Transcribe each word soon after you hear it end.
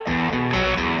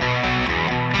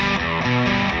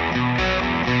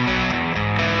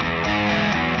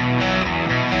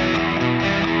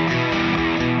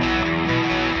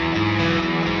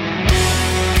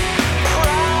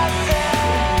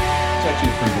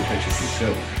a picture for the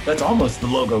show. That's almost the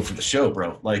logo for the show,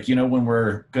 bro. Like, you know, when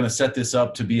we're going to set this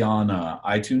up to be on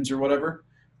iTunes or whatever,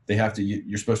 they have to,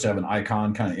 you're supposed to have an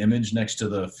icon kind of image next to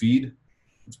the feed.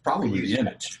 It's probably the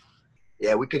image.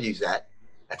 Yeah, we could use that.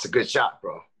 That's a good shot,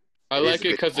 bro. I like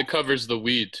it because it covers the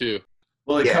weed too.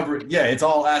 Well, it's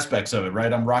all aspects of it,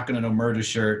 right? I'm rocking an Omerta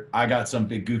shirt. I got some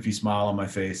big goofy smile on my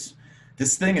face.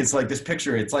 This thing is like this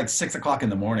picture. It's like 6 o'clock in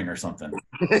the morning or something.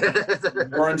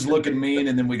 Warren's looking mean,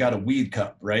 and then we got a weed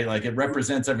cup, right? Like it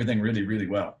represents everything really, really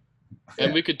well.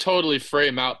 And we could totally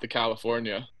frame out the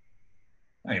California.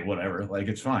 Hey, whatever. Like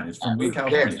it's fine. It's from Weed,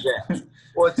 California. Yeah.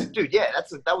 Well, dude, yeah,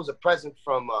 that was a present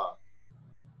from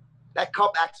that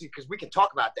cup actually, because we can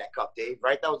talk about that cup, Dave.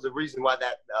 Right? That was the reason why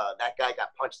that guy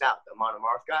got punched out, the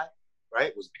Monomarth guy.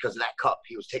 Right? Was because of that cup.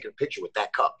 He was taking a picture with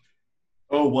that cup.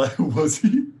 Oh, what was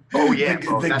he? Oh yeah,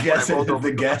 bro. The guest.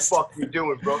 The guest. What the fuck you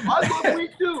doing, bro? I love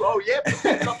weed too. Oh yeah, put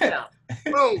that cup down.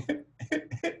 Boom.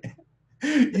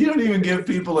 You don't even give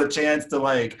people a chance to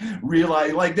like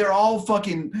realize, like they're all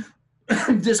fucking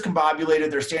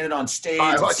discombobulated. They're standing on stage,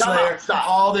 Slayer,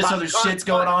 all this other shit's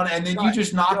going on, and then you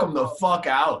just knock them the fuck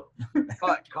out.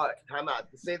 Cut. Time out.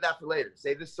 Save that for later.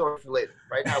 Save this story for later.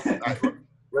 Right now,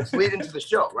 let's lead into the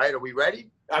show. Right? Are we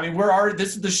ready? I mean,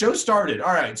 the show started.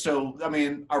 All right. So, I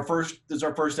mean, this is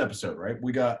our first episode, right?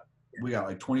 We got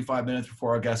like 25 minutes before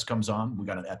our guest comes on. We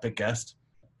got an epic guest.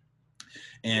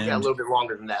 And we got a little bit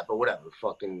longer than that, but whatever.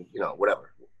 Fucking,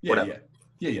 whatever.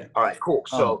 Yeah. All right, cool.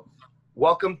 So,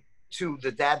 welcome to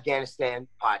the Dabganistan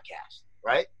podcast,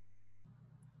 right?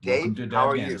 Dave, how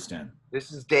are you?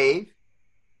 This is Dave.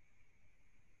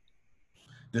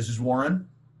 This is Warren.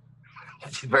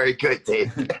 Very good,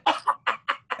 Dave.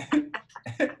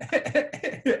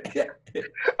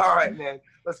 All right, man.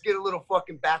 Let's get a little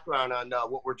fucking background on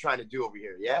what we're trying to do over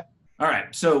here, yeah? All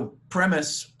right. So,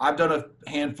 premise, I've done a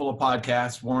handful of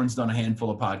podcasts. Warren's done a handful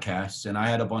of podcasts. And I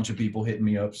had a bunch of people hitting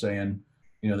me up saying,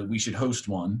 that we should host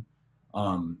one.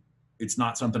 It's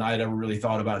not something I had ever really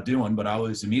thought about doing, but I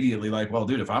was immediately like, well,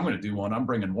 dude, if I'm going to do one, I'm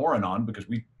bringing Warren on because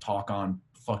we talk on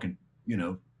fucking,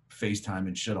 FaceTime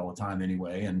and shit all the time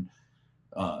anyway. And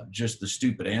just the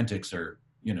stupid antics are,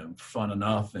 fun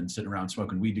enough and sitting around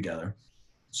smoking weed together.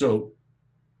 So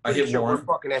I hit Warren. We're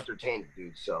fucking entertaining,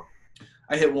 dude. So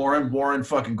I hit Warren. Warren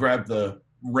fucking grabbed the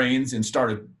reins and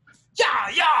started,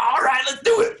 yeah, all right, let's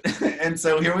do it. And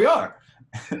so here we are.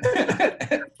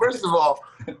 First of all,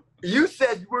 you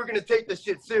said we're going to take this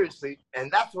shit seriously,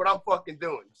 and that's what I'm fucking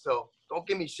doing. So don't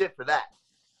give me shit for that.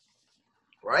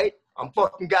 Right? I'm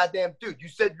fucking goddamn dude. You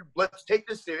said let's take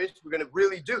this serious. We're gonna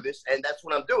really do this, and that's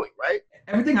what I'm doing, right?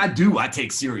 Everything I do, I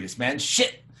take serious, man.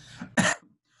 Shit.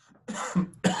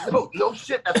 No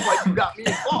shit. That's why you got me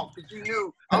involved, because you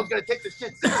knew I was gonna take this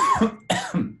shit serious.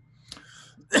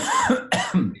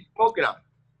 Smoking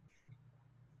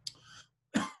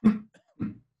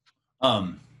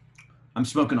on. I'm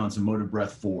smoking on some Motor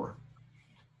Breath 4.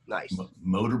 Nice.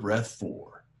 Motor Breath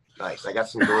 4. Nice. I got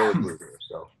some Gorilla Glue here,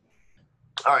 so.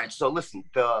 All right, so listen,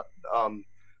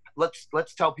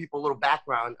 let's tell people a little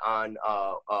background on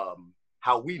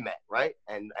how we met, right?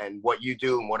 And what you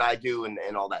do and what I do and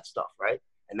all that stuff, right?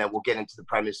 And then we'll get into the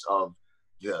premise of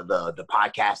the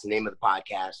podcast, the name of the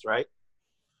podcast, right?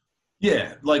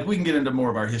 Yeah, like we can get into more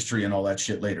of our history and all that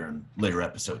shit later in later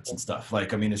episodes and stuff.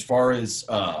 Like, I mean, as far as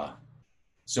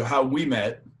so how we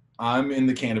met, I'm in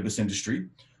the cannabis industry.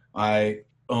 I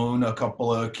own a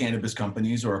couple of cannabis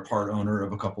companies, or a part owner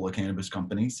of a couple of cannabis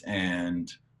companies.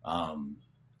 And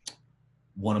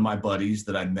one of my buddies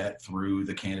that I met through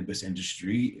the cannabis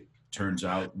industry, turns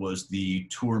out, was the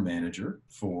tour manager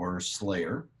for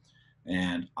Slayer.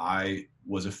 And I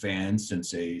was a fan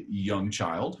since a young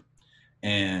child.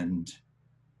 And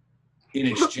in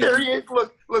exchange... There he is.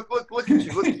 Look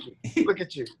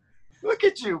at you. Look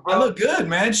at you, bro. I look good,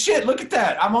 man. Shit, look at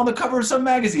that. I'm on the cover of some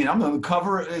magazine. I'm on the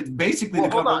cover, basically the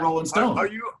cover of Rolling Stone. Are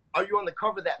you on the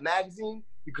cover of that magazine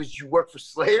because you work for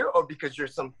Slayer, or because you're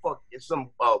some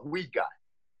weed guy?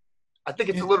 I think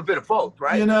it's a little bit of both,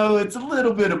 right? It's a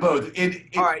little bit of both.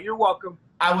 All right, you're welcome.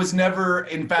 I was never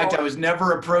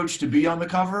approached to be on the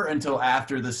cover until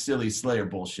after the silly Slayer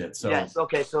bullshit. So yes,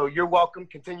 okay. So you're welcome.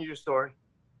 Continue your story.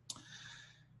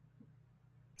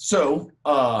 So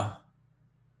I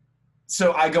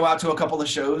go out to a couple of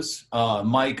shows.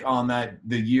 Mike, on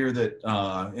the year that,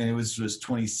 and it was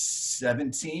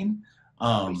 2017.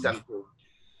 2017.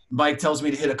 Mike tells me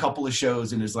to hit a couple of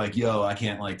shows and is like, yo, I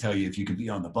can't tell you if you could be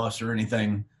on the bus or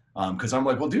anything. Cause I'm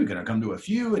like, well, dude, can I come to a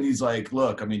few? And he's like,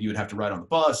 look, I mean, you would have to ride on the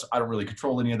bus. I don't really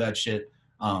control any of that shit.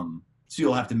 So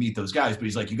you'll have to meet those guys. But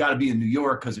he's like, you got to be in New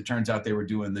York, because it turns out they were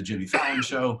doing the Jimmy Fallon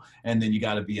show. And then you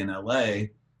got to be in LA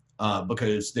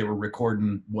because they were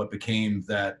recording what became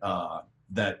that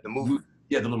The movie.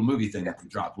 the little movie thing that they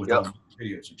dropped with Yep.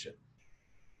 videos and shit.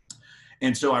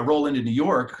 And so I roll into New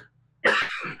York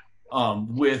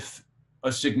with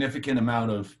a significant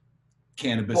amount of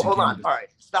cannabis. Well, hold on. cannabis. All right,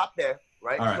 stop there.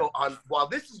 Right. All right. So while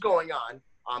this is going on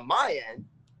my end,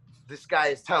 this guy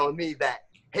is telling me that,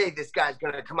 hey, this guy's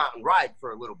gonna come out and ride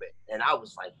for a little bit, and I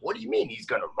was like, what do you mean he's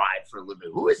gonna ride for a little bit?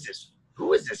 Who is this?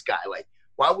 Who is this guy? Like,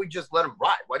 why would we just let him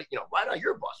ride? Why do ride on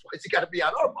your bus? Why is he got to be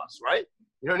on our bus, right?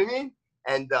 You know what I mean?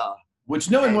 And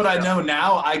which, knowing what I know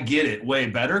now, I get it way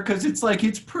better because it's like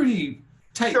it's pretty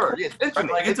tight. sure, it's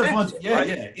intimate. Like it's a bunch,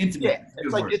 intimate. Yeah,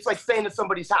 it's like staying at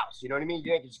somebody's house. You know what I mean?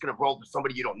 You ain't just gonna roll to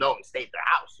somebody you don't know and stay at their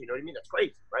house. You know what I mean? That's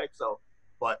crazy, right? So,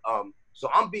 but so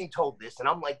I'm being told this, and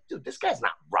I'm like, dude, this guy's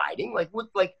not riding. Like,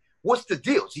 what's the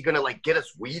deal? Is he gonna like get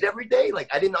us weed every day? Like,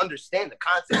 I didn't understand the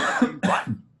concept of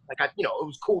riding. Like, it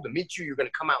was cool to meet you. You're gonna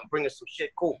come out and bring us some shit.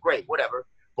 Cool, great, whatever.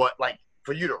 But like,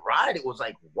 for you to ride, it was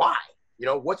like, why?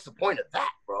 What's the point of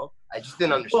that, bro? I just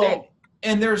didn't understand. Well,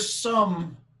 and there's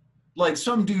some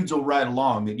dudes will ride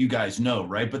along that you guys know,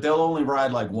 right? But they'll only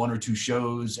ride like one or two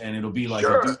shows, and it'll be like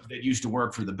a dude that used to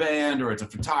work for the band, or it's a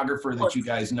photographer that you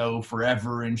guys know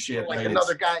forever and shit. Like right?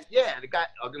 another guy,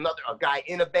 a guy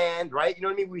in a band, right? You know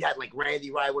what I mean? We had like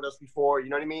Randy ride with us before, you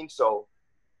know what I mean? So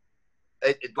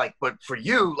but for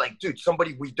you, like, dude,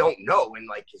 somebody we don't know, and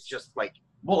like it's just like,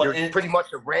 you're pretty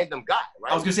much a random guy,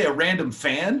 right? I was gonna say a random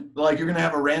fan. Like, you're gonna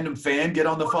have a random fan get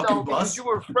on the fucking bus. You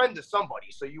were a friend to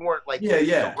somebody, so you weren't like some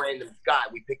random guy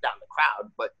we picked out in the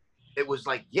crowd. But it was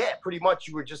like, pretty much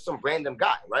you were just some random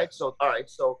guy, right? So all right,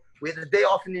 so we had a day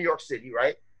off in New York City,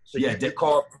 right? So you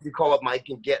call up Mike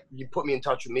and you put me in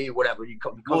touch with me, whatever. You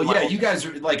come you guys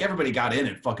are like, everybody got in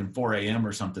at fucking 4 a.m.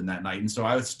 or something that night, and so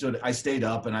I stayed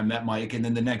up and I met Mike, and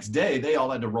then the next day they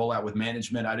all had to roll out with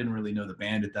management. I didn't really know the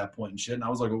band at that point and shit, and I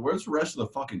was like, well, where's the rest of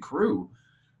the fucking crew?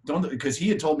 Because he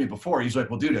had told me before, he's like,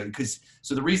 well, dude,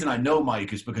 so the reason I know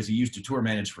Mike is because he used to tour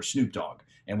manage for Snoop Dogg.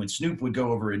 And when Snoop would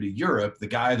go over into Europe, the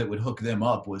guy that would hook them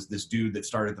up was this dude that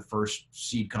started the first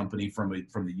seed company from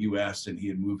the US, and he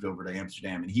had moved over to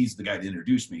Amsterdam, and he's the guy that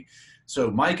introduced me. So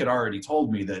Mike had already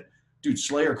told me that, dude,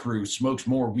 Slayer crew smokes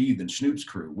more weed than Snoop's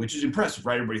crew, which is impressive,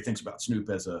 right? Everybody thinks about Snoop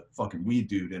as a fucking weed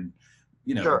dude, and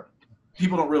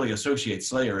people don't really associate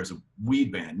Slayer as a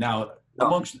weed band. Now,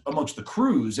 amongst the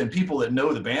crews and people that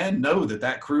know the band know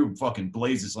that crew fucking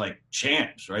blazes like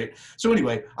champs, right? So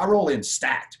anyway, I roll in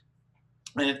stacked,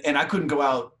 and I couldn't go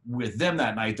out with them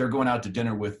that night. They're going out to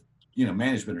dinner with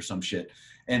management or some shit.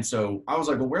 And so I was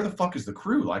like, well, where the fuck is the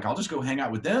crew? Like, I'll just go hang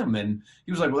out with them. And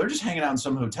he was like, well, they're just hanging out in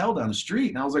some hotel down the street.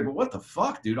 And I was like, well, what the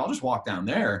fuck, dude? I'll just walk down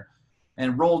there.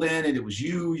 And rolled in, and it was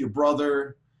you, your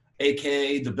brother,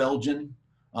 AK, the Belgian,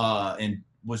 and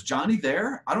was Johnny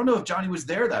there? I don't know if Johnny was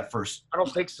there that first. I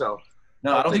don't think so.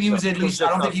 No, I don't think he was. At least I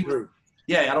don't think he was.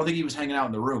 Yeah, I don't think he was hanging out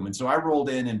in the room. And so I rolled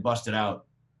in and busted out,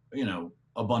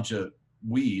 a bunch of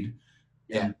weed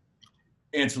and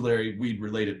ancillary weed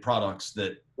related products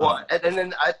that. Well, and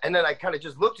then I kind of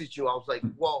just looked at you. I was like,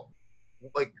 well,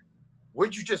 like,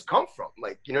 where'd you just come from?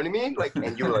 Like, you know what I mean? Like,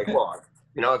 and you were like, well,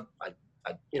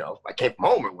 I came from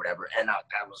home or whatever. And I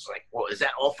was like, well, is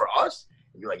that all for us?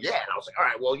 And you're like, yeah. And I was like, all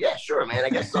right, well, yeah, sure, man. I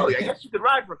guess so. I guess you could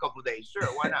ride for a couple of days. Sure,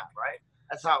 why not, right?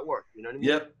 That's how it worked. You know what I mean?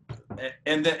 Yep.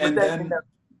 And then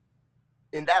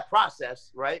in that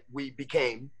process, right, we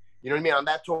became, you know what I mean? On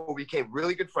that tour, we became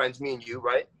really good friends, me and you,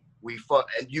 right?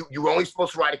 And you were only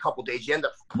supposed to ride a couple days. You end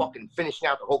up fucking finishing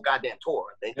out the whole goddamn tour,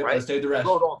 I think, right? I stayed the rest.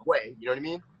 Rode all the way, you know what I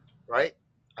mean? Right?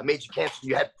 I made you cancel.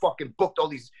 You had fucking booked all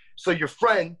these. So your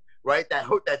friend, right, that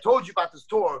told you about this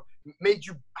tour, made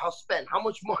you spend how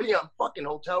much money on fucking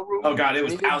hotel room? Oh God, it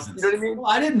was thousands. You know what I mean?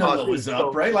 Well, I didn't know what was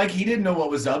up, right? Like, he didn't know what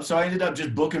was up, so I ended up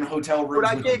just booking hotel rooms.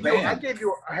 But I gave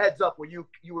you a heads up where you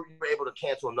were able to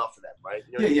cancel enough for them, right?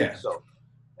 You know what I mean? So,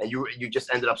 and you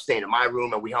just ended up staying in my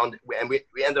room, and we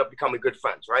ended up becoming good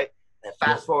friends, right? And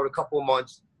fast forward a couple of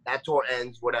months, that tour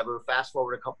ends, whatever. Fast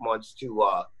forward a couple months to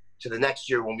the next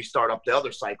year when we start up the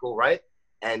other cycle, right?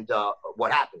 And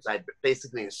what happens? I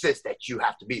basically insist that you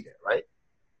have to be there, right?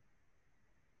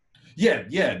 Yeah.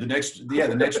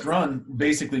 The next run,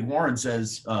 basically Warren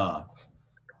says,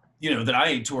 that I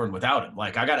ain't touring without him.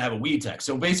 Like, I got to have a weed tech.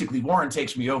 So basically Warren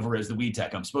takes me over as the weed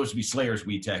tech. I'm supposed to be Slayer's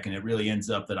weed tech, and it really ends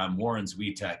up that I'm Warren's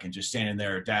weed tech, and just standing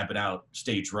there dabbing out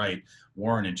stage right.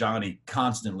 Warren and Johnny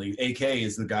constantly. AK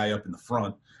is the guy up in the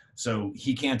front, so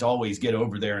he can't always get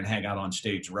over there and hang out on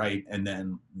stage right. And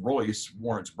then Royce,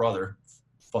 Warren's brother,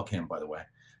 fuck him, by the way.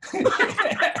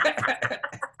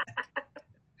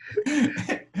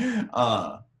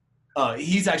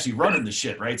 he's actually running the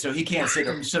shit, right? So he can't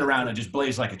sit around and just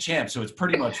blaze like a champ. So it's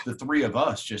pretty much the three of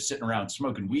us just sitting around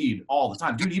smoking weed all the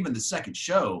time. Dude, even the second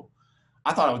show,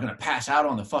 I thought I was going to pass out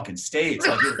on the fucking stage.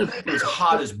 Like it was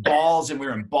hot as balls and we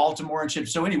were in Baltimore and shit.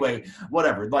 So anyway,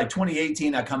 whatever. Like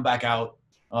 2018, I come back out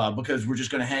because we're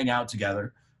just going to hang out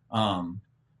together.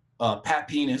 Pat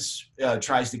Penis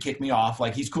tries to kick me off.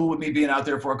 Like he's cool with me being out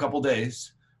there for a couple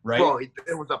days, right? Bro,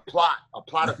 there was a plot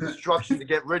of destruction to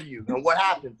get rid of you. And what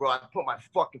happened, bro? I put my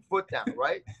fucking foot down,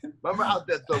 right? Remember how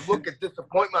the look of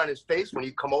disappointment on his face when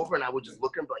he'd come over and I would just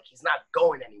look at him like, he's not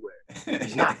going anywhere.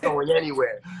 He's not going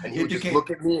anywhere. And he would just look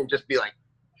at me and just be like.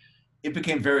 It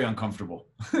became very uncomfortable.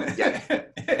 Yes.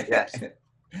 Yes.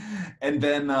 And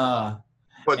then.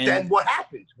 Then what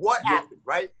happened? What happened,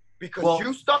 right? Because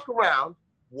you stuck around.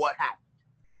 What happened?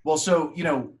 Well, so,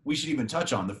 we should even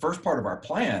touch on the first part of our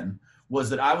plan was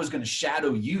that I was going to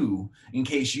shadow you in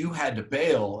case you had to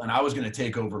bail and I was going to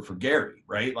take over for Gary,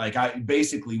 right? Like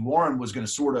Warren was going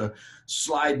to sort of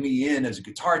slide me in as a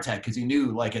guitar tech because he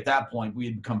knew like at that point we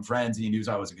had become friends and he knew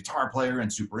I was a guitar player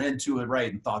and super into it,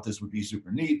 right? And thought this would be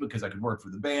super neat because I could work for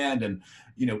the band. And,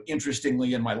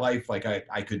 interestingly in my life, like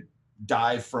I could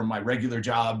dive from my regular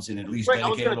jobs and at least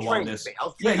dedicate a little on this.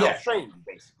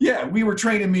 Yeah, we were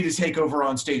training me to take over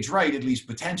on stage right, at least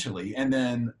potentially. And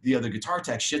then the other guitar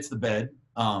tech shits the bed.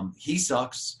 He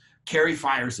sucks. Kerry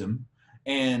fires him.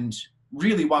 And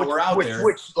really while we're out there.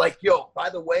 Which, like, yo,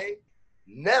 by the way,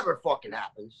 never fucking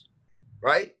happens.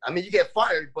 Right? I mean, you get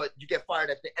fired, but you get fired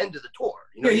at the end of the tour.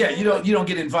 You don't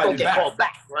get invited back. Called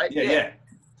back, right?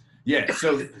 Yeah,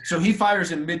 so he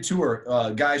fires him mid-tour.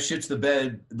 Guy shits the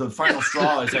bed. The final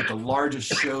straw is like the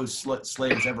largest show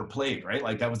Slayer's ever played, right?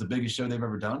 Like that was the biggest show they've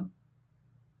ever done?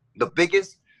 The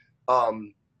biggest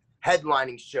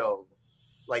headlining show,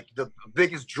 like the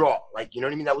biggest draw. Like, you know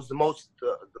what I mean? That was the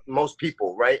most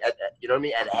people, right? At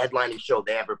a headlining show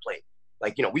they ever played.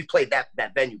 Like, we played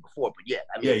that venue before, but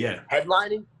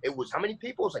headlining, it was how many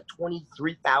people? It was like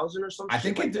 23,000 or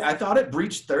something. I thought it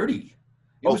breached 30.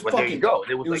 There you go.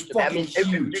 It was fucking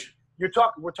huge.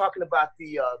 We're talking about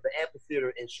the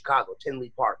amphitheater in Chicago,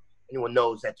 Tinley Park. Anyone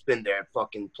knows that's been there,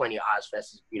 fucking plenty of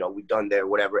Ozfests, we've done there,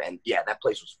 whatever. And yeah, that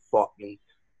place was fucking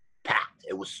packed.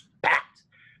 It was packed.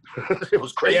 It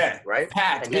was crazy, right?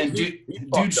 Packed. And dude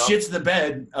shits the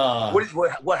bed.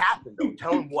 What happened though?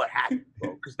 Tell him what happened,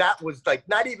 bro. Because that was like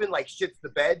not even like shits the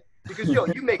bed. Because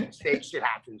you make mistakes, shit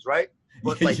happens, right?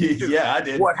 But like, dude, yeah, I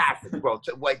did. What happened, bro?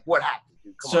 Like, what happened,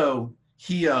 dude? Come on.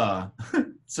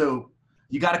 So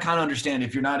you got to kind of understand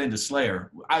if you're not into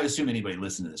Slayer, I assume anybody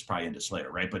listening to this probably into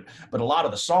Slayer, right? But a lot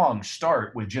of the songs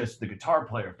start with just the guitar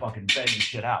player fucking banging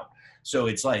shit out. So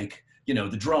it's like,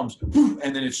 the drums,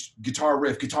 and then it's guitar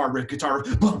riff,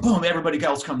 boom, boom, everybody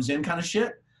else comes in kind of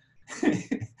shit.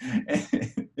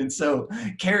 and so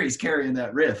Carrie's carrying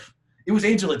that riff. It was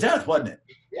Angel of Death, wasn't it?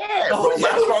 Yeah, it was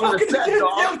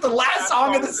the last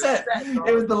song of the set.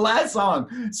 It was the last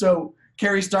song. So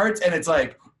Carrie starts and it's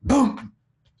like, boom,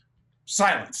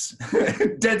 silence.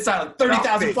 Dead silence.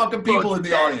 30,000 fucking people in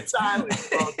the audience. Silence,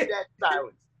 bro. Dead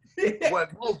silence. When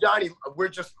me and Johnny, we're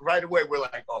just right away, we're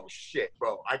like, oh shit,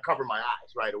 bro. I cover my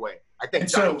eyes right away. I think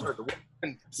Johnny turned away.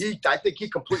 I think he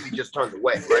completely just turned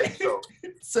away, right?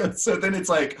 So then it's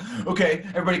like, okay,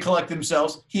 everybody collect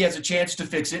themselves. He has a chance to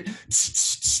fix it.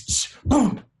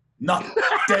 Boom. Nothing.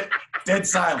 Dead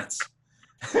silence.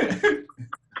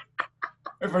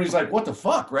 Everybody's like, what the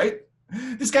fuck, right?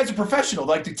 This guy's a professional.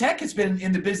 Like, the tech has been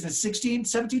in the business 16,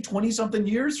 17, 20-something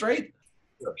years, right?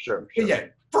 Sure. Yeah,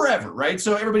 forever, right?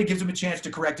 So everybody gives him a chance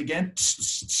to correct again.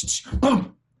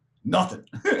 Boom. Nothing.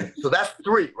 So that's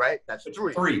 3, right? That's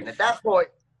 3. And at that point,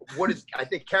 I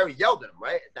think Kerry yelled at him,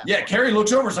 right? Kerry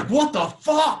looks over. It's like, what the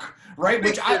fuck? Right?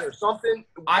 Or something.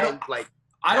 I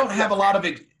don't have a lot of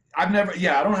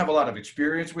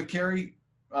experience with Kerry.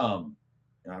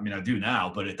 I mean, I do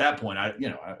now, but at that point,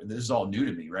 this is all new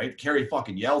to me, right? Kerry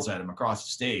fucking yells at him across the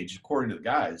stage. According to the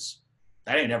guys,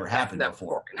 that ain't never happened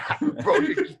before. Bro,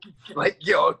 like,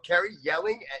 Kerry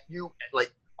yelling at you,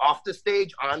 like, off the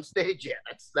stage, on stage,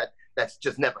 that's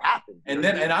just never happened. And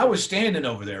I was standing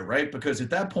over there, right? Because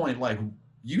at that point, like,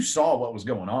 you saw what was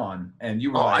going on, and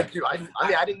you were like,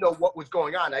 I didn't know what was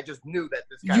going on. I just knew that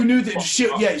this guy. You knew that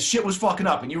shit was fucking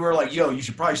up, and you were like, yo, you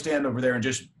should probably stand over there and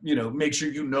just, make sure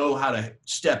you know how to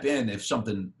step in if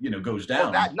something, goes down.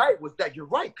 Well, that night was that. You're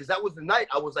right, because that was the night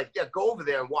I was like, yeah, go over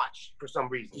there and watch for some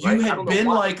reason. Right? You had been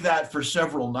like that for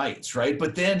several nights, right?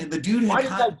 But then the dude Why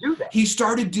did I do that? He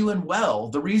started doing well.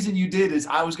 The reason you did is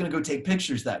I was going to go take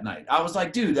pictures that night. I was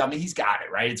like, dude, I mean, he's got it,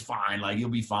 right? It's fine. Like, you'll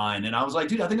be fine. And I was like,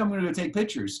 dude, I think I'm going to go take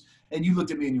pictures. And you looked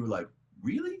at me and you were like,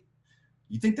 really?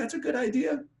 You think that's a good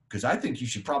idea? because I think you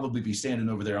should probably be standing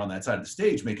over there on that side of the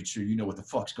stage, making sure you know what the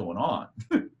fuck's going on.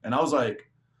 And I was like,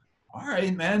 all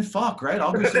right, man, fuck, right?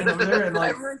 I'll be standing over there and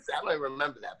like, I don't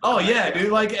remember that. Oh yeah, dude.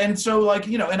 Like, and so like,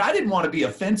 you know, and I didn't want to be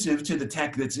offensive to the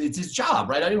tech it's his job,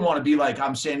 right? I didn't want to be like,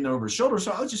 I'm standing over his shoulder.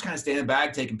 So I was just kind of standing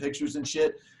back, taking pictures and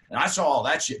shit. And I saw all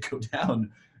that shit go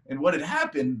down. And what had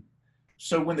happened,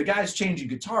 so when the guy's changing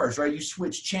guitars, right, you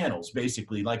switch channels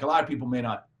basically. Like a lot of people may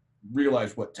not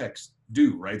realize what techs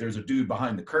do, right? There's a dude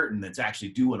behind the curtain that's actually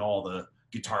doing all the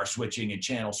guitar switching and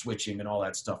channel switching and all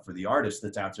that stuff for the artist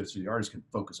that's out there so the artist can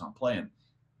focus on playing.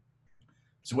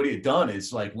 So what he had done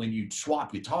is like when you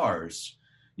swap guitars,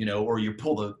 you know, or you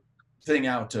pull the thing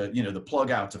out to, you know, the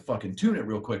plug out to fucking tune it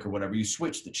real quick or whatever, you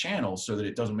switch the channels so that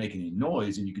it doesn't make any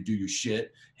noise and you could do your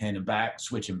shit, hand him back,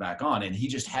 switch him back on. And he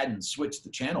just hadn't switched the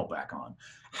channel back on.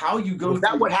 How you go Was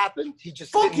that what happened? He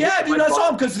just fuck yeah, dude, I saw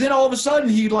him because then all of a sudden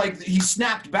he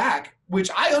snapped back, which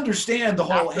I understand the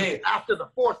whole after the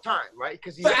fourth time, right?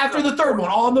 Because after the third one,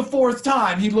 on the fourth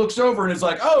time, he looks over and is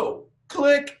like, oh,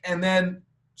 click, and then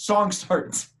song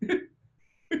starts.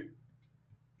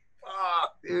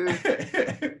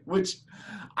 Dude. Which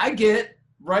I get,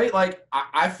 right? Like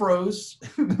I froze.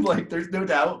 Like there's no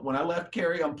doubt when I left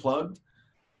Carrie Unplugged,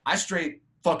 I straight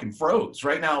fucking froze.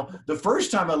 Right now, the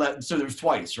first time I left, so there's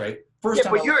twice, right? First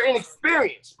time, but you're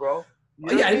inexperienced, bro.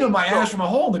 I didn't know my ass from a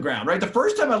hole in the ground, right? The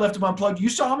first time I left him unplugged, you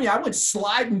saw me. I went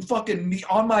sliding fucking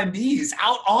on my knees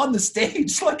out on the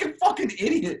stage like a fucking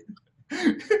idiot.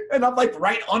 And I'm like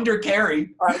right under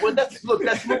Carrie. All right, well, that's moving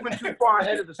too far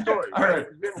ahead of the story. All right.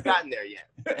 We haven't gotten there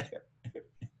yet.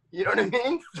 You know what I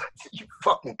mean? You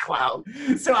fucking clown.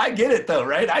 So I get it though,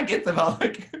 right? I get them all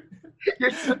like.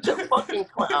 You're such a fucking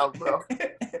clown, bro.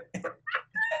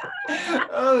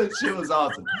 Oh, that shit was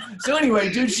awesome. So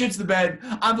anyway, dude shits the bed.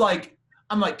 I'm like,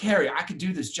 Carrie, I could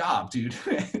do this job, dude.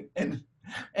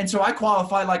 And so I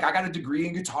qualify, like I got a degree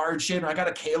in guitar and shit, and I got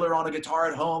a Kaler on a guitar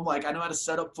at home. Like I know how to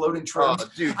set up floating trims. Oh,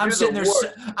 dude, I'm sitting there,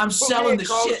 I'm selling the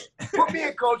shit. Put me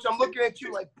in, coach. I'm looking at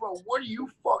you like, bro, what are you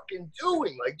fucking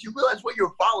doing? Like, do you realize what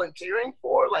you're volunteering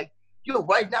for? Like,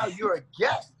 right now you're a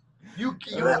guest. You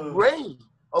have range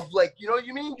of like, you know what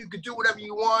you mean? You could do whatever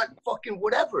you want, fucking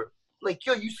whatever. Like,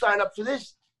 you sign up for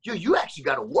this. You actually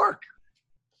got to work.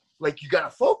 Like, you got to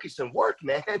focus and work,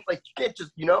 man. Like, you can't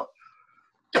just,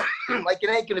 like, it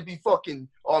ain't going to be fucking,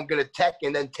 oh, I'm going to tech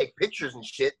and then take pictures and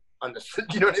shit on the,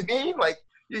 you know what I mean? Like,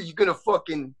 you're going to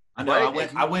fucking, I know,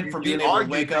 right? I went from being able to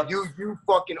wake up. You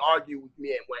fucking argue with me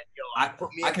and went, yo,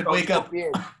 put me in, I could wake up.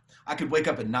 I could wake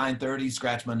up at 9:30,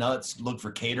 scratch my nuts, look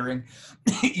for catering,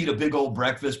 eat a big old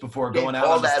breakfast before going out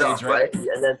on the stage, right?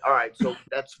 And then, all right, so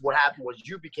that's what happened was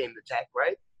you became the tech,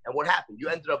 right? And what happened? You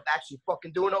ended up actually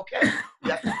fucking doing okay.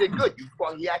 You actually did good.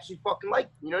 You actually fucking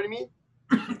liked, you know what I mean?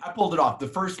 I pulled it off. The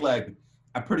first leg,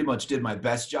 I pretty much did my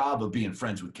best job of being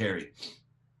friends with Carrie.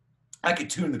 I could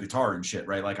tune the guitar and shit,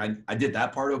 right? Like I did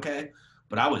that part okay,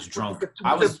 but I was drunk.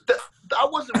 I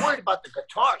wasn't worried about the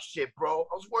guitar shit, bro.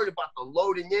 I was worried about the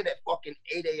loading in at fucking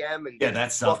 8 a.m. and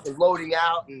that sucked. Fucking loading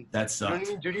out and that sucked. You know what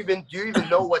I mean? Do you even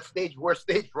know where stage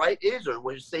right is or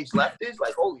where stage left is?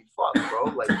 Like, holy fuck, bro.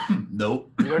 Like,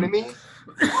 nope. You know what I mean?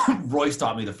 Royce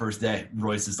taught me the first day.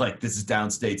 Royce is like, this is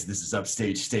downstage, this is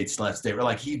upstage, stage left stage.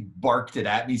 Like he barked it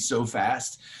at me so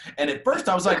fast. And at first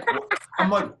I was like,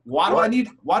 why do I need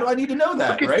to know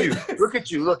that? Look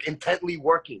at you, intently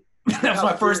working. That was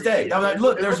my first day.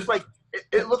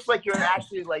 It looks like you're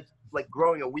actually like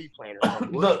growing a weed plant or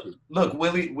something. Look,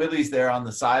 Willie's there on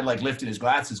the side, like lifting his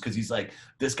glasses because he's like,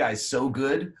 this guy's so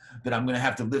good that I'm gonna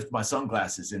have to lift my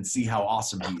sunglasses and see how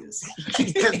awesome he is.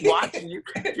 He's just watching you.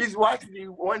 He's watching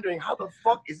you, wondering how the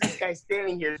fuck is this guy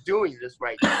standing here doing this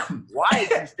right now? Why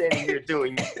is he standing here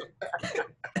doing this?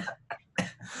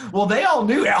 Well, they all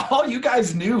knew. All you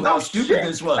guys knew how stupid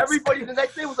this was. Everybody the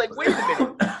next day was like, wait a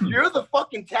minute, you're the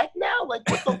fucking tech now? Like,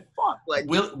 what the fuck? Like,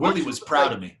 Willie was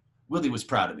proud of me. Willie was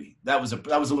proud of me. That was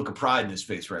a look of pride in his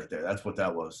face right there. That's what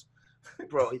that was.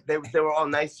 Bro, they were all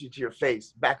nice to your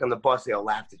face. Back on the bus, they all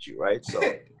laughed at you, right? So.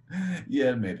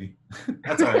 Yeah, maybe.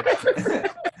 That's all right.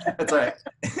 That's all right.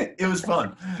 It was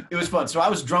fun. So I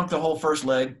was drunk the whole first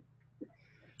leg.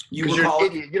 You're an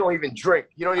idiot. You don't even drink.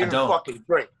 You don't even fucking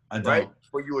drink. I don't. Right?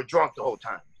 But you were drunk the whole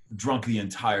time. Drunk the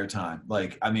entire time.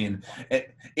 Like, I mean,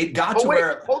 it got to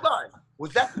where. Hold on.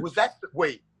 Was that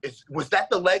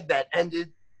the leg that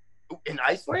ended in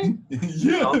Iceland?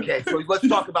 Yeah. Okay, so let's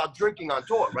talk about drinking on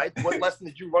tour, right? What lesson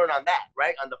did you learn on that,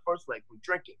 right? On the first leg from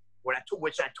drinking,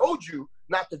 which I told you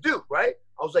not to do, right?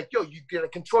 I was like, yo, you gotta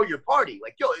control your party.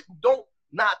 Like, yo, don't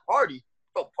not party.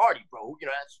 Don't party, bro.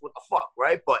 That's what the fuck,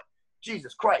 right? But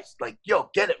Jesus Christ, like, yo,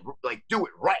 get it, like, do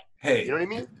it right. Hey, you know what I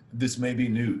mean? This may be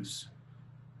news,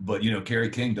 But Kerry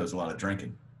King does a lot of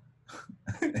drinking.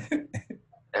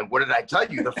 And what did I tell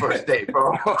you the first day,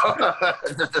 bro?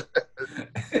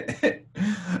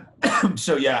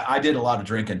 So yeah, I did a lot of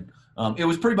drinking. It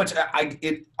was pretty much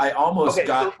I almost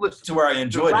got to where I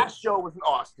enjoyed it. The last show was in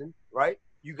Austin, right?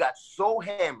 You got so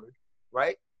hammered,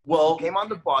 right? Well, you came on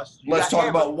the bus. Let's talk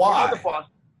about why.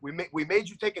 We made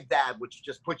you take a dab, which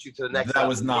just put you to the next. That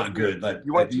was not good.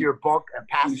 You went to your bunk and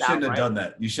passed out. You shouldn't have done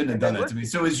that. You shouldn't have done that to me.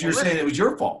 So you're saying it was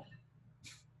your fault?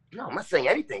 No, I'm not saying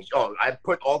anything. Oh, I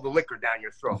put all the liquor down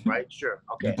your throat, right? Sure.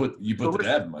 Okay. You put the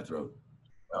dab in my throat.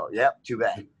 Oh, yeah. Too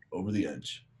bad. Over the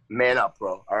edge. Man up,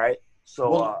 bro. All right.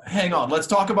 So hang on. Let's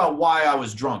talk about why I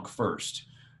was drunk first,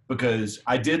 because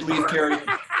I did leave Kerry.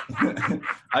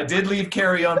 I did leave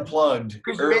Kerry unplugged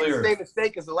because earlier. You made the same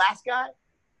mistake as the last guy,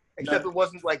 except it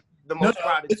wasn't like the most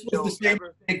crowded. This was the same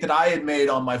mistake that I had made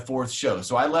on my 4th show.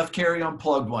 So I left Kerry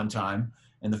unplugged one time.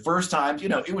 And the first time,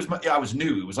 it was I was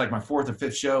new. It was like my 4th or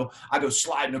 5th show. I go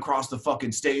sliding across the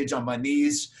fucking stage on my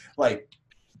knees, like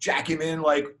jack him in,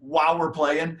 like while we're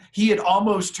playing. He had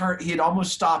almost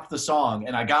stopped the song,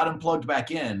 and I got him plugged back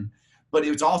in. But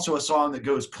it was also a song that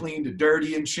goes clean to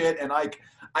dirty and shit. And I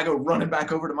go running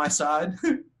back over to my side,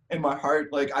 and my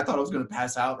heart, like I thought I was gonna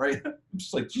pass out. Right? I'm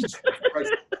just like Jesus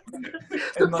Christ.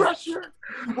 The pressure.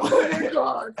 Oh my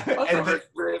God.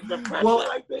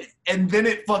 And then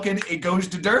it goes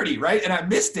to dirty, right? And I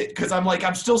missed it because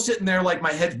I'm still sitting there like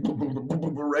my head's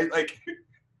right, like,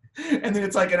 and then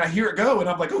it's like, and I hear it go, and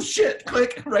I'm like, oh shit,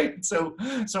 click, right? So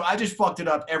I just fucked it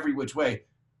up every which way.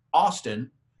 Austin,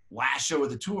 last show of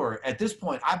the tour. At this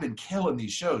point, I've been killing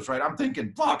these shows, right? I'm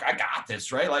thinking, fuck, I got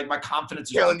this, right? Like my confidence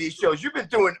is killing these shows. You've been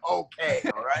doing okay,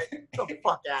 all right? Get the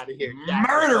fuck out of here.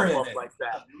 Murdering it. Like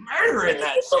that. Murdering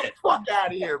that shit. Get the fuck out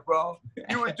of here, bro.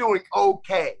 You were doing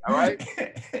okay, all right?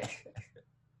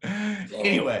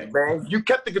 Anyway. Man, you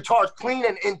kept the guitars clean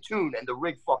and in tune, and the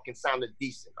rig fucking sounded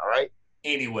decent, all right?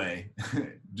 Anyway,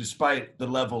 despite the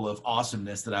level of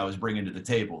awesomeness that I was bringing to the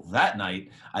table, that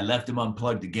night I left him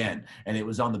unplugged again, and it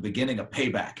was on the beginning of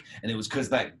Payback, and it was because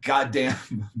that goddamn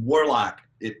Warlock,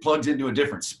 it plugs into a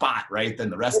different spot, right,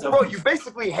 than the rest of them. Bro, you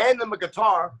basically hand them a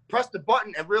guitar, press the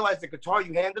button, and realize the guitar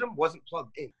you handed them wasn't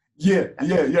plugged in. Yeah.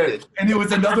 And it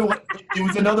was another one. It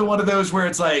was another one of those where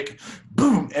it's like,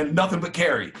 boom, and nothing but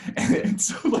Kerry, and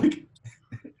so like.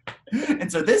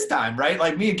 And so this time, right,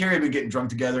 like me and Kerry have been getting drunk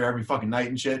together every fucking night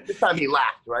and shit. This time he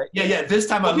laughed, right? Yeah. This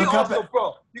time I look up at...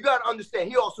 Bro, you got to understand,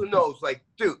 he also knows, like,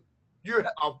 dude, you're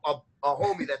a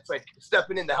homie that's, like,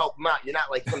 stepping in to help him out. You're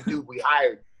not like some dude we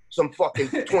hired, some fucking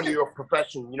 20-year-old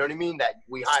professional, you know what I mean, that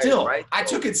we hired, still, right? I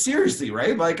took it seriously,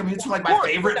 right? Like, I mean, it's like my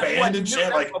favorite band and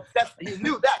shit. Like, he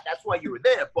knew that. That's why you were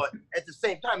there. But at the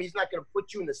same time, he's not going to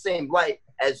put you in the same light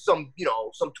as some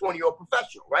 20-year-old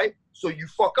professional, right? So you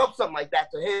fuck up something like that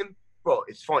to him, bro,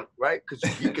 it's funny, right?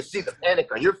 Because you can see the panic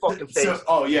on your fucking face.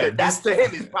 That's to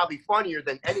him is probably funnier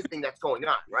than anything that's going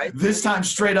on, right? This time,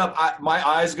 straight up, my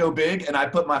eyes go big, and I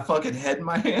put my fucking head in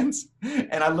my hands,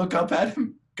 and I look up at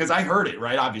him, because I heard it,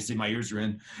 right? Obviously, my ears are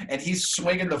in, and he's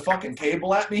swinging the fucking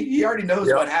cable at me. He already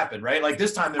knows what happened, right? Like,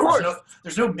 this time,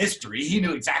 there's no mystery. He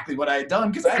knew exactly what I had done,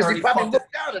 because I already he probably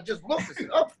looked down and just looked and said,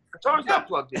 oh, guitar's not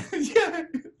plugged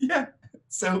in. Yeah.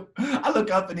 So I look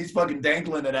up and he's fucking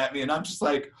dangling it at me, and I'm just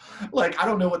like I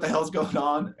don't know what the hell's going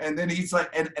on. And then he's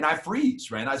like, and I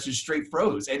freeze, right? I just straight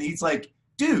froze. And he's like,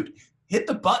 dude, hit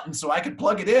the button so I can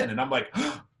plug it in. And I'm like,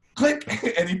 click,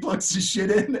 and he plugs his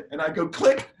shit in, and I go,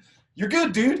 click, you're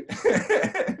good, dude.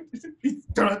 He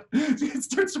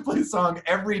starts to play the song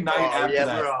every night after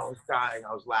that. Bro, I was dying.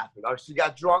 I was laughing. So you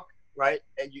got drunk, right?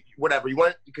 And you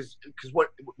went because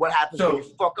what happens when you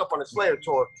fuck up on a Slayer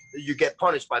tour? You get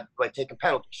punished by taking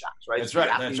penalty shots, right? That's right.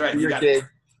 That's right. You have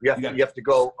to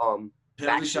go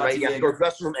back, right? You have to go to the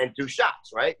restroom and do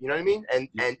shots, right? You know what I mean? And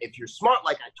if you're smart,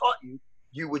 like I taught you,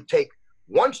 you would take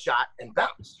one shot and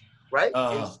bounce, right?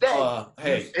 Instead,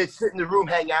 it's sit in the room,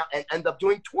 hang out, and end up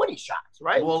doing 20 shots,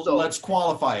 right? Well, let's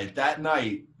qualify it. That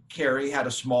night, Kerry had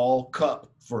a small cup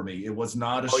for me. It was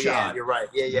not a shot. Yeah, you're right.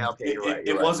 Yeah, okay, you're right.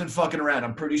 It wasn't fucking around.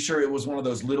 I'm pretty sure it was one of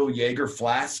those little Jaeger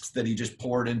flasks that he just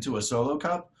poured into a solo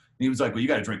cup. And he was like, well, you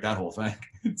got to drink that whole thing.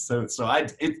 so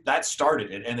that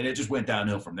started it, and then it just went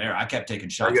downhill from there. I kept taking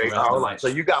shots. So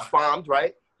you got bombed,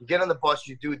 right? You get on the bus,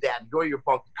 you do that, you go to your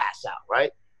bunk to pass out,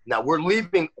 right? Now we're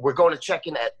leaving. We're going to check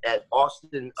in at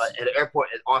Austin at the airport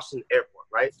at Austin Airport,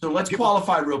 right? So let's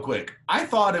qualify real quick. I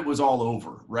thought it was all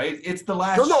over, right? It's the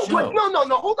last show.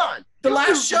 No, hold on. The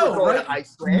last show, right?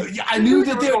 Yeah, I knew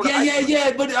that.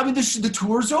 Yeah. But I mean, the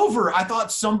tour's over. I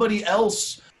thought somebody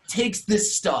else takes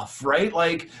this stuff, right?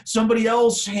 Like somebody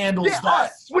else handles Yeah,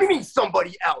 that. us. What do you mean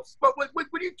somebody else? What are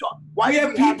you talking? Why We did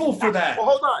have people you for that. Well,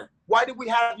 hold on. Why did we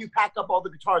have you pack up all the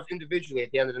guitars individually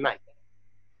at the end of the night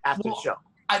after the show?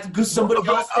 Because somebody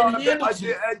else didn't handle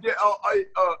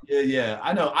it. Yeah,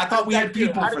 I know. I thought we had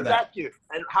people for that.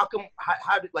 And how come?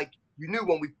 How did like you knew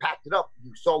when we packed it up?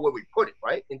 You saw where we put it,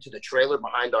 right? Into the trailer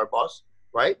behind our bus,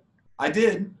 right? I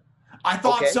did. I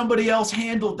thought somebody else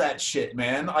handled that shit,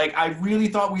 man. Like I really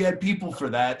thought we had people for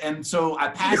that, and so I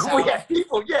passed out. We had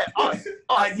people, yeah. Us.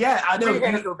 Yeah, I know. We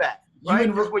handled that. Right?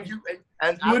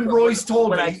 You and Royce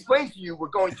told me. When I explained to you, we're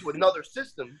going to another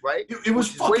system, right? It was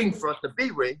fucking for us to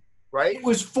be rigged, right? It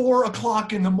was 4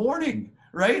 o'clock in the morning,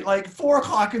 right? Like 4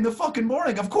 o'clock in the fucking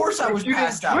morning. Of course I was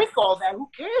passed out. Drink all that. Who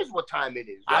cares what time it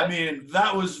is? Right? I mean,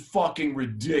 that was fucking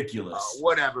ridiculous.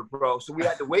 Whatever, bro. So we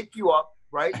had to wake you up,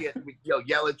 right? We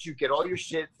yell at you, get all your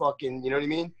shit, fucking. You know what I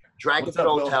mean? Drag it to the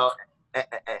hotel,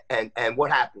 and what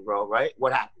happened, bro? Right?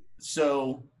 What happened?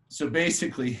 So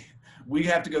basically, we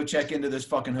have to go check into this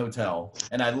fucking hotel,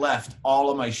 and I left all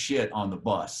of my shit on the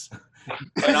bus.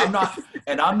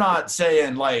 and I'm not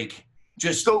saying like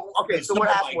just so what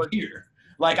happened was here.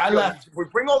 Like I left. We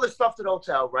bring all this stuff to the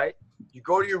hotel, right? You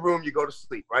go to your room, you go to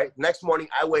sleep, right? Next morning,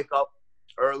 I wake up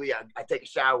early, I take a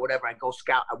shower, whatever. I go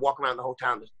scout. I walk around the whole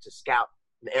town to scout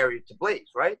an area to blaze,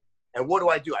 right? And what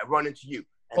do? I run into you.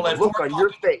 And the look on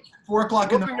your face. 4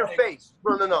 o'clock in the morning. Look on your face.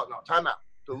 No. Time out.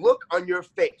 The look on your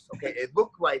face, okay? It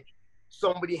looked like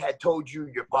somebody had told you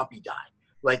your puppy died.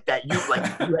 Like that you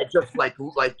had just like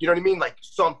you know what I mean? Like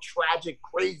some tragic,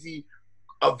 crazy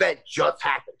event just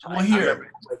happened. Well,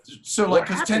 here. So like,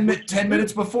 because 10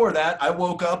 minutes before that, I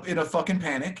woke up in a fucking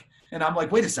panic. And I'm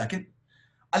like, wait a second.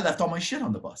 I left all my shit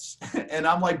on the bus. And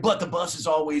I'm like, but the bus is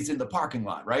always in the parking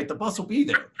lot, right? The bus will be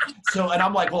there. And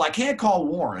I'm like, well, I can't call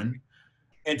Warren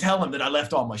and tell him that I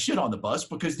left all my shit on the bus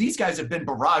because these guys have been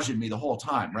barraging me the whole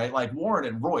time, right? Like Warren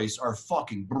and Royce are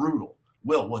fucking brutal.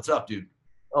 Will, what's up, dude?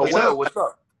 Oh, Will, what's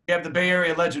up? You have the Bay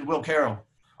Area legend, Will Carroll.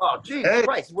 Oh, Jesus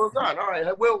Christ. Well done. All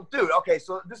right. Will, dude. Okay,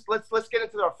 so let's get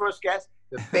into our first guest,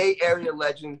 the Bay Area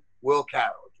legend, Will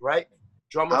Carroll, right?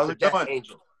 Drummer for Death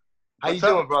Angel. How you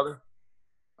doing, brother?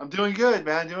 I'm doing good,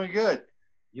 man. Doing good.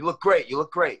 You look great.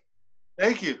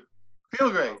 Thank you. Feel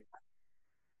great.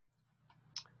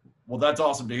 Well, that's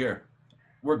awesome to hear.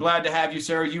 We're glad to have you,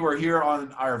 Sarah. You are here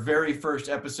on our very first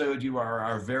episode. You are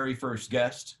our very first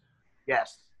guest.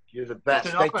 Yes. You're the best.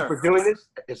 Thank you for doing this.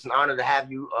 It's an honor to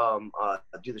have you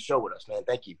do the show with us, man.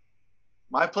 Thank you.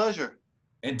 My pleasure.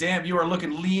 And damn, you are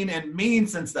looking lean and mean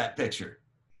since that picture.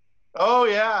 Oh,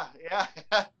 yeah.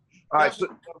 All right. So,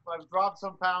 I've dropped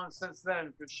some pounds since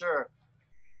then, for sure.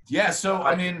 Yeah, so,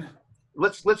 I mean...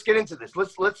 Let's get into this.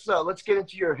 Let's get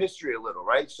into your history a little,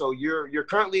 right? So you're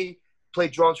currently play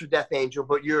drums for Death Angel,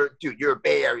 but you're a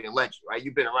Bay Area legend, right?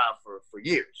 You've been around for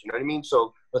years, you know what I mean?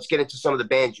 So let's get into some of the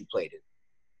bands you played in.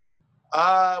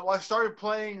 Well, I started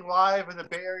playing live in the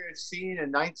Bay Area scene in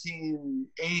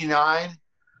 1989,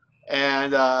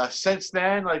 and since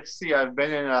then, I've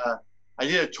been in I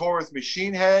did a tour with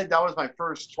Machine Head. That was my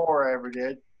first tour I ever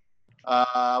did.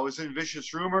 I was in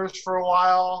Vicious Rumors for a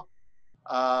while.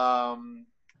 I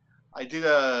did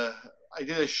a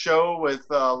show with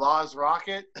Law's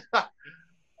Rocket. And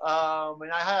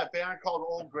I had a band called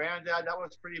Old Grandad that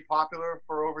was pretty popular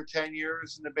for over 10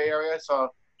 years in the Bay Area, so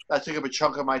that took up a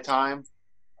chunk of my time.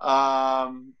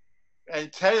 And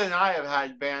Ted and I have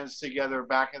had bands together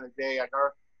back in the day. Like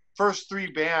our first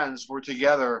 3 bands were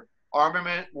together: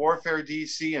 Armament, Warfare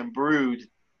DC, and Brood.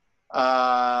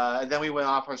 And then we went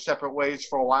off our separate ways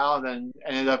for a while, and then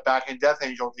ended up back in Death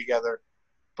Angel together.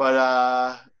 But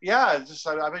I've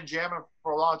been jamming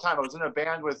for a long time. I was in a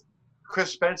band with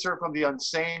Chris Spencer from The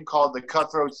Unsane called the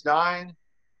Cutthroats 9.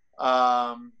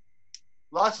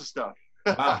 Lots of stuff.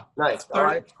 Wow. Nice. All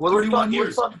right. 31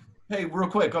 years. Hey, real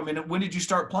quick. I mean, when did you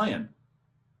start playing?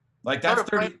 Like that's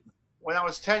 30. When I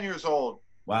was 10 years old.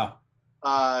 Wow.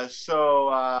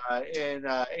 In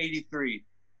 83.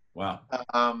 Wow.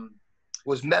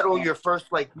 Was metal your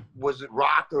first, was it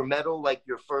rock or metal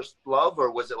your first love,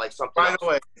 or was it something else? By the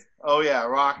way, oh yeah,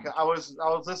 rock. I was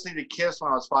listening to Kiss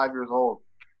when I was 5 years old.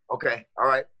 Okay. All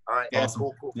right. Yeah,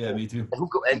 awesome. Cool. Yeah, me too.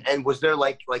 And was there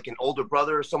an older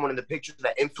brother or someone in the picture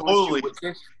that influenced you with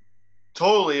this?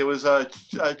 Totally. It was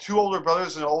 2 older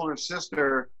brothers and an older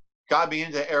sister got me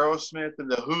into Aerosmith and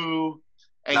The Who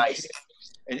and nice.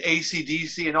 And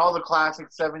AC/DC and all the classic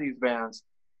 70s bands.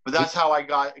 But that's how I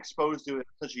got exposed to it at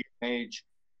such a young age.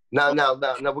 Now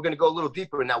we're gonna go a little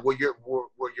deeper. Now, were your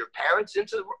parents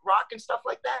into rock and stuff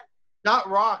like that? Not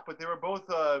rock, but they were both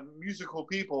musical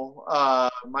people.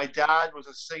 My dad was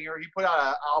a singer. He put out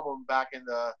an album back in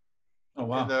the Oh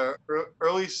wow. In the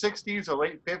early 60s or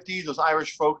late 50s, was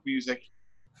Irish folk music.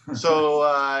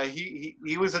 So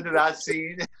he was into that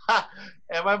scene.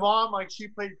 And my mom, like, she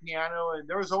played piano, and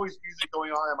there was always music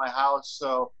going on in my house.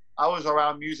 So I was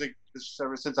around music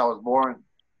ever since I was born.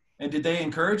 And did they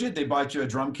encourage it? They bought you a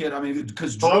drum kit? I mean,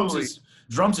 because Totally.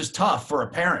 drums is tough for a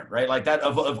parent, right? Like that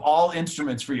of all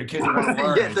instruments for your kid to want to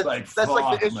learn. Yeah, It's like, that's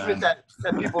like the fuck, instrument man.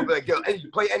 that people be like, yo, and you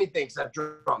play anything except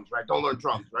drums, right? Don't learn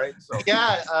drums, right? So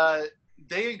Yeah,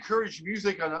 they encouraged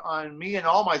music on me and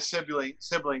all my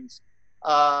siblings.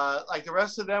 Like the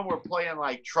rest of them were playing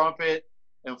like trumpet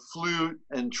and flute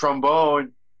and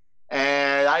trombone,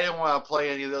 and I didn't want to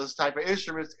play any of those type of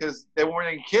instruments because they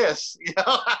weren't in Kiss, you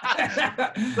know.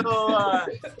 So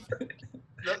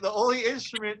the only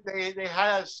instrument they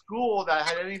had at school that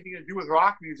had anything to do with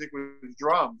rock music was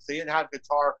drums. They didn't have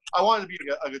guitar. I wanted to be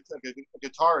a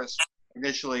guitarist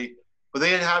initially, but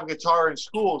they didn't have guitar in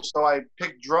school, so I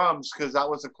picked drums because that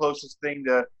was the closest thing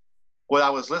to what I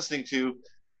was listening to.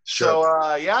 Sure.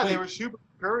 So yeah, Wait, they were super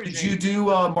encouraging. Did you do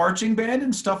marching band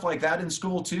and stuff like that in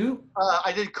school too?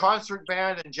 I did concert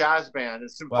band and jazz band and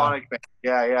symphonic band.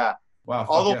 Yeah. Wow.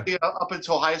 All the fuck way up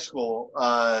until high school,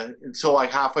 until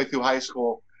like halfway through high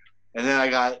school, and then I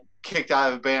got kicked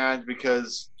out of band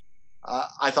because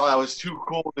I thought I was too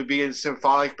cool to be in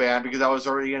symphonic band because I was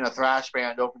already in a thrash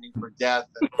band opening for Death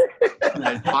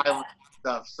and violent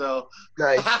stuff. So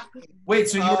nice. Wait,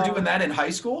 so you were doing that in high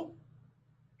school?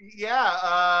 yeah,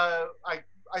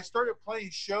 I started playing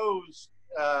shows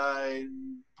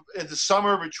in the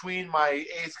summer between my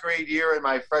 8th grade year and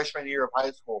my freshman year of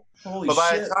high school. Holy But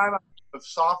by shit. the time I was a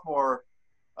sophomore,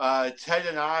 Ted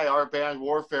and I, our band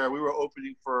Warfare, we were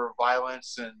opening for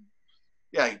Violence and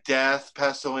like Death,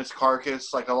 Pestilence,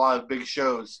 Carcass, like a lot of big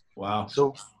shows. Wow.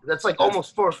 So that's like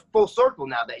almost full circle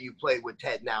now that you play with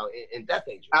Ted now in Death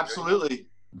Angel. Absolutely.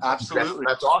 Absolutely.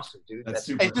 That's awesome, dude. That's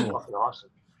super cool. Fucking awesome.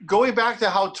 Going back to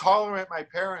how tolerant my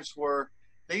parents were,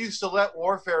 they used to let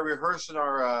Warfare rehearse in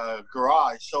our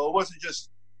garage. So it wasn't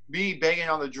just me banging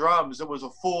on the drums. It was a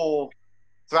full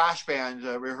thrash band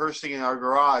rehearsing in our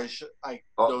garage, like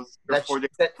those 3 or 4 days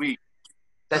a week.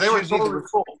 That's They were usually totally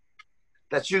cool.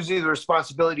 That's usually the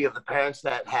responsibility of the parents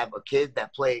that have a kid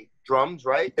that play drums,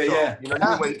 right? Yeah, so, yeah. You know what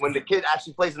I mean? When the kid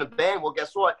actually plays in a band, well,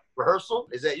 guess what? Rehearsal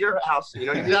is at your house. You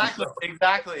know what I mean?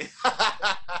 Exactly.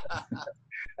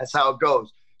 That's how it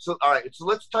goes. So, all right. So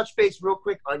let's touch base real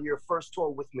quick on your first tour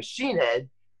with Machine Head,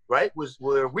 right? Was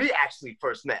where we actually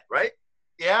first met, right?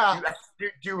 Yeah. Do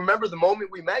you remember the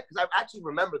moment we met? Because I actually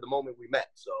remember the moment we met.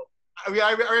 So I mean,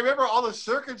 I remember all the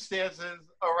circumstances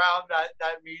around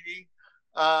that meeting.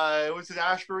 It was in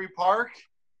Ashbury Park.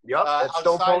 Yep.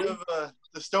 Outside of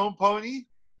the Stone Pony.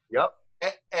 Yep.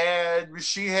 And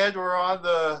Machine Head were on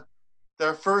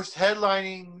their first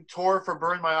headlining tour for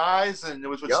Burn My Eyes, and it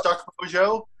was with Stuck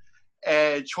Mojo.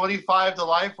 And 25 to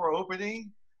Life were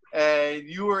opening, and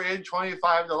you were in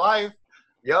 25 to Life.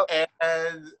 Yep.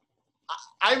 And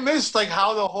I missed like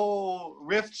how the whole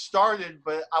rift started,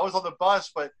 but I was on the bus.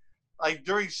 But like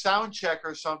during sound check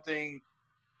or something,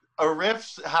 a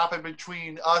rift happened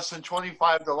between us and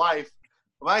 25 to Life.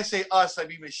 When I say us, I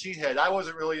mean Machine Head. I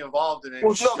wasn't really involved in it.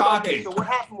 Well, Shocking. So what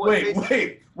happened was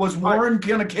Wait. Was Warren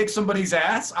gonna kick somebody's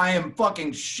ass? I am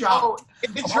fucking shocked.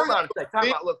 Hold on a sec.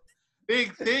 Time out. Look.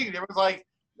 Big thing. There was like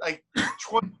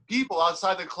 20 people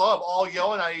outside the club all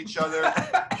yelling at each other.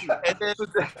 And then,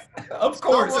 Of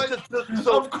course. So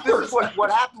this is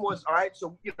what happened was, all right,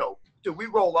 so, you know, dude, we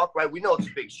roll up, right? We know it's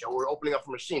a big show. We're opening up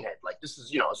for Machine Head. Like, this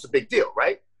is, you know, it's a big deal,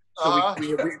 right? So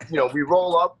we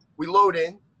roll up, we load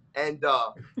in, and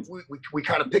we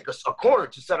kind of pick a corner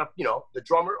to set up, you know,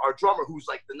 our drummer, who's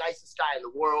like the nicest guy in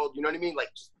the world, you know what I mean? Like,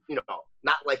 just, you know,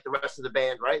 not like the rest of the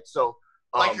band, right? So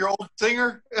like your old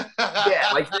singer? Yeah,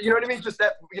 like, you know what I mean? Just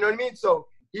that, you know what I mean? So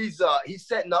he's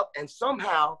setting up, and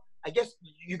somehow, I guess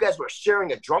you guys were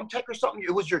sharing a drum tech or something.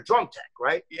 It was your drum tech,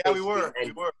 right? Yeah, basically.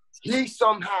 we were. He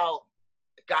somehow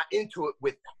got into it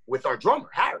with our drummer,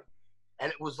 Harry.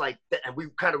 And it was like, and we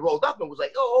kind of rolled up and was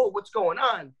like, oh, what's going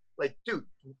on? Like, dude,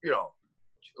 you know,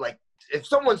 like, if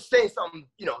someone's saying something,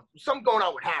 you know, something going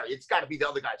on with Harry, it's got to be the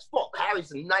other guy's fault. Harry's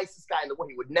the nicest guy in the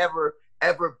world. He would never,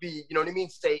 ever be, you know what I mean,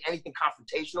 say anything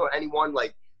confrontational or anyone,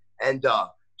 like, and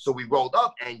so we rolled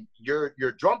up, and your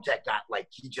drum tech got, like,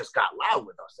 he just got loud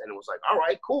with us. And it was like, all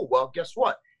right, cool. Well, guess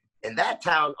what? In that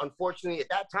town, unfortunately, at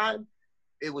that time,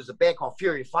 it was a band called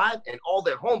Fury 5, and all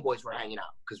their homeboys were hanging out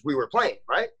because we were playing,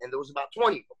 right? And there was about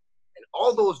 20 of them. And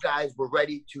all those guys were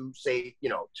ready to say, you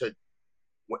know,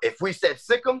 if we said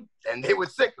sick them, then they would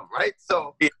sick them, right?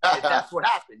 So that's what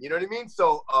happened. You know what I mean?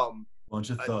 So Bunch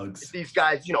of thugs. These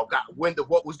guys, you know, got wind of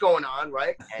what was going on,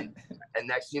 right? And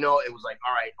next, you know, it was like,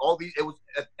 all right, all these. It was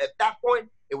at that point,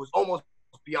 it was almost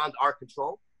beyond our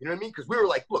control. You know what I mean? Because we were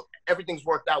like, look, everything's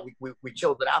worked out. We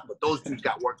chilled it out, but those dudes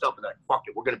got worked up and they're like, fuck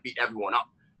it, we're gonna beat everyone up,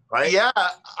 right? Yeah,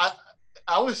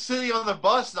 I was sitting on the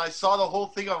bus and I saw the whole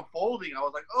thing unfolding. I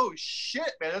was like, oh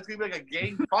shit, man, there's gonna be like a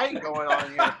gang fight going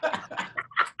on here.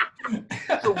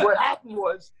 So what happened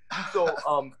was,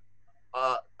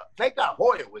 thank God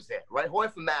Hoyer was there, right? Hoyer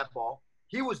from Madball,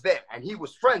 he was there and he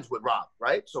was friends with Rob,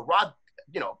 right? So Rob,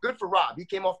 you know, good for Rob. He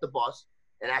came off the bus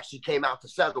and actually came out to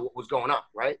settle what was going on,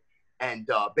 right? And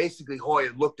basically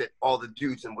Hoyer looked at all the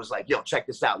dudes and was like, yo, check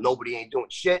this out. Nobody ain't doing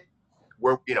shit.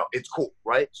 We're, you know, it's cool,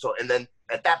 right? So, and then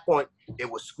at that point, it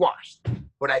was squashed.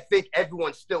 But I think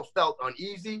everyone still felt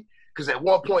uneasy because at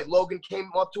one point, Logan came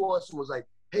up to us and was like,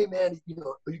 hey, man, you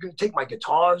know, are you going to take my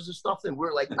guitars and stuff? And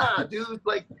we're like, nah, dude,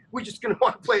 like, we're just going to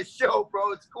want to play a show,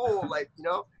 bro. It's cool. Like, you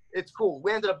know, it's cool.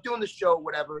 We ended up doing the show,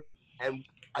 whatever. And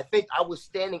I think I was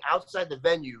standing outside the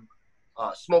venue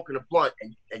smoking a blunt,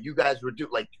 and you guys were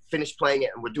finished playing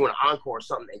it and we're doing an encore or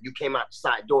something, and you came out the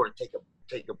side door to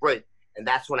take a break. And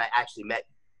that's when I actually met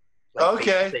you. Like,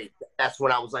 okay. That's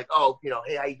when I was like, oh, you know,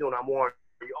 hey, how you doing? I'm Warren.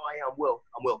 Oh, yeah, I'm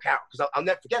Will Carroll. Because I'll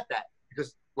never forget that.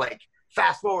 Because, like,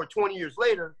 fast forward 20 years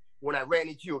later, when I ran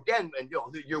into you again, and,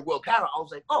 you're Will Carroll, I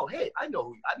was like, oh, hey, I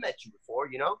know I met you before,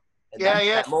 you know? And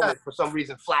that moment, for some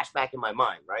reason, flashed back in my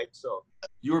mind, right? So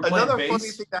You were playing another bass?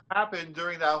 funny thing that happened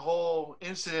during that whole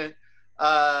incident,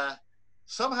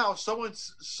 somehow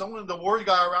the word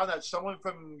got around that someone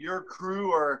from your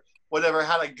crew or whatever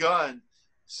had a gun.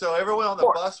 So everyone on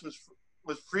the bus was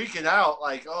freaking out,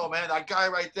 like, oh man, that guy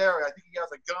right there, I think he has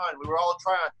a gun. We were all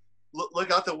trying to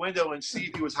look out the window and see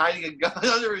if he was hiding a gun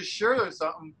under his shirt or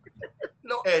something.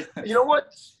 No, and you know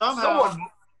what? somehow,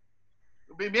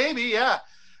 maybe, yeah.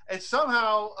 And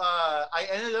somehow I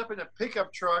ended up in a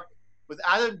pickup truck with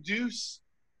Adam Deuce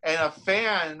and a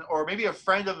fan, or maybe a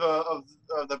friend of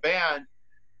the band,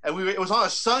 and it was on a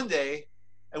Sunday,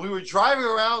 and we were driving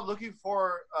around looking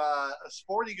for a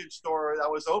sporting goods store that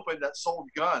was open that sold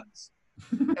guns.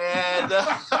 And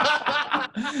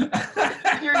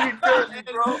you're New Jersey,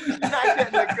 bro. You're not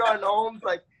getting a gun, Holmes.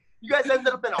 Like, you guys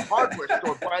ended up in a hardware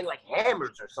store buying like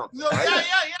hammers or something. No, right?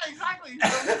 yeah, exactly.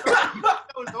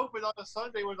 That was open on a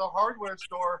Sunday was a hardware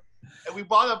store, and we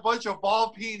bought a bunch of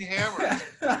ball-peen hammers.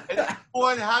 And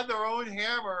everyone had their own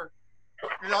hammer.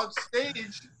 And on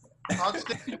stage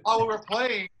while we were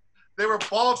playing, they were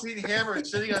ball-peen hammers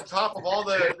sitting on top of all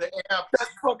the amps. That's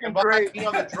fucking great.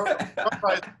 On the drum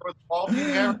side, there was ball-peen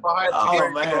hammer behind. Oh,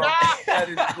 man. That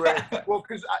is great. Well,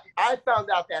 because I found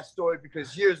out that story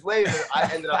because years later,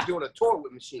 I ended up doing a tour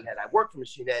with Machine Head. I worked for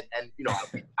Machine Head, and, you know,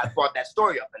 I brought that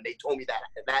story up, and they told me that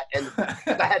ended.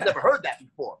 I had never heard that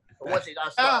before. But once I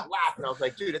started laughing, I was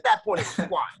like, dude, at that point, it was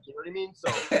squashed. You know what I mean? So,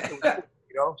 it was cool,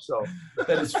 you know? So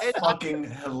That is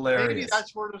fucking hilarious.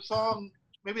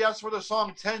 Maybe that's where the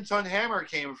song 10 Ton Hammer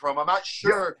came from. I'm not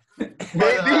sure. maybe,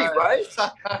 right?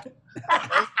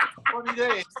 Funny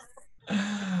days.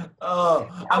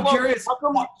 I'm curious.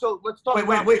 So let's talk.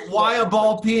 Wait. Why a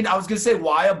ball peen? I was gonna say,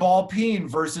 why a ball peen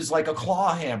versus like a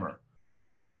claw hammer?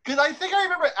 Because I think I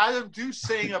remember Adam Deuce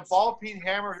saying a ball-peen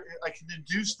hammer can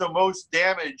induce the most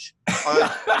damage. Oh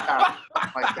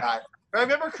my God. If I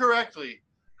remember correctly.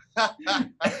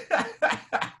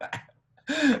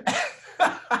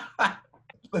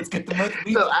 Let's get the most.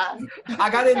 I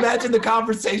gotta imagine the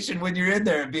conversation when you're in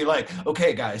there and be like,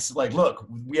 okay, guys, like, look,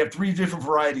 we have 3 different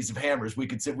varieties of hammers. We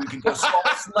could go small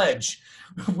sledge,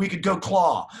 we could go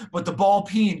claw, but the ball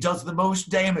peen does the most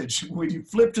damage. When you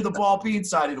flip to the ball peen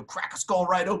side, it'll crack a skull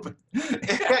right open.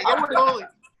 Totally.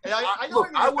 And I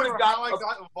don't I remember how I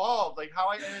got involved, like how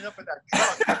I ended up in that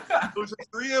truck. It was the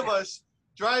 3 of us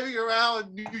driving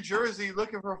around New Jersey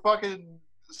looking for fucking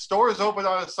stores open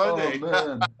on a Sunday.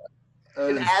 Oh, man.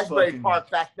 In Asbury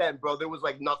Park back then, bro, there was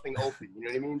like nothing open. You know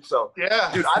what I mean? So, yeah,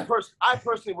 dude, I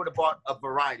personally would have bought a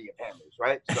variety of hammers,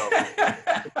 right? So, you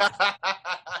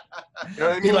know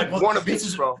what I mean? Like, well, this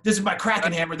is my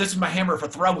cracking hammer. This is my hammer for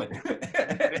throwing.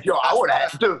 Yo, I would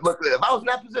have, dude. Look, if I was in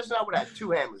that position, I would have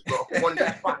 2 hammers, bro. One in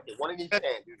each pocket, one in each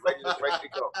hand, dude. Ready to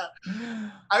go.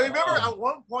 I remember at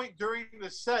one point during the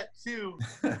set too,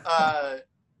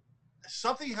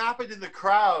 something happened in the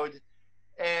crowd,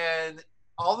 and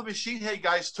all the Machine Head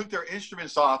guys took their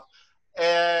instruments off,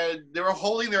 and they were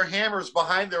holding their hammers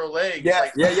behind their legs.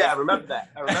 Yeah, I remember that.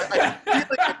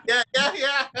 Yeah.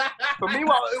 But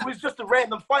meanwhile, it was just a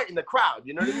random fight in the crowd.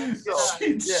 You know what I mean? So,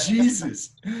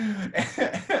 Jesus.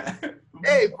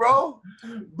 Hey, bro.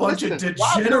 Bunch of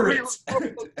degenerates.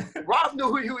 Rob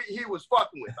knew who he was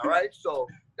fucking with, all right? So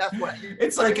That's what.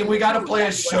 It's like, and we got to play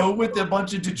a show with a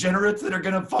bunch of degenerates that are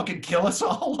gonna fucking kill us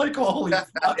all. Like, holy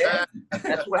fuck! Yeah,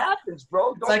 that's what happens,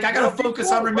 bro. It's like I gotta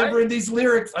focus on remembering these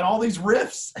lyrics and all these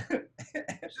riffs.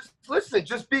 Just listen,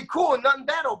 just be cool, and nothing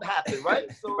bad will happen, right?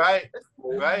 So, Right,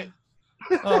 cool. right.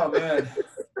 Oh man.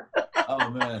 Oh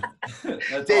man.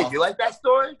 That's Dave, awesome. you like that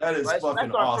story? That is right? So fucking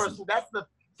that's our awesome. that's the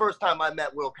first time I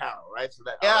met Will Carroll, right? So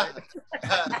that Yeah.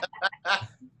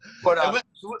 But And when-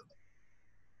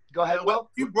 go ahead, And when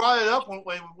Will. you brought it up when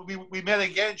we met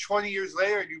again 20 years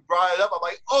later, and you brought it up. I'm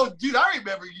like, oh, dude, I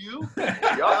remember you.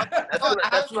 Yeah, that's what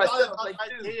I said. I was like, I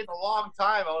dude. dated a long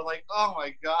time. I was like, oh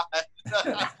my god.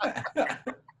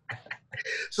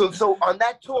 So on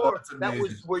that tour, That's that was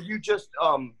amazing. were you just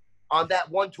on that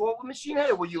one tour with Machine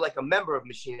Head, or were you like a member of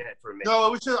Machine Head for a minute? No, I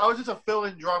was just a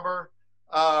fill-in drummer.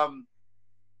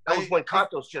 That was I- when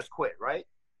Contos just quit, right?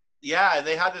 Yeah,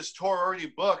 they had this tour already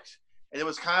booked, and it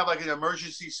was kind of like an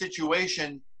emergency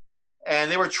situation,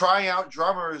 and they were trying out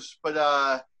drummers, but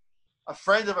a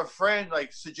friend of a friend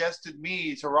like suggested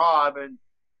me to Rob, and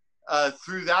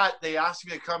through that they asked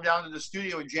me to come down to the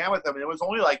studio and jam with them, and it was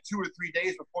only like 2 or 3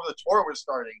 days before the tour was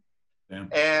starting. Damn.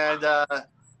 And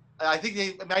I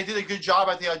think I did a good job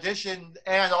at the audition,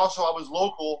 and also I was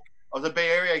local. I was a Bay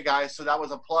Area guy, so that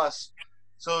was a plus.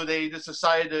 So they just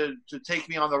decided to take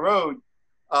me on the road.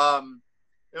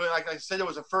 It was, like I said, it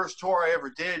was the first tour I ever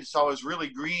did, so I was really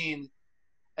green,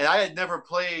 and I had never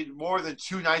played more than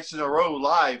 2 nights in a row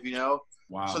live, you know.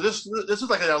 Wow. So this was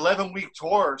like an 11-week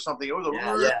tour or something. It was a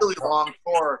Yeah, really long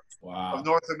tour Wow. of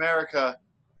North America,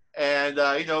 and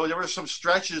you know, there were some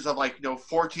stretches of like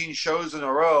 14 shows in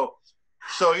a row.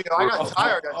 So I got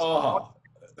tired. Oh.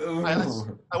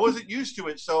 I wasn't used to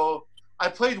it, so I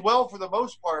played well for the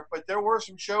most part, but there were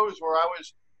some shows where I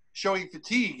was showing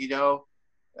fatigue,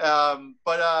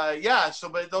 but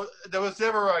there was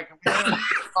never like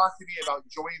talk to me about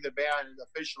joining the band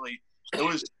officially. It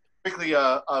was strictly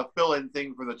a fill-in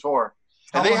thing for the tour,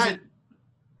 and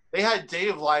they had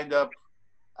Dave lined up.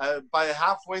 By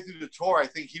halfway through the tour, I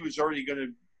think he was already going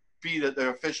to be the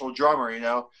official drummer.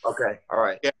 Okay, all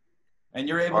right. Yeah. And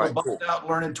you're able All to right, bust out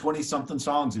learning 20-something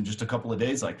songs in just a couple of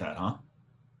days like that, huh?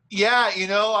 Yeah,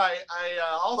 I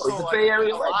also he's a Bay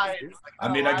Area lied. legend, dude. I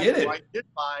mean, I get it. I did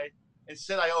lie and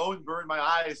said I owned Burn My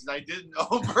Eyes, and I didn't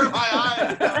own Burn My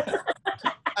Eyes.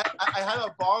 I had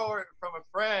a borrower from a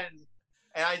friend,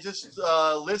 and I just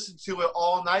listened to it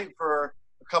all night for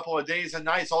a couple of days and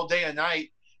nights, all day and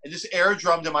night, and just air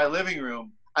drummed in my living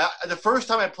room. The first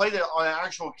time I played it on an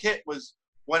actual kit was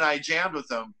when I jammed with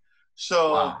them.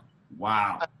 So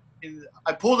Wow.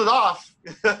 I pulled it off.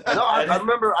 No, I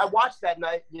remember I watched that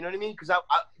night. You know what I mean? Because I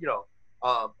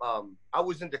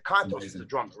was into Contos as Amazing. a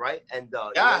drummer, right? And you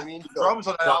know Yeah, what I mean? drums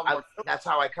on that album. That's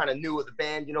how I kind of knew of the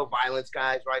band. Violence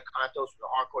guys, right? Contos was the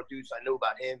hardcore dudes. I knew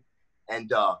about him,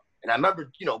 and I remember,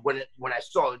 when I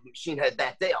saw Machine Head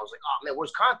that day, I was like, oh man,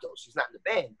 where's Contos? He's not in the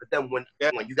band. But then when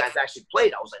you guys actually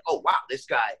played, I was like, oh wow, this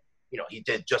guy, he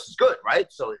did just as good,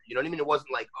 right? So you know what I mean? It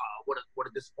wasn't like, oh, what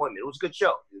a disappointment. It was a good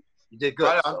show. You did good.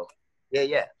 Right on. So,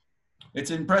 yeah.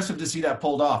 It's impressive to see that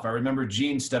pulled off. I remember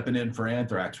Gene stepping in for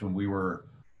Anthrax when we were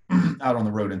out on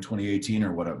the road in 2018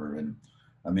 or whatever. And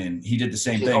I mean, he did the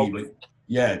same thing.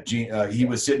 He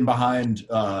was sitting behind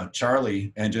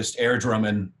Charlie and just air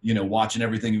drumming, watching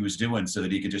everything he was doing so that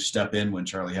he could just step in when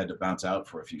Charlie had to bounce out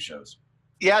for a few shows.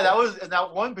 Yeah,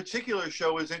 that one particular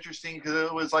show was interesting because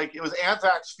it was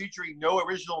Anthrax featuring no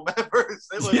original members.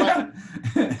 It was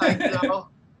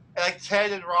like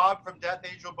Ted and Rob from Death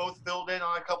Angel both filled in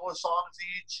on a couple of songs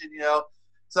each, and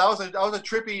so that was a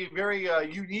trippy, very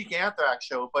unique Anthrax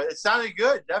show. But it sounded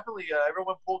good. Definitely,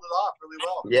 everyone pulled it off really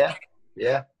well.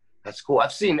 Yeah, that's cool. I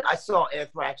saw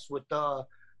Anthrax with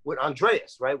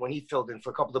Andreas, right, when he filled in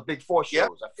for a couple of Big Four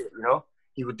shows. I feel,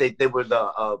 they were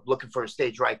looking for a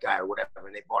stage right guy or whatever,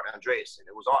 and they brought Andreas, and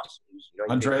it was awesome. He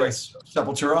Andreas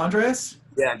Sepultura, Andreas?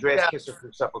 Yeah, Andreas Kisser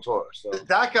from Sepultura. So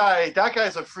that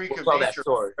guy's a freak of nature.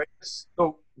 Right?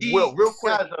 So He Will, real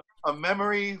quick, has a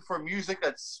memory for music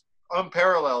that's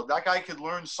unparalleled. That guy could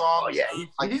learn songs. Oh yeah,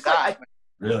 he's that.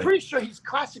 Really? I'm pretty sure he's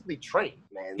classically trained,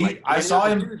 man. I saw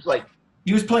him. He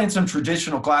He was playing some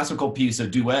traditional classical piece, a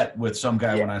duet with some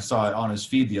guy when I saw it on his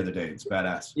feed the other day. It's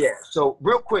badass. Yeah. So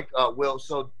real quick, Will.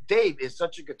 So Dave is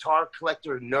such a guitar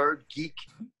collector, nerd, geek,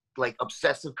 like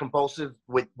obsessive compulsive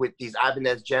with these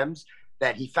Ibanez gems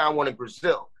that he found one in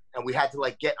Brazil, and we had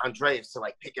to get Andreas to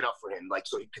pick it up for him,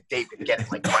 so Dave could get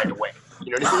it right away.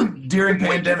 You know what I mean? During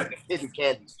pandemic. Hidden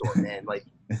candy store, man.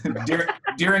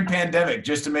 During pandemic,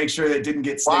 just to make sure that it didn't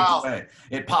get staked away.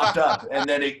 It popped up, and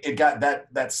then it got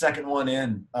that second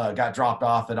one got dropped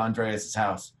off at Andreas'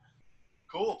 house.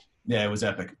 Cool. Yeah, it was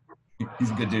epic.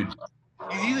 He's a good dude.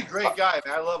 He's a great guy,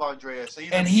 man. I love Andreas.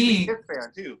 He's And he's a Kiss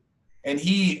fan too. And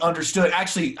he understood.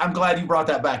 Actually, I'm glad you brought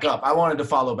that back up. I wanted to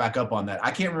follow back up on that.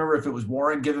 I can't remember if it was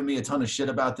Warren giving me a ton of shit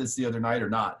about this the other night or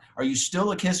not. Are you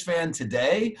still a Kiss fan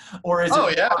today, or is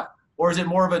it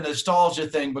more of a nostalgia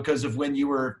thing because of when you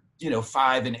were,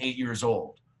 5 and 8 years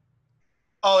old?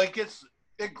 Oh,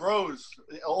 it grows.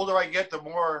 The older I get, the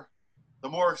more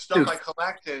stuff I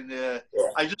collect, and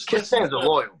I just Kiss fans are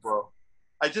loyal, bro.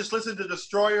 I just listened to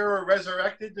Destroyer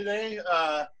Resurrected today.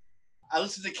 I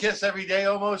listen to Kiss every day,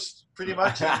 almost pretty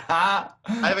much. I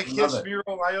have a Kiss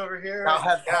mural right over here.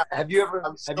 Now, have you ever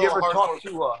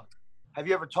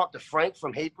talked to Frank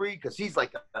from Hatebreed? Because he's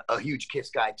like a huge Kiss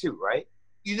guy too, right?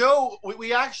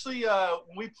 We actually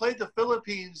when we played the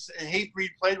Philippines and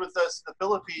Hatebreed played with us in the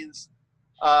Philippines,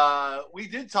 we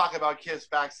did talk about Kiss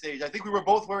backstage. I think we were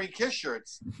both wearing Kiss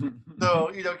shirts.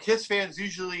 So Kiss fans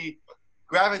usually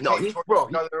gravitate towards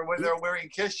each other when they're wearing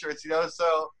Kiss shirts.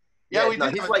 So. Yeah, we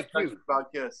did. He's like you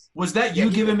about Kiss. Was that you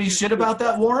giving me shit about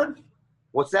that, Warren?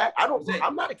 What's that?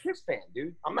 I'm not a Kiss fan,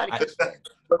 dude. I'm not a Kiss fan.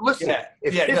 But listen,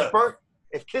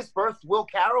 if Kiss birthed Will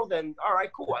Carroll, then all right,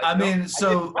 cool. I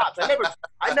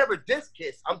never diss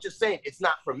Kiss. I'm just saying it's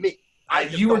not for me.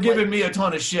 You were giving me a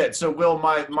ton of shit. So Will,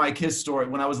 my Kiss story,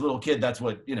 when I was a little kid, that's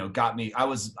what, got me. I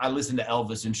listened to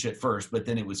Elvis and shit first, but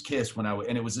then it was Kiss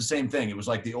and it was the same thing. It was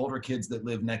like the older kids that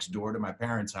lived next door to my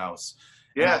parents' house.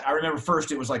 Yeah, I remember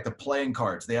first it was like the playing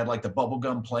cards. They had like the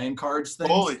bubblegum playing cards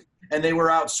things. And they were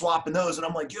out swapping those. And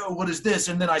I'm like, yo, what is this?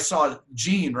 And then I saw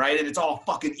Gene, right? And it's all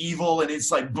fucking evil. And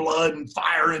it's like blood and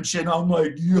fire and shit. And I'm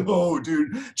like, yo,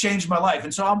 dude, changed my life.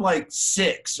 And so I'm like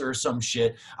 6 or some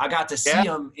shit. I got to see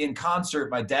him in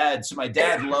concert, my dad. So my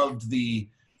dad loved and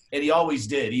he always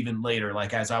did, even later,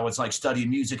 like as I was like studying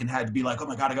music and had to be like, oh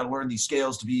my God, I got to learn these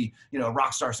scales to be, a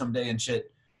rock star someday and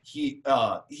shit. He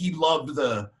loved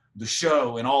the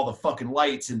show and all the fucking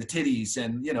lights and the titties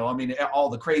and, all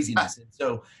the craziness. And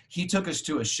so he took us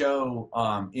to a show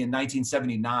in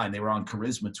 1979. They were on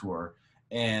Charisma tour.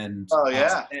 And,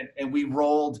 and we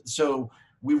rolled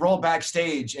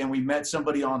backstage and we met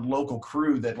somebody on local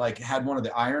crew that like had one of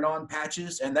the iron-on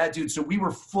patches. And that dude, so we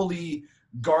were fully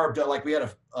garbed up. Like we had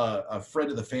a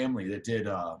friend of the family that did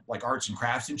like arts and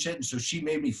crafts and shit, and so she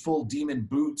made me full demon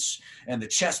boots and the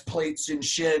chest plates and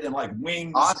shit and like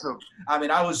wings. Awesome. I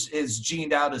mean, I was as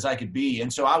gened out as I could be,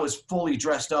 and so I was fully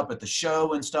dressed up at the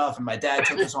show and stuff, and my dad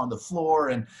took us on the floor,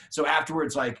 and so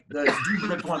afterwards like the dude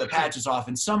ripped one of the patches off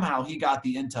and somehow he got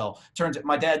the intel. Turns out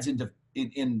my dad's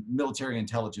in military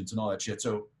intelligence and all that shit,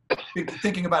 so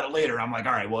thinking about it later, I'm like,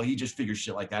 all right, well, he just figures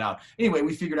shit like that out. Anyway,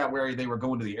 we figured out where they were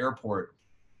going to the airport.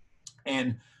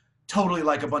 And totally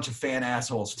like a bunch of fan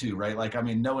assholes too, right? Like, I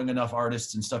mean, knowing enough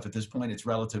artists and stuff at this point, it's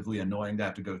relatively annoying to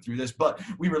have to go through this. But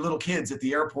we were little kids at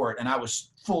the airport and I was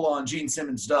full on Gene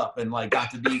Simmons up and like got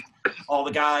to meet all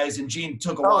the guys. And Gene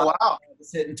took a while to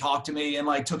sit and talk to me and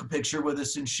like took a picture with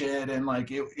us and shit. And like,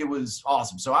 it was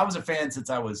awesome. So I was a fan since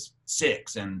I was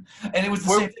 6. And it was the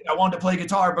same thing. I wanted to play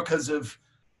guitar because of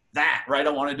that, right?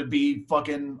 I wanted to be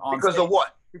fucking on Because stage. of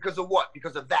what?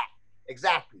 Because of that.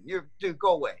 Exactly. Dude,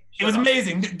 go away. It was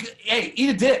amazing. Hey, eat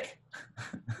a dick.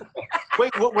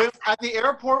 Wait, at the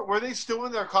airport, were they still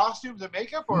in their costumes and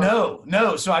makeup? Or?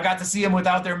 No. So I got to see them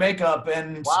without their makeup,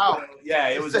 and wow, yeah,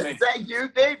 it was amazing. Is that you,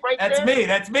 Dave? Right there?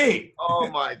 That's me. Oh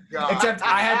my God. Except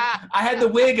I had the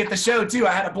wig at the show too.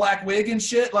 I had a black wig and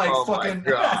shit, like fucking.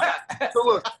 My God. So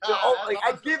look,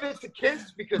 I give it to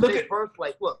Kiss because they birthed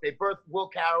Will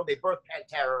Carroll, they birthed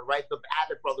Pantera, right? The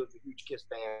Abbott brothers are huge Kiss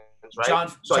fans, right?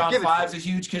 John Five's a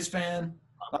huge Kiss fan.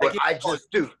 But I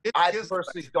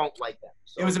personally don't like them.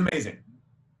 So. It was amazing.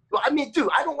 Well, I mean, dude,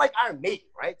 I don't like Iron Maiden,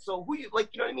 right? So who you like?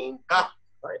 You know what I mean?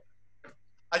 Right.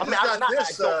 I don't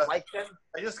like them.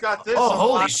 I just got this. Oh,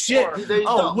 holy shit!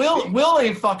 Oh, Will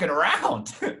ain't fucking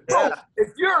around. Bro, if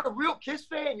you're a real Kiss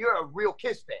fan, you're a real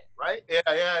Kiss fan, right?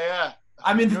 Yeah.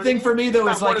 I mean, the thing for me though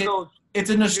is like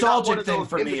it's a nostalgic thing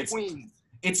for me.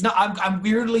 It's not. I'm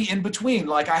weirdly in between.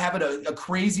 Like I have a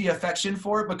crazy affection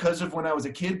for it because of when I was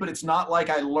a kid, but it's not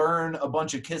like I learn a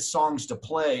bunch of Kiss songs to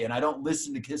play, and I don't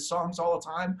listen to Kiss songs all the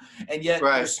time. And yet,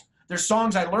 there's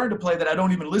songs I learn to play that I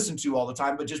don't even listen to all the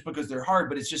time, but just because they're hard.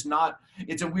 But it's just not.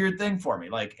 It's a weird thing for me.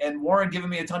 Like, and Warren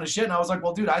giving me a ton of shit, and I was like,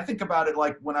 well, dude, I think about it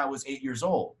like when I was 8 years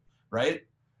old, right?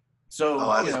 So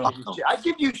I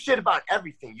give you shit about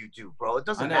everything you do, bro. It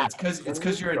doesn't matter. It's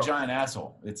because you're a giant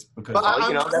asshole. It's because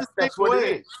that's what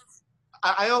it is.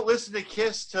 I don't listen to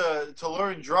Kiss to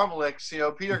learn drum licks.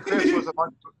 Peter Criss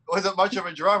wasn't much of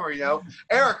a drummer.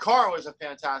 Eric Carr was a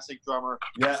fantastic drummer.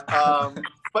 Yeah.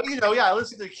 But I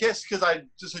listen to Kiss because I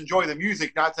just enjoy the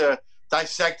music, not to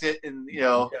dissect it and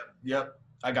Yep.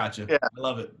 I got you. Yeah. I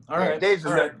love it. All Yeah, right. Dave's a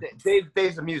All right. nerd.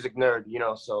 Dave's a music nerd, you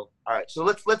know. So all right, so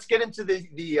let's get into the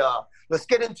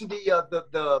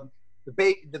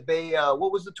Bay.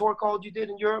 What was the tour called you did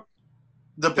in Europe?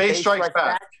 The Bay Strikes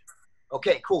Back.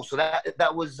 Okay, cool. So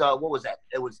that was what was that?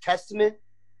 It was Testament,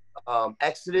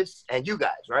 Exodus, and you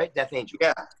guys, right? Death Angel.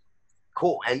 Yeah.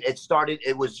 Cool. And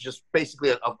it was just basically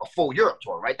a full Europe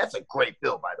tour, right? That's a great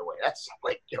bill, by the way. That's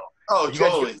like, you know. Oh, you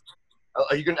guys totally.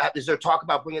 Are you gonna? Is there talk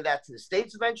about bringing that to the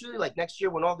States eventually, like next year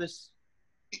when all this?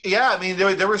 Yeah, I mean,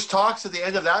 there was talks at the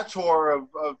end of that tour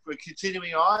of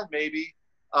continuing on, maybe.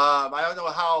 I don't know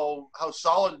how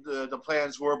solid the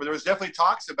plans were, but there was definitely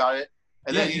talks about it.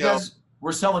 And Yeah, then you guys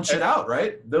were selling shit out,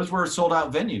 right? Those were sold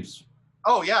out venues.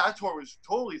 Oh yeah, that tour was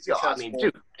totally Yo, successful. I mean,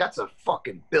 dude, that's a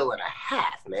fucking bill and a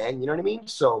half, man. You know what I mean?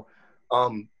 So,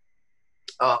 all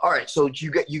right. So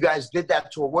you guys did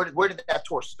that tour. Where did that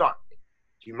tour start?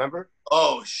 Do you remember?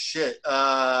 Oh shit.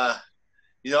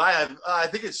 You know, I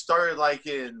think it started like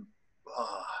in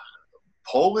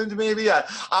Poland, maybe.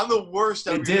 I'm the worst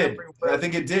at It did. remembering where- I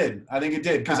think it did.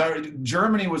 Because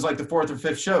Germany was like the fourth or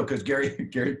fifth show because Gary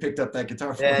picked up that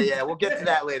guitar for me. Yeah. We'll get to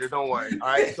that later. Don't worry. All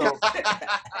right. So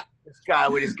this guy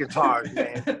with his guitars,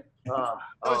 man. So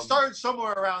it started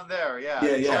somewhere around there. Yeah.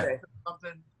 Yeah. Okay.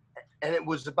 Something. And it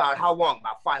was about how long?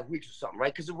 About 5 weeks or something,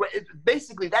 right? Because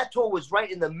basically that tour was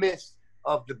right in the midst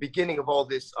of the beginning of all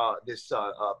this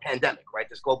pandemic, right?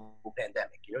 This global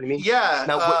pandemic. You know what I mean? Yeah.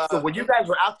 Now, so when you guys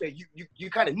were out there, you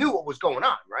kind of knew what was going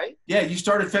on, right? Yeah, you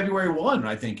started February 1,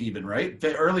 I think, even, right?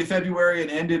 Early February and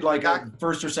ended like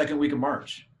first or second week of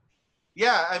March.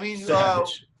 Yeah, I mean,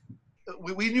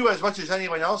 we knew as much as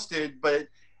anyone else did, but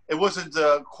it wasn't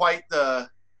quite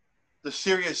the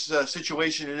serious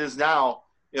situation it is now.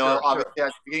 You know, Sure. obviously at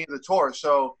the beginning of the tour.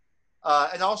 So,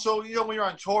 and also, you know, when you're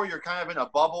on tour, you're kind of in a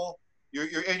bubble.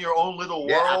 You're in your own little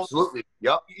world. Yeah, absolutely.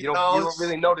 Yep. You don't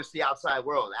really notice the outside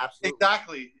world.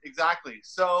 Absolutely. Exactly.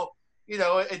 So, you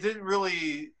know, it didn't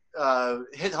really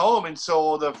hit home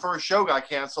until the first show got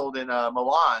canceled in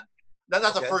Milan.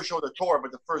 Not the first show of the tour,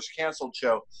 but the first canceled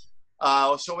show.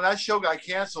 So when that show got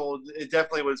canceled, it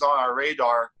definitely was on our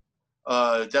radar,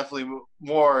 definitely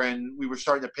more, and we were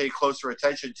starting to pay closer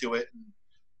attention to it. And,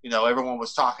 you know, everyone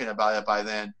was talking about it by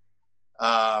then.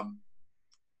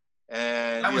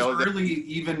 And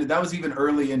that was even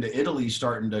early into Italy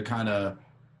starting to kind of.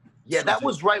 Yeah, that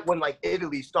was right when like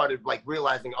Italy started like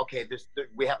realizing, okay,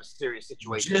 we have a serious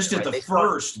situation. Just at the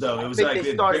first, though, it was like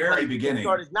the very beginning. They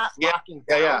started not locking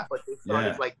down, but they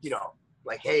started like, you know,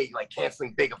 like, hey, like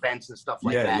canceling big events and stuff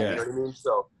like that. You know what I mean?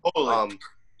 So,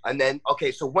 and then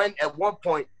so at one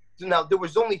point, so now there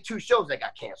was only 2 shows that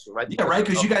got canceled, right? Yeah, right,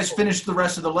 because you guys finished the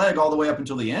rest of the leg all the way up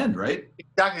until the end, right?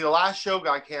 Exactly. The last show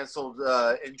got canceled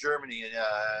in Germany, in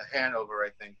Hanover, I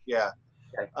think. Yeah.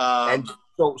 Okay. And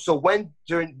so when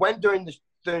during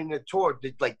the tour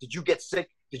did you get sick?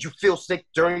 Did you feel sick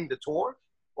during the tour,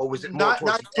 or was it more not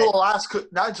until the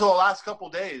last couple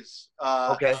days?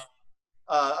 Okay.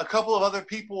 A couple of other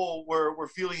people were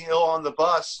feeling ill on the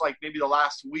bus, like maybe the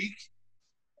last week,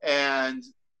 and.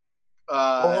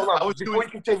 Hold on.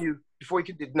 Before you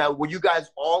continue, now were you guys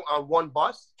all on one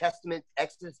bus? Testament,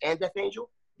 Exodus, and Death Angel?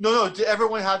 No.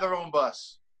 Everyone had their own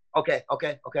bus. Okay.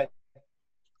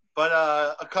 But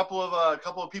a couple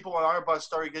of people on our bus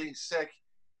started getting sick,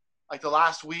 like the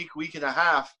last week and a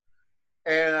half,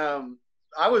 and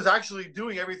I was actually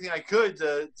doing everything I could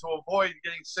to avoid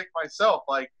getting sick myself,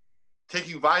 like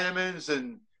taking vitamins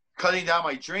and cutting down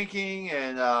my drinking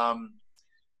and.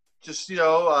 Just, you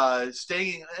know,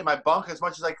 staying in my bunk as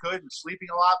much as I could and sleeping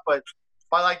a lot. But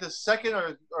by like the second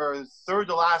or third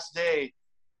to last day,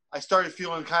 I started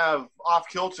feeling kind of off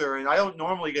kilter, and I don't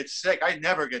normally get sick. I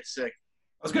never get sick.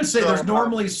 I was going to say there's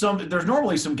normally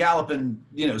some galloping,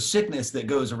 you know, sickness that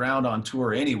goes around on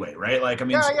tour anyway, right? Like, I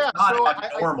mean, it's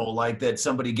not normal like that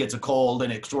somebody gets a cold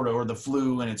and it sort of, or the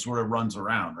flu and it sort of runs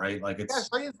around, right? Like it's. Yes,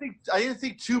 I didn't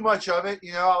think too much of it.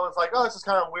 You know, I was like, oh, this is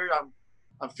kind of weird.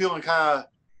 I'm feeling kind of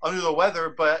under the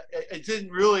weather, but it didn't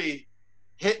really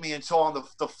hit me until on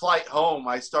the flight home.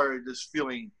 I started just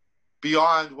feeling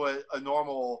beyond what a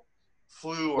normal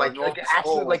flu or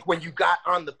actually, like when you got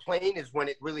on the plane is when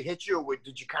it really hit you, or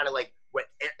did you kind of like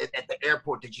at the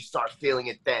airport? Did you start feeling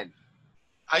it then?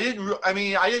 I didn't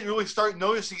really start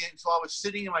noticing it until I was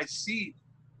sitting in my seat.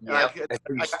 Yeah,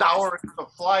 an hour into the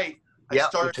flight.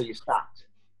 Until you stopped.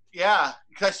 Yeah,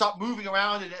 because I stopped moving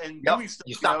around and doing stuff.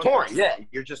 You stopped touring. Yeah,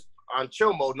 you're just on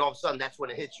chill mode, and all of a sudden that's when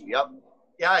it hits you. Yep.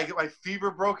 Yeah, my fever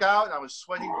broke out, and I was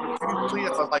sweating profusely.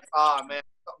 And I was like, man,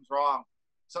 something's wrong.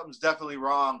 Something's definitely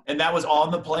wrong. And that was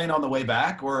on the plane on the way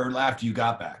back, or after you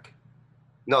got back?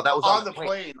 No, that was on the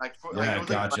plane. Like, Yeah, it was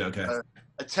gotcha. like Okay.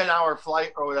 a 10-hour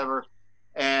flight or whatever.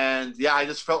 And yeah, I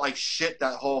just felt like shit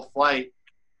that whole flight.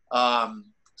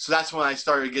 So that's when I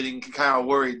started getting kind of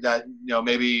worried that,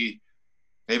 maybe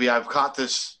I've caught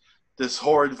this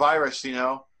horrid virus,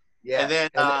 Yeah. And then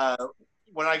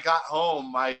when I got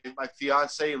home, my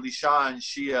fiance Lishan,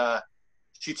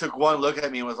 she took one look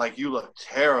at me and was like, "You look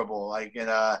terrible." Like, and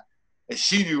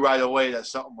she knew right away that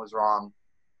something was wrong.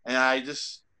 And I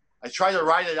tried to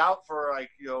ride it out for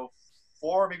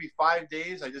 4, maybe 5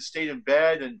 days. I just stayed in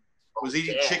bed and was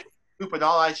eating chicken soup and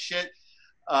all that shit.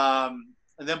 And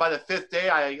then by the 5th day,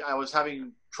 I was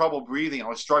having trouble breathing. I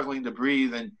was struggling to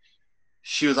breathe, and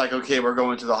she was like, "Okay, we're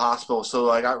going to the hospital." So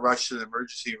I got rushed to the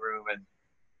emergency room, and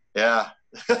yeah,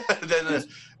 then it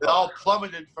all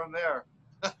plummeted from there.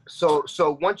 So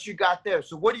once you got there,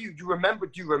 so what do you remember?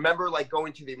 Do you remember like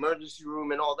going to the emergency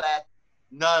room and all that?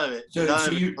 None of it.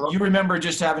 So you remember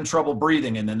just having trouble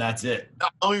breathing, and then that's it. I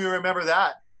don't even remember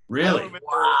that. Really?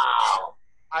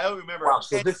 I don't remember. Wow.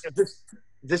 So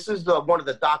this is one of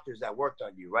the doctors that worked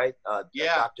on you, right?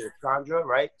 Yeah. Dr. Chandra,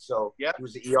 right? So yeah, he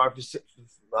was the ER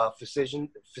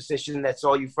physician that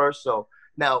saw you first. So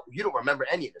now you don't remember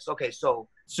any of this. Okay, so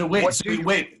wait.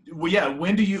 Well, yeah.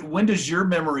 When does your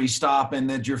memory stop, and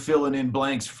that you're filling in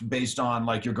blanks based on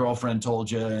like your girlfriend told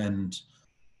you? And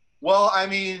well, I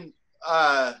mean,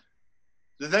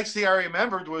 the next thing I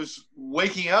remembered was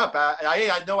waking up. I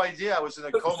had no idea I was in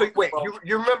a coma. So wait,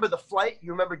 you remember the flight?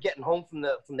 You remember getting home from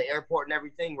the airport and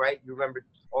everything, right? You remember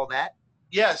all that?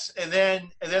 Yes, and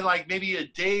then like maybe a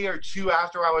day or two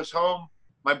after I was home,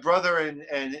 my brother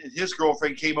and his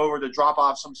girlfriend came over to drop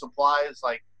off some supplies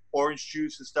like orange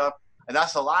juice and stuff. And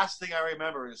that's the last thing I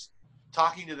remember is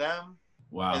talking to them.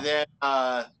 Wow. And then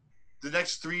the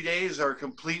next 3 days are a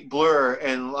complete blur.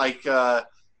 And like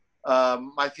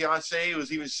my fiance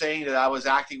was even saying that I was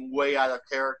acting way out of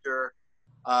character.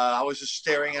 I was just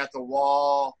staring at the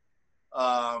wall.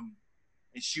 And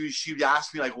she would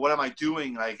ask me like, "What am I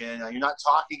doing?" Like, and you're not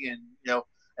talking, and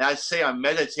and I'd say I'm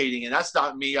meditating, and that's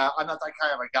not me. I'm not that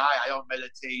kind of a guy. I don't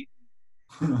meditate.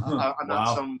 I'm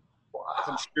not some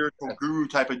spiritual guru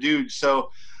type of dude. So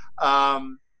I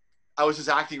was just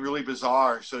acting really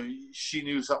bizarre. So she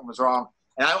knew something was wrong,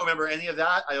 and I don't remember any of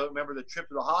that. I don't remember the trip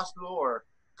to the hospital or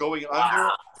going under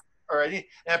or any.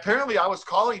 And apparently, I was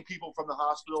calling people from the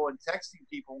hospital and texting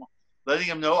people, letting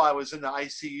them know I was in the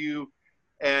ICU.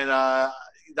 And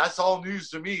that's all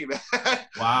news to me, man.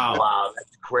 Wow,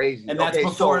 that's crazy. And that's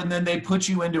before, and then they put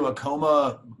you into a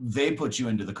coma. They put you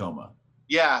into the coma.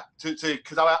 Yeah,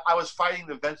 because I was fighting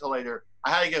the ventilator.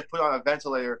 I had to get put on a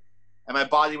ventilator, and my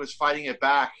body was fighting it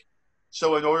back.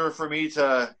 So in order for me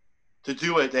to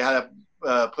do it, they had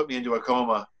to put me into a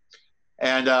coma.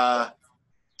 And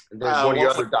there's one of your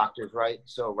other doctors, right?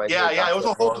 So right. Yeah, it was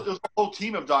a whole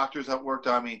team of doctors that worked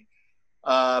on me.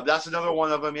 That's another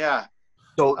one of them. Yeah.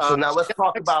 So now let's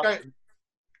talk about.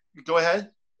 Go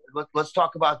ahead. Let's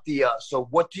talk about the. So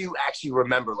what do you actually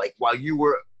remember? Like while you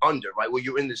were under, right? While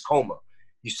you were in this coma,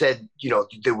 you said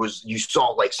you saw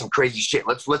like some crazy shit.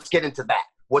 Let's get into that.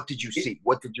 What did you see?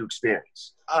 What did you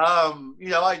experience?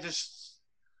 I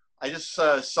just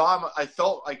saw. I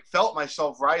felt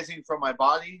myself rising from my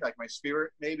body, like my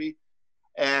spirit maybe,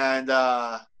 and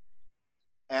I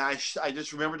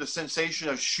just remember the sensation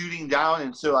of shooting down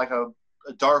into like a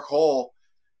dark hole.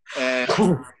 And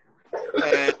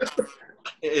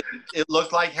it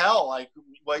looked like hell, like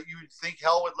what you would think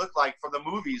hell would look like from the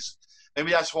movies.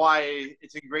 Maybe that's why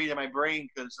it's ingrained in my brain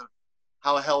because of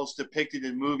how hell's depicted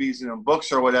in movies and in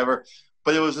books or whatever.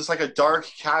 But it was just like a dark,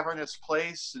 cavernous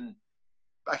place, and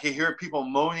I could hear people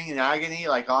moaning in agony,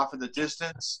 like off in the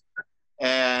distance.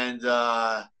 And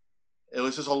it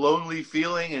was just a lonely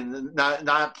feeling and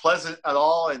not pleasant at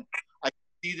all. And I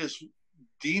see this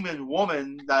demon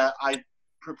woman that I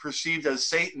perceived as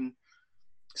Satan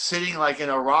sitting like in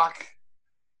a rock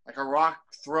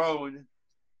throne,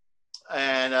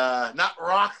 and not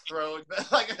rock throne,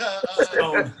 but like a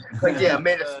stone.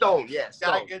 Made of stone. Yes,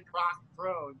 yeah, a good rock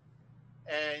throne.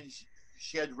 And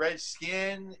she had red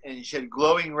skin and she had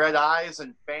glowing red eyes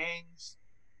and fangs.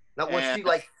 Now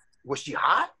was she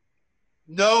hot?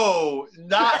 No,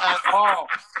 not at all.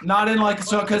 Not in like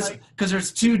so because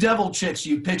there's two devil chicks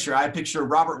you picture. I picture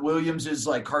Robert Williams'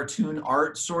 like cartoon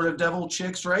art sort of devil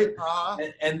chicks, right? Uh-huh.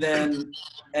 And then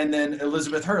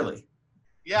Elizabeth Hurley.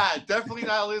 Yeah, definitely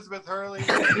not Elizabeth Hurley.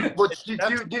 Do you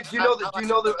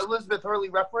know the Elizabeth Hurley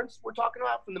reference we're talking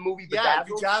about from the movie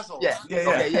Bedazzled? Yeah.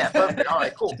 Okay, yeah, perfect. All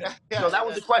right, cool. So that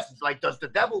was the question. Like, does the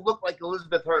devil look like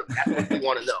Elizabeth Hurley? That's what we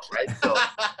want to know, right? So.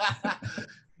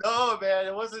 No, man,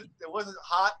 it wasn't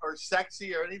hot or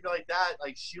sexy or anything like that.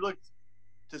 Like she looked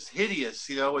just hideous,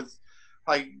 you know, with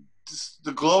like just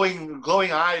the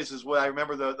glowing eyes is what I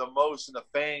remember the most, and the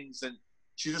fangs, and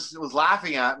she just was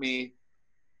laughing at me.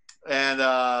 And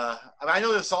I mean, I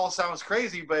know this all sounds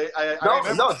crazy, but I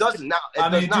remember, no, it doesn't. Now, I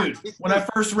mean, dude, when I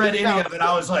first read any of it,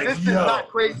 I was like, this yo. is not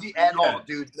crazy at all,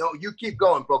 dude. No, you keep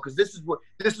going, bro, because this is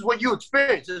what you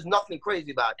experienced. There's nothing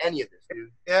crazy about any of this,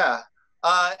 dude. Yeah.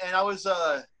 And I was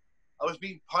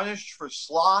being punished for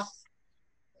sloth,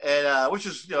 and which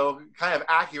is, you know, kind of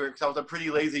accurate because I was a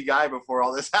pretty lazy guy before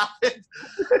all this happened.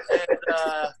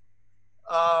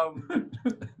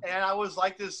 And I was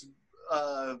like this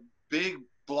big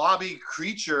blobby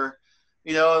creature,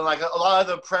 you know, and like a lot of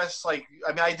the press, like,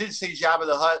 I mean, I did say Jabba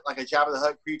the Hutt, like a Jabba the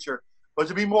Hutt creature, but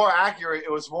to be more accurate,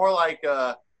 it was more like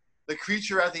the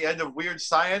creature at the end of Weird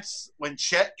Science when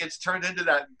Chet gets turned into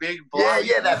that big blob.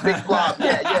 Yeah, that big blob.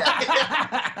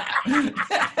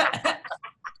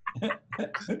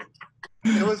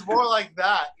 It was more like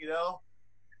that, you know,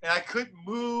 and I couldn't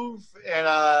move, and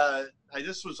I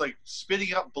just was like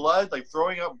spitting up blood, like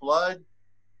throwing up blood.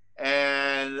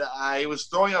 And I was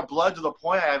throwing up blood to the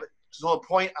point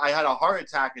I had a heart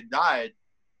attack and died.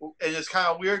 And it's kind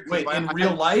of weird. Wait, in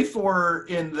real life or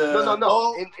in the?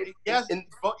 No. Yes and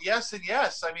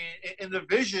yes. I mean, in the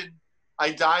vision,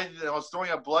 I died and I was throwing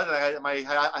up blood and I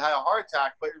had a heart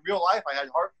attack. But in real life, I had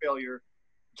heart failure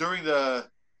during the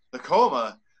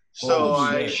coma.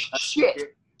 So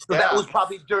shit. So that was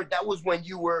probably that was when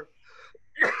you were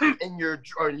in your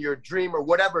dream or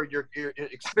whatever your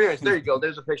experience. There you go.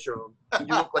 There's a picture of him.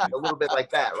 You look like a little bit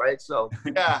like that, right? So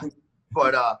yeah.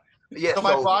 But yeah. So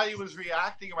my body was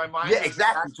reacting, and my mind. Yeah,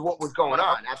 exactly. To what was going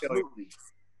on. Absolutely.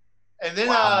 And then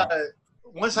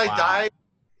once I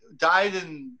died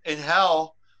in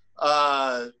hell,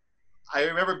 I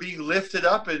remember being lifted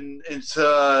up into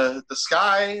the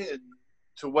sky and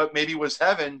to what maybe was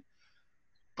heaven.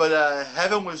 But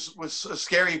heaven was a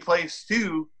scary place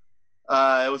too.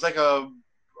 It was like a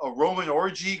Roman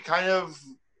orgy, kind of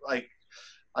like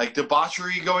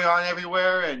debauchery going on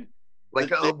everywhere, and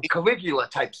like a Caligula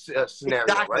type scenario,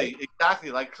 right?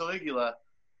 Exactly, like Caligula,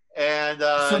 and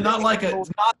so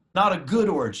not a good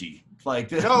orgy,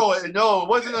 like no, it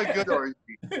wasn't a good orgy.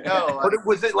 No, but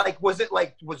was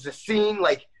the scene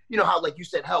like, you know how like you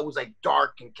said hell was like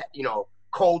dark and, you know,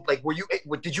 cold? Like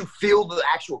did you feel the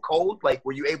actual cold? Like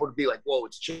were you able to be like, whoa,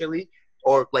 it's chilly?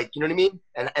 Or like, you know what I mean?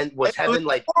 And was heaven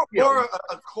like more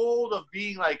a cold of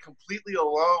being like completely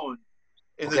alone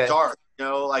in the dark, you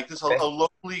know, like just a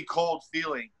lonely, cold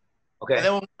feeling. Okay. And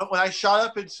then when I shot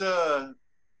up into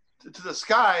the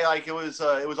sky, like it was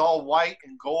all white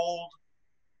and gold,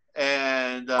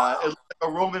 and it looked like a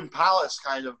Roman palace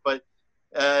kind of, but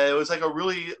it was like a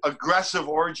really aggressive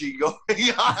orgy going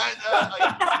on.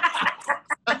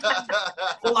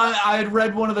 Well, I had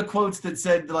read one of the quotes that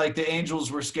said like the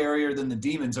angels were scarier than the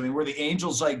demons. I mean, were the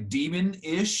angels like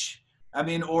demon-ish? I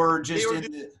mean, or just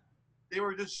they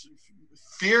were just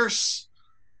fierce,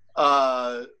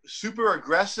 super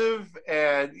aggressive,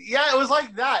 and yeah, it was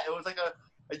like that. It was like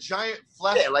a giant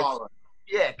flesh collar.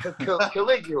 Yeah,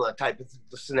 Caligula type of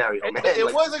scenario, man.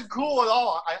 It wasn't cool at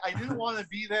all. I didn't want to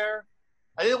be there.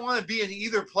 I didn't want to be in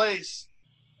either place.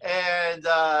 And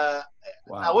I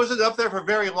wasn't up there for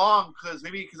very long because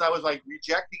I was like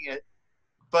rejecting it.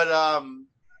 But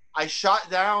I shot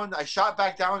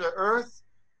back down to Earth,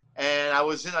 and I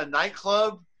was in a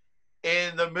nightclub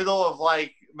in the middle of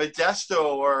like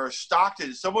Modesto or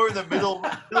Stockton, somewhere in the middle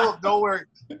of nowhere,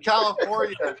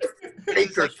 California.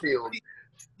 Bakersfield.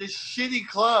 This shitty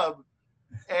club,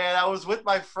 and I was with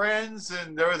my friends,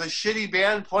 and there was a shitty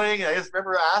band playing, and I just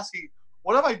remember asking,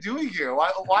 what am I doing here?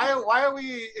 Why are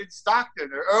we in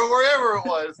Stockton or wherever it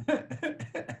was?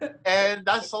 And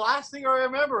that's the last thing I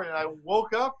remember. And I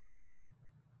woke up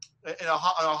in a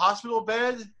hospital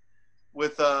bed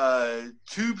with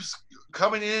tubes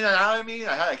coming in and out of me.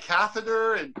 I had a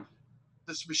catheter and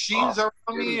this machines around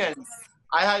me, and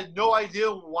I had no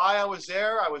idea why I was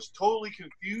there. I was totally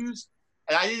confused,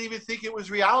 and I didn't even think it was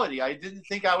reality. I didn't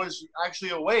think I was actually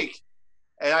awake.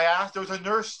 And I asked, there was a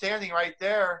nurse standing right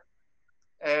there.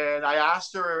 And I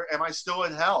asked her, am I still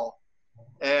in hell?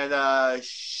 And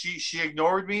she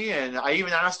ignored me. And I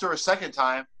even asked her a second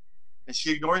time, and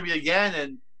she ignored me again.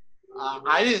 And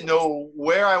I didn't know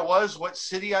where I was, what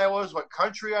city I was, what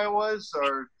country I was,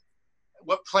 or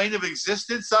what plane of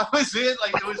existence I was in.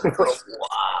 Like it was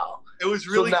wow. It was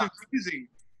really confusing.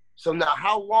 So now,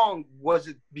 how long was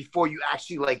it before you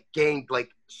actually like gained like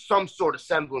some sort of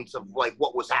semblance of like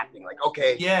what was happening? Like,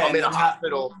 okay, I'm in a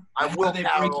hospital. I'm Will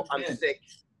Carroll. I'm sick.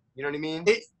 You know what I mean?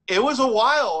 It was a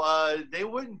while. They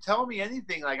wouldn't tell me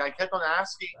anything. Like I kept on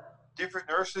asking different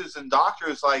nurses and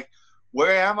doctors, like,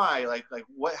 where am I? Like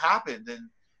what happened? And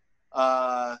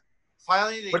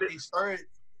finally they started,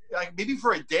 like maybe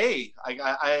for a day.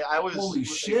 I was holy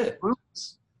shit.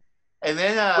 And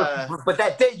then but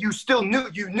that day you still knew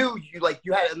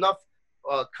you had enough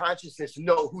consciousness to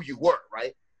know who you were,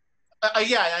 right?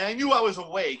 Yeah, and I knew I was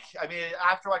awake. I mean,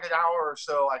 after like an hour or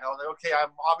so, I was like, okay,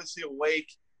 I'm obviously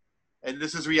awake, and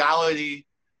this is reality.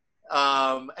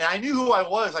 And I knew who I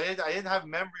was. I didn't have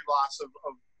memory loss of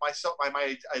myself,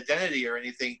 my identity or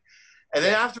anything. And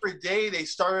then after a day, they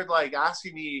started like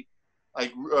asking me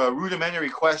like rudimentary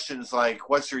questions like,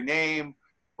 what's your name?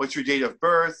 What's your date of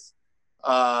birth?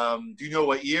 Do you know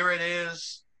what year it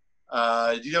is?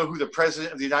 Do you know who the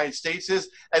president of the United States is?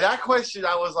 And that question,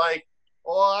 I was like,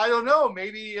 well, I don't know.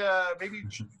 Maybe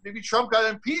Trump got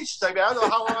impeached. I mean, I don't know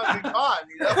how long I've been gone,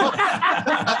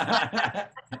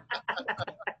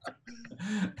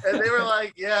 And they were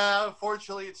like, yeah,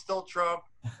 unfortunately, it's still Trump.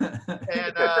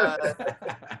 And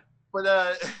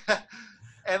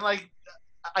and like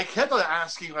I kept on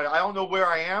asking, like, I don't know where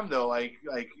I am though. Like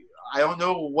I don't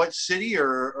know what city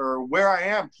or where I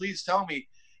am. Please tell me.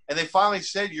 And they finally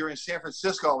said, you're in San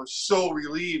Francisco. I was so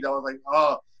relieved. I was like,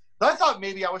 oh. But I thought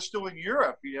maybe I was still in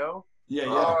Europe, Yeah.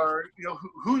 Or,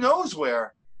 who knows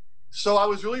where. So I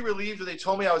was really relieved when they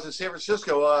told me I was in San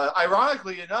Francisco.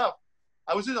 Ironically enough,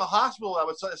 I was in a hospital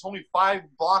it's only 5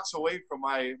 blocks away from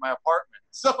my apartment.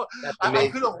 So I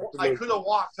could have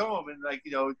walked home in 10,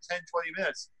 20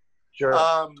 minutes. Sure.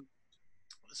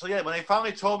 So yeah, when they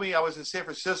finally told me I was in San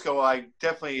Francisco, I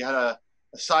definitely had a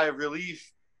sigh of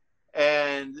relief.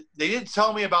 And they didn't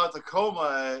tell me about the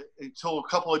coma until a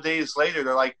couple of days later.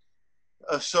 They're like,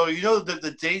 so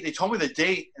the date, they told me the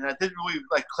date, and that didn't really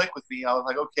click with me. I was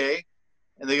like, okay.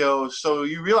 And they go, so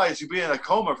you realize you've been in a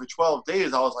coma for 12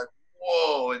 days. I was like,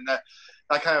 whoa. And that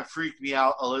kind of freaked me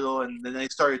out a little. And then they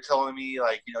started telling me you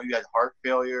had heart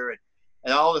failure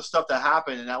and all the stuff that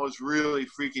happened. And that was really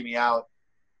freaking me out.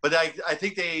 But I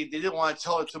think they didn't want to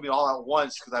tell it to me all at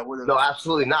once because I would have. No,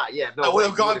 absolutely not. Yeah, no, I would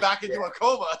have gone back into a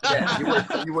coma. Yeah,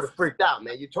 you would have freaked out,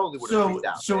 man. You totally would have freaked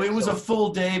out. So it was a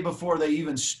full day before they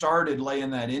even started laying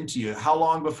that into you. How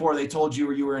long before they told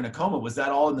you you were in a coma? Was that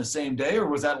all in the same day, or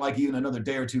was that even another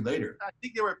day or two later? I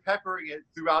think they were peppering it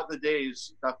throughout the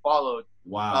days that followed.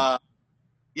 Wow.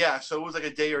 Yeah, so it was like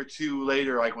a day or two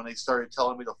later, when they started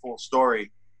telling me the full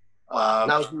story.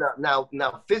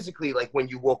 Now, physically, when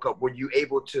you woke up, were you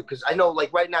able to? Because I know,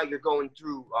 right now, you're going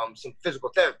through some physical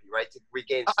therapy, right, to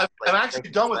regain. I'm actually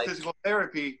done with physical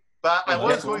therapy, but I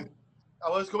was going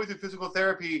through physical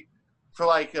therapy for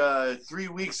 3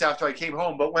 weeks after I came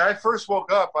home. But when I first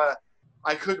woke up,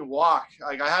 I couldn't walk.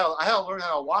 I had to learn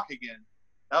how to walk again.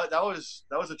 That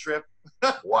was a trip.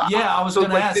 Wow. Yeah, I was going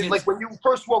to ask. When you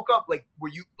first woke up, were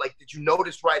you did you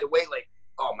notice right away,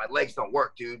 oh, my legs don't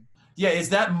work, dude? Yeah, is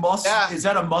that is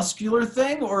that a muscular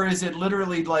thing, or is it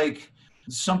literally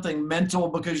something mental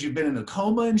because you've been in a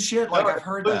coma and shit? I've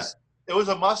heard that. It was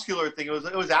a muscular thing. It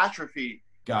was atrophy.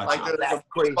 Gotcha. That's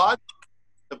crazy.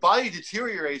 The body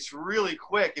deteriorates really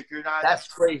quick if you're not. That's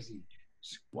crazy.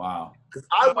 Wow. Because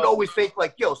I would always think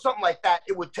something like that.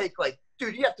 It would take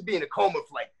dude, you have to be in a coma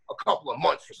for a couple of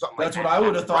months or something. That's like what that. I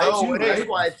would have thought too. That's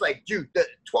why it's dude, the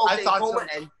 12-day coma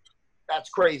and. That's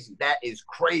crazy. That is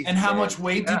crazy. And how much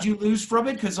weight did you lose from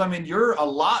it? Because, you're a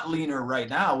lot leaner right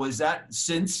now. Was that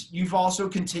since you've also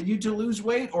continued to lose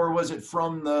weight, or was it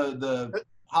from the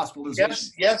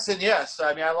hospitalization? Yes, and yes.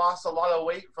 I lost a lot of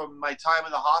weight from my time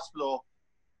in the hospital.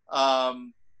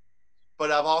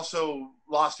 But I've also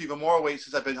lost even more weight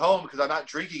since I've been home because I'm not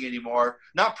drinking anymore.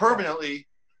 Not permanently.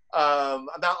 I'm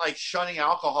not shunning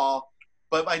alcohol.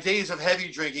 But my days of heavy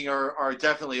drinking are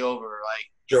definitely over.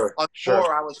 Sure.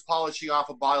 I was polishing off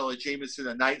a bottle of Jameson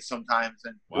a night sometimes,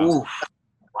 and wow.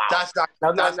 That's not.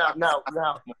 Now,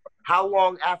 how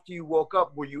long after you woke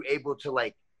up were you able to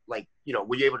were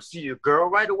you able to see your girl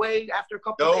right away after a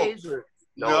couple of days? Or?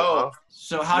 No.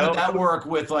 So how did that work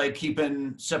with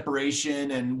keeping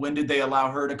separation, and when did they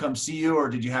allow her to come see you, or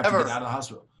did you have to get out of the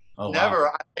hospital? Oh, never.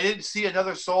 Wow. I didn't see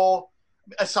another soul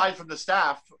aside from the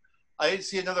staff. I didn't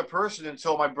see another person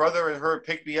until my brother and her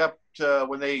picked me up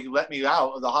when they let me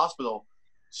out of the hospital.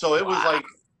 So it was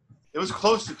it was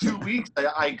close to 2 weeks.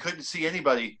 I couldn't see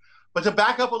anybody. But to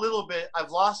back up a little bit, I've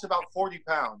lost about 40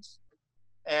 pounds.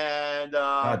 And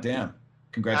God damn.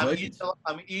 Congratulations.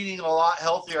 I'm eating a lot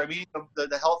healthier. I'm eating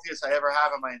the healthiest I ever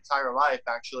have in my entire life,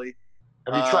 actually.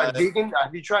 Have you tried vegan?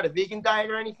 Have you tried a vegan diet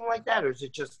or anything like that? Or is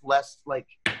it just less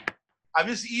I'm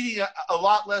just eating a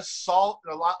lot less salt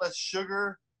and a lot less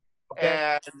sugar.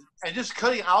 Okay. And just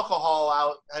cutting alcohol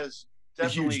out has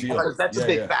definitely a huge deal. That's a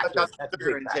big factor. That's a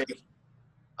big factor.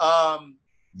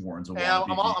 Warren's a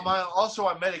And I'm also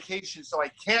on medication, so I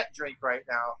can't drink right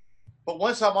now. But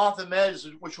once I'm off the meds,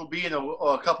 which will be in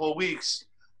a couple of weeks,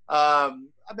 I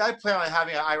plan on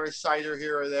having an Irish cider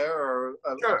here or there, or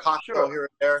a cocktail here or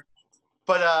there.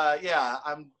 But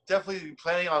I'm definitely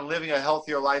planning on living a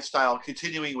healthier lifestyle,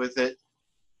 continuing with it.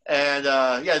 And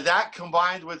that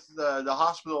combined with the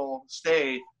hospital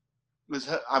stay,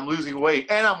 I'm losing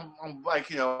weight, and I'm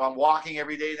walking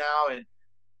every day now and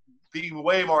being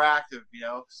way more active.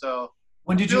 So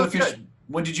when did you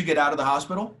get out of the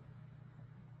hospital?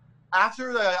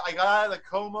 After I got out of the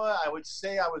coma, I would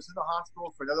say I was in the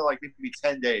hospital for another maybe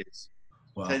 10 days.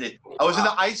 Wow. 10 days. I was in the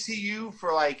ICU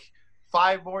for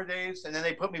 5 more days, and then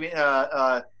they put me in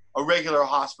a regular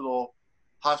hospital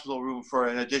room for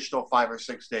an additional 5 or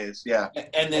 6 days. Yeah.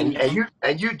 And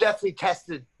you definitely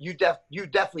tested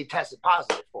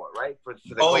positive for it, right? For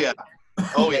the oh COVID. yeah.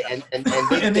 Oh yeah.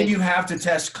 And then you have to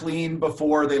test clean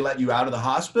before they let you out of the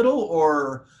hospital,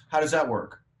 or how does that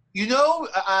work?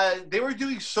 They were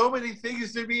doing so many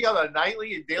things to me on a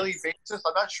nightly and daily basis.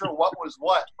 I'm not sure what was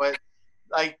what, but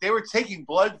they were taking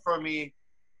blood from me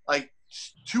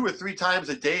 2 or 3 times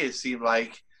a day. It seemed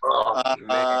like.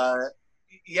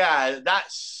 Yeah, that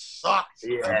sucked.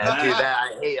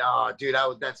 Yeah, dude,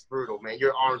 that's brutal, man.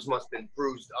 Your arms must have been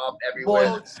bruised up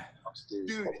everywhere.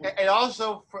 Dude, and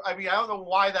also, I don't know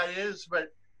why that is,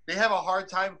 but they have a hard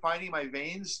time finding my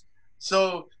veins.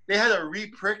 So they had to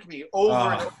re-prick me over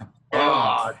and over.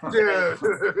 Oh,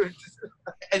 dude.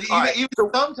 And even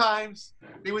sometimes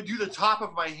they would do the top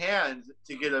of my hand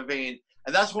to get a vein.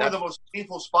 And that's one of the most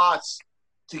painful spots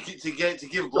to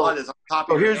give blood is on top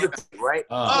of your hand. Here's the thing, right? It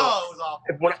was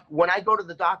awful. When I go to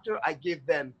the doctor, I give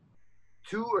them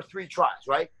 2 or 3 tries,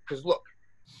 right? Because look,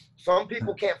 some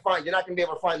people can't find, you're not going to be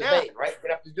able to find the vein, right? You're going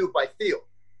to have to do it by feel,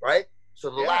 right?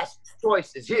 So the last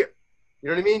choice is here. You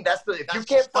know what I mean? If you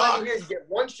can't find it here, you get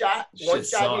 1 shot, one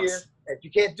shot here. If you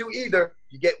can't do either,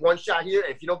 you get 1 shot here.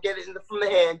 And if you don't get it from the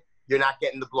hand, you're not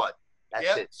getting the blood.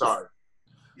 That's it. Sorry.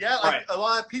 Yeah, a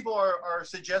lot of people are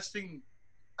suggesting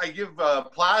I give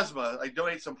plasma,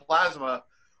 donate some plasma,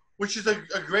 which is a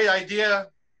great idea.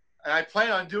 And I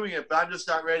plan on doing it, but I'm just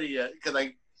not ready yet because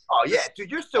Oh yeah, dude,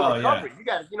 you're still recovering. You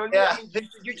got, Yeah.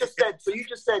 You just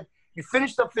said you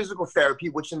finished up physical therapy,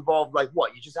 which involved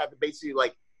what? You just had to basically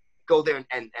go there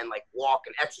and walk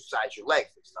and exercise your legs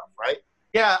and stuff, right?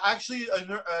 Yeah, actually,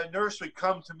 a nurse would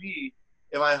come to me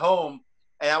in my home,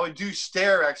 and I would do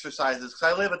stair exercises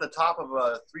because I live at the top of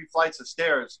 3 flights of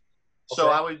stairs. So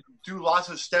I would do lots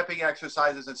of stepping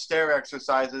exercises and stair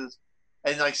exercises,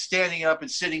 and standing up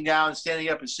and sitting down, standing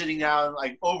up and sitting down,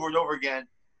 over and over again.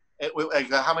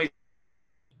 How many?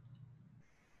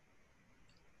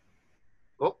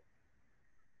 Oh,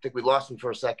 I think we lost him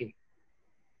for a second.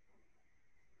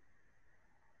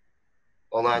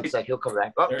 Hold on a sec. He'll come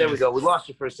back. Oh, there we go. We lost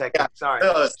you for a second. Yeah. Sorry.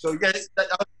 That was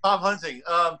Tom Hunting.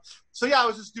 I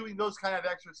was just doing those kind of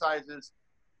exercises,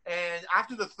 and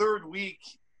after the 3rd week,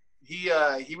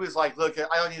 he was like, "Look, I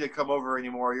don't need to come over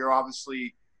anymore. You're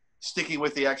obviously sticking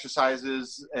with the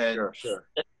exercises, and sure.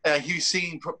 And he's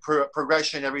seeing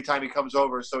progression every time he comes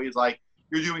over. So he's like,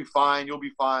 "You're doing fine. You'll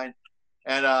be fine."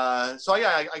 And I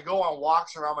go on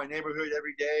walks around my neighborhood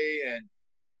every day, and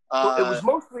it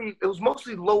was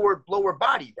mostly lower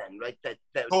body then, right? That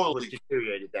totally was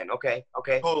deteriorated then. Okay.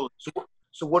 Totally.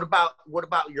 So what about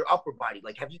your upper body?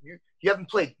 Have you haven't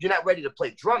played? You're not ready to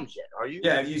play drums yet, are you?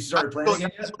 Yeah, have you started playing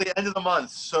again yet? The end of the month.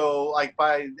 So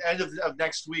by the end of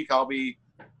next week, I'll be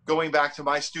going back to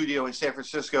my studio in San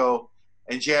Francisco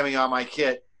and jamming on my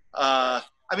kit. My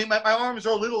arms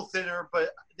are a little thinner,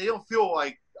 but they don't feel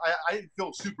I didn't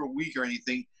feel super weak or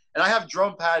anything. And I have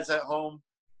drum pads at home,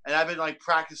 and I've been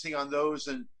practicing on those.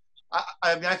 And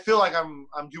I feel like I'm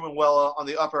doing well on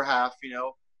the upper half.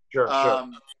 Sure.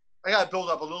 I got to build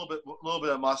up a little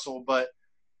bit of muscle, but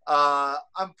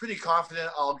I'm pretty confident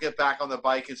I'll get back on the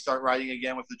bike and start riding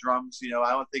again with the drums.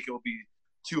 I don't think it will be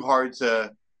too hard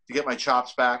to get my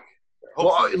chops back.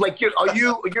 Hopefully. Well,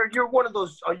 you're one of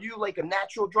those. Are you a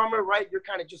natural drummer, right? You're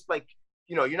kind of just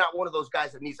you're not one of those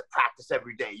guys that needs to practice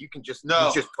every day. You can just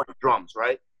you just play drums,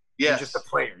 right? Yeah, you're just a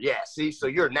player. Yeah. See, so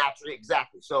you're naturally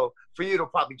exactly. So for you, it'll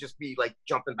probably just be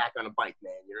jumping back on a bike,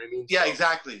 man. You know what I mean? Yeah,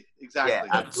 exactly. Yeah,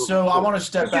 absolutely. So I want to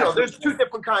step back. There's 2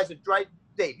 different kinds of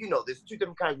Dave. There's 2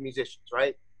 different kinds of musicians,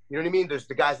 right? You know what I mean? There's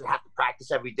the guys that have to practice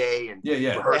every day and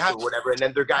rehearse or whatever, and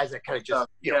then there are guys that kind of just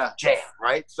jam,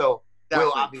 right? So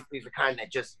Will obviously is the kind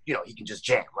that just he can just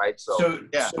jam, right? So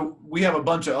we have a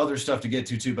bunch of other stuff to get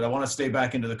to too, but I want to stay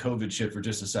back into the COVID shit for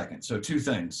just a second. So 2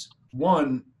 things.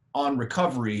 One, on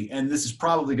recovery, and this is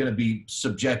probably going to be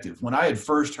subjective. When I had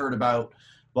first heard about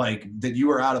like that you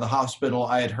were out of the hospital.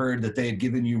 I had heard that they had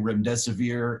given you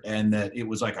remdesivir and that it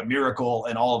was like a miracle,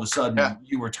 and all of a sudden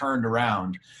you were turned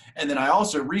around. And then I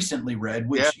also recently read,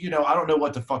 which, you know, I don't know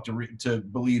what the fuck to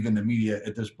believe in the media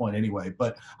at this point anyway,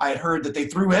 but I had heard that they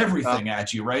threw everything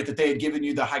at you, right? That they had given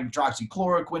you the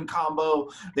hydroxychloroquine combo,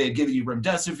 they had given you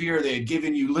remdesivir, they had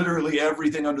given you literally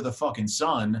everything under the fucking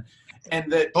sun.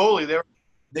 And that Totally,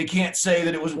 they can't say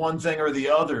that it was one thing or the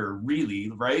other,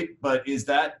 really, right? But is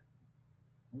that,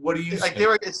 what do you like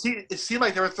think? it seemed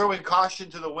like they were throwing caution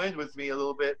to the wind with me a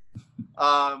little bit.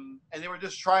 And they were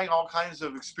just trying all kinds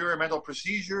of experimental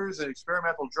procedures and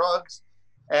experimental drugs,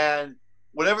 and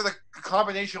whatever the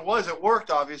combination was, it worked,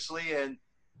 obviously. And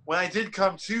when I did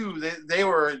come to, they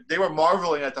were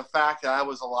marveling at the fact that I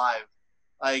was alive.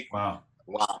 Like, Wow.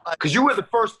 Because you were the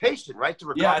first patient, right? To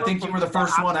recover. Yeah, I think you were the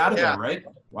first one out of there, right?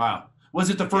 Wow. Was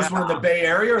it the first one in the Bay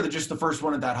Area or just the first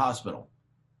one at that hospital?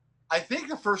 I think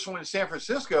the first one in San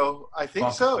Francisco. I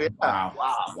think so. Yeah.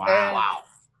 Wow.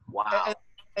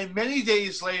 And many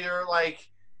days later, like,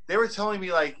 they were telling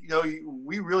me, like, you know,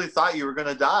 we really thought you were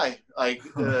gonna die. Like,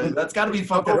 that's got to be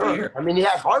fucked up to hear. I mean, he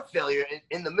had heart failure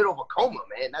in the middle of a coma,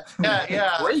 man. That's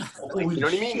crazy. Like, you know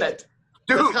what I mean? That,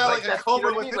 dude, it's kind of like a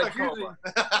coma within a coma.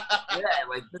 Yeah,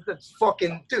 like that's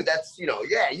fucking, dude. That's, you know,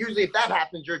 yeah. Usually, if that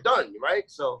happens, you're done, right?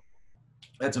 So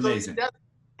that's amazing.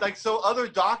 So other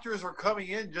doctors were coming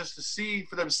in just to see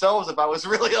for themselves if I was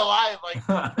really alive. Like,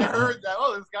 they heard that,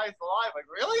 oh, this guy's alive. Like,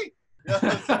 really?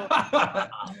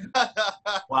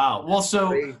 Wow. Well,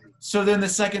 so then the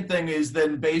second thing is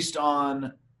then based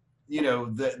on, you know,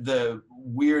 the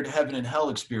weird heaven and hell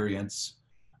experience,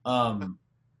 like,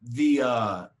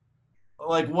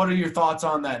 what are your thoughts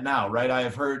on that now, right? I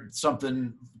have heard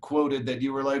something quoted that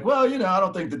you were like, well, you know, I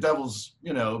don't think the devil's,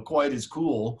 you know, quite as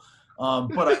cool.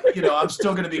 But, you know, I'm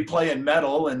still going to be playing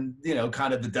metal and, you know,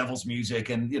 kind of the devil's music.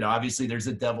 And, you know, obviously there's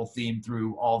a devil theme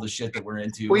through all the shit that we're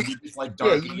into. Well, it's like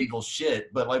dark and evil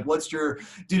shit. But, like,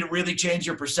 did it really change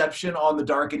your perception on the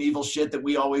dark and evil shit that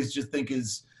we always just think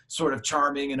is sort of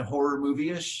charming and horror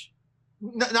movie-ish?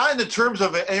 Not in the terms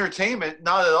of entertainment,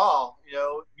 not at all. You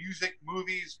know, music,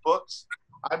 movies, books.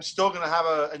 I'm still going to have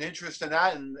an interest in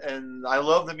that. And I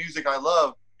love the music I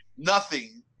love.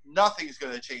 Nothing's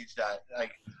going to change that.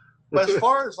 Like, but as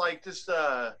far as like just,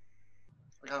 I've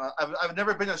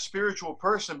never been a spiritual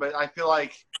person, but I feel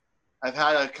like I've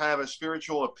had a kind of a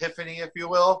spiritual epiphany, if you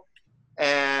will,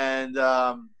 and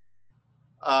I'm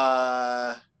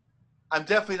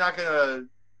definitely not going to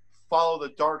follow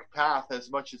the dark path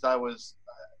as much as I was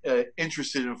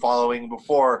interested in following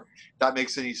before. If that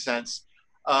makes any sense.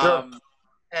 Sure.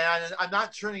 And I'm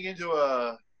not turning into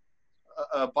a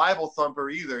Bible thumper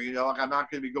either. You know, like, I'm not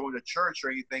going to be going to church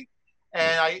or anything.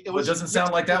 And it doesn't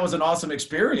sound like that was an awesome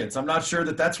experience. I'm not sure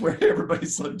that's where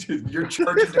everybody's like, you're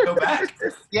charging to go back.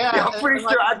 Yeah, I'm pretty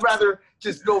sure I'd rather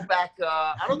just go back.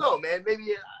 I don't know, man.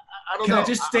 Maybe I don't know. Can I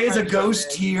just stay as a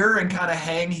ghost here and kind of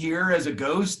hang here as a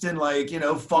ghost and, like, you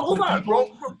know, fuck with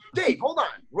people? Dave, hold on.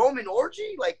 Roman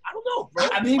orgy? Like, I don't know, bro.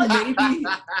 I mean, maybe.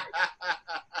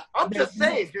 I'm just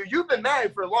saying, dude. You've been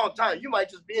married for a long time. You might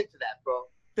just be into that, bro.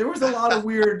 There was a lot of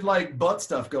weird, like, butt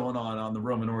stuff going on the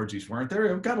Roman orgies, weren't there?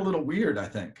 It got a little weird, I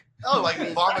think. Oh, like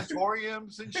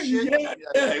vomitoriums and shit? Yeah,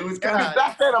 it was kind of...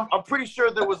 Back then, I'm pretty sure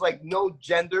there was, like, no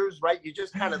genders, right? You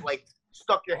just kind of, like,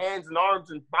 stuck your hands and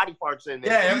arms and body parts in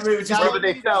there. Yeah, everybody was just... Wherever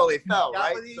they fell,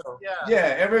 right? So,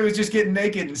 yeah, everybody was just getting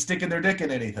naked and sticking their dick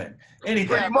in anything.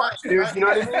 Pretty much, dude. You know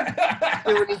what I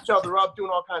mean? Doing each other up,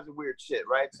 doing all kinds of weird shit,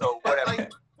 right? So, whatever. Like,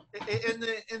 in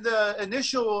the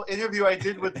initial interview I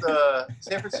did with the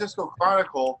San Francisco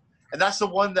Chronicle, and that's the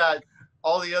one that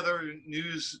all the other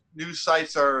news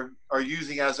sites are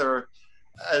using as their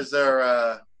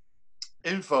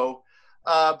info.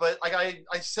 But like I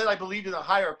said, I believed in a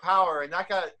higher power, and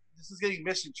this is getting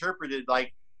misinterpreted.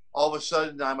 Like, all of a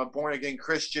sudden I'm a born again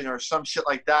Christian or some shit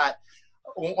like that.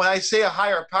 When I say a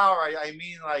higher power, I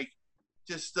mean, like,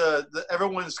 just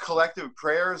everyone's collective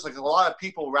prayers. Like, a lot of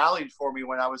people rallied for me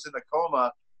when I was in the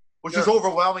coma, which was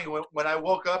overwhelming. When I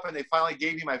woke up and they finally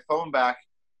gave me my phone back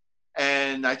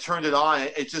and I turned it on,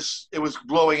 it was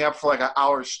blowing up for like an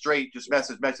hour straight, just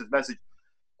message.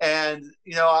 And,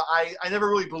 you know, I never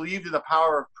really believed in the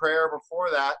power of prayer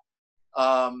before that.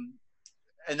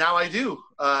 And now I do.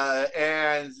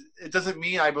 And it doesn't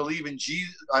mean I believe in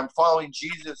Jesus. I'm following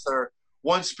Jesus or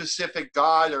one specific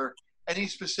God or any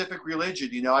specific religion.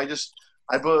 You know,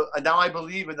 now I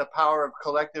believe in the power of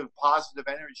collective positive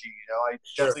energy. You know,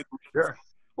 Sure.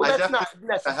 Well, that's not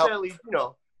necessarily, you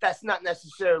know, that's not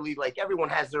necessarily like everyone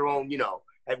has their own, you know,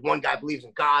 and one guy believes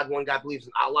in God, one guy believes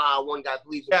in Allah, one guy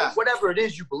believes in whatever it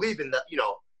is you believe in, you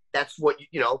know, that's what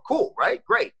cool, right?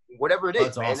 Great, whatever it is,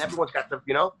 That's man. awesome. Everyone's got the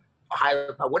a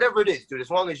higher power, whatever it is, dude. As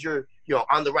long as you're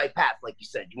on the right path, like you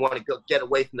said, you want to go get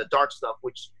away from the dark stuff,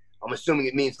 which I'm assuming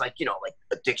it means like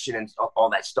addiction and all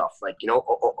that stuff, like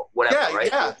whatever, right?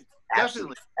 Yeah,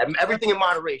 Absolutely. And everything in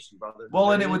moderation, brother.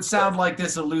 Well, and it would sound like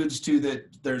this alludes to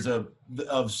that there's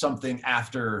of something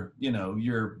after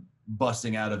you're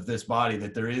busting out of this body,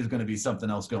 that there is going to be something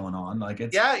else going on. Like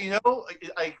it's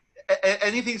like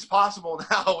anything's possible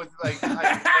now with like.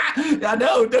 I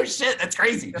know, no shit, that's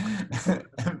crazy.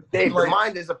 Dave, the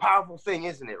mind is a powerful thing,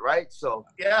 isn't it? Right? So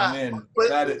Yeah, man, but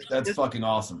that's fucking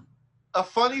awesome. a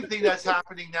funny thing that's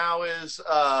happening now is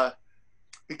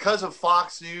because of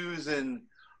Fox News and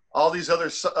all these other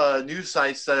news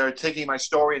sites that are taking my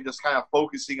story and just kind of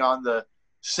focusing on the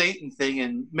Satan thing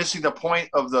and missing the point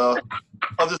of the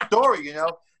story,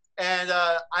 And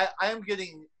I am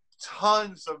getting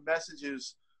tons of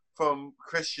messages from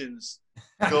Christians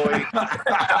going, all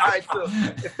right, so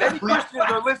if any Christians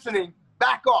are listening,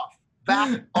 back off.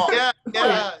 Back off.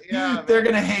 yeah. They're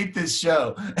gonna hate this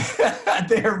show.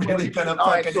 They're really gonna All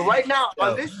right, fucking. so right now show.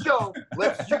 on this show,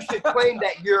 you should claim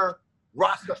that you're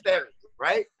Rastafarian,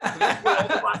 right? So this is where all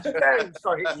the Rastafarians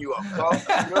start hitting you up, bro. You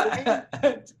know what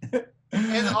I mean?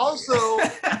 And also,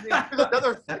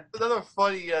 another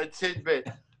funny tidbit.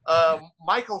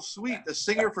 Michael Sweet, the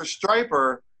singer for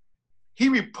Stryper, he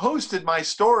reposted my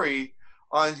story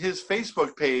on his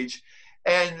Facebook page,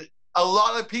 and a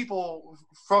lot of people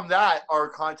from that are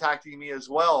contacting me as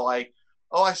well. Like,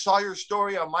 oh, I saw your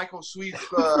story on Michael Sweet's.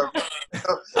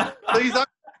 Please,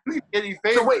 I'm any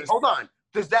favors. So wait, hold on.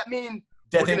 Does that mean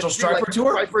Death we're gonna Angel see, Stryper like,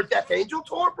 tour? Stryper Death Angel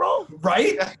tour, bro?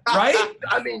 Right?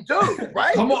 I mean, dude,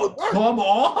 right? Come It would work.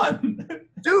 on.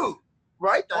 Dude,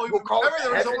 right? Oh, We'll call it remember the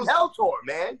there was Heaven and almost- Hell tour,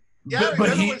 man. Yeah, But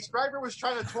remember when Stryper was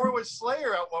trying to tour with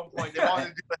Slayer at one point? They wanted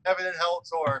to do the Heaven and Hell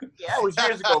tour. Yeah, it was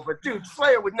years ago, but dude,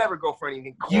 Slayer would never go for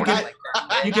anything corny You could- like that,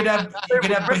 man. You could have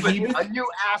Behemoth. a new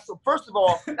asshole. First of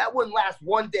all, that wouldn't last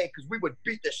one day because we would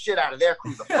beat the shit out of their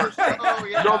crew the first day. Oh,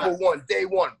 yeah. Number one, day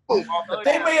one, boom. Off the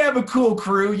They may have a cool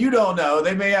crew. You don't know.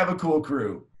 They may have a cool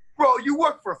crew. Bro, you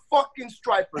work for fucking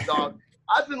Stryper, dog.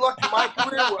 I've been lucky in my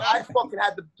career where I fucking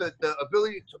had the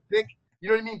ability to pick, you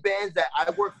know what I mean, bands that I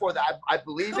work for that I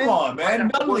believe in. Come on,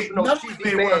 man. None of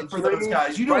Me work for those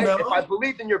guys. You don't know. If I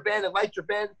believed in your band and liked your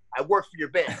band, I work for your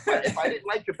band. If I didn't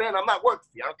like your band, I'm not working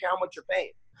for you. I don't care how much you're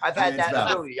paying. I've had It's that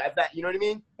valid. ability. I've that, you know what I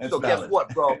mean? That's So valid. guess what,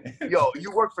 bro? Yo,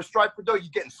 you work for Stryper, though, you're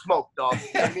getting smoked, dog.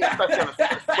 You know what I mean? Especially on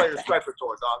a player Stryper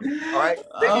tour, dog. All right?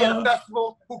 Maybe at a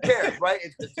festival, who cares, right?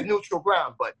 It's a neutral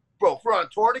ground. But, bro, if we're on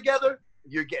tour together,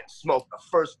 you're getting smoked the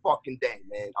first fucking day,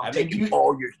 man. I'm taking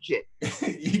all your shit.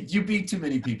 You beat too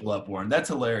many people up, Warren. That's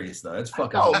hilarious, though. That's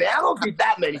fucking. No, man, I don't beat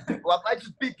that many people up. I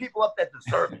just beat people up that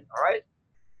deserve it, all right?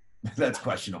 That's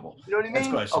questionable. You know what I That's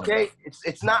mean? questionable. Okay?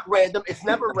 It's not random. It's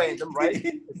never random, right?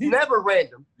 It's never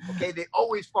random. Okay? They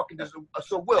always fucking deserve.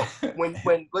 So, Will, when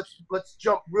let's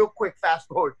jump real quick, fast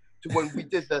forward to when we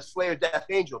did the Slayer Death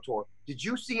Angel tour. Did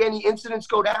you see any incidents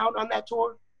go down on that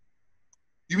tour?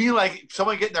 You mean like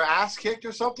someone getting their ass kicked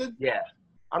or something? Yeah.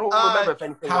 I don't remember if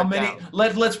anything How went many? down.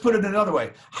 Let's put it another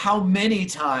way. How many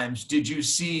times did you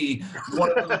see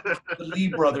one of the Lee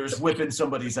brothers whipping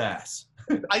somebody's ass?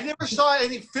 I never saw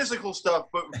any physical stuff,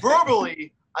 but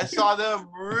verbally, I saw them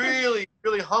really,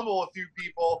 really humble a few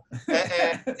people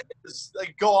and just,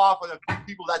 like, go off on a few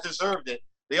people that deserved it.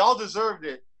 They all deserved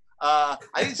it. I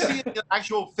didn't see any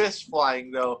actual fists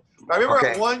flying though. I remember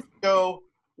at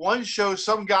one show,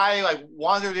 some guy like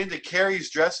wandered into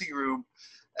Carrie's dressing room.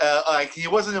 Like he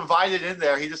wasn't invited in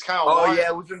there. He just kind of. Oh wandered.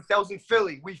 yeah, that was in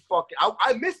Philly.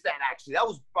 I missed that actually. That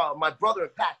was my brother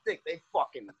and Pat Thick. They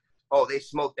fucking. Oh, they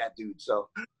smoked that dude. So,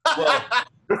 well,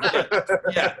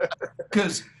 yeah,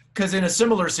 because in a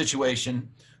similar situation,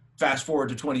 fast forward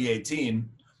to 2018,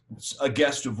 a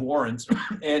guest of Warren's,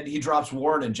 and he drops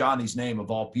Warren and Johnny's name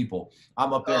of all people.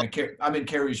 I'm up there, I'm in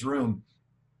Carrie's room,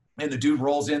 and the dude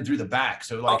rolls in through the back.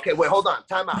 So like, okay, wait, hold on,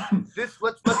 time out. Let's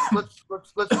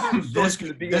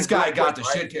do this guy got the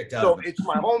shit kicked out. So of him. it's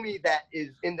my homie that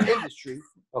is in the industry,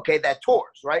 okay, that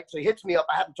tours, right? So he hits me up.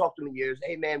 I haven't talked to him in years.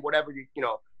 Hey man, whatever you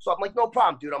know. So I'm like, no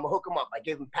problem, dude. I'm gonna hook him up. I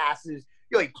gave him passes.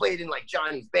 Yo, he played in like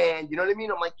Johnny's band. You know what I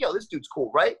mean? I'm like, yo, this dude's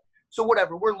cool, right? So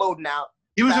whatever, we're loading out.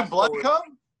 He was in Fast Blood forward. Cum?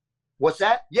 What's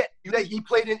that? Yeah, he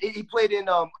played in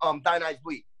Dionysus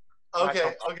Bleed.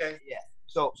 Okay. Yeah.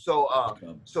 So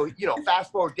you know,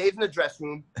 fast forward, Dave's in the dressing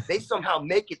room. They somehow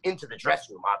make it into the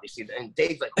dressing room, obviously. And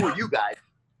Dave's like, "Who are you guys?"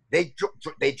 They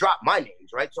drop my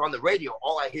names, right? So on the radio,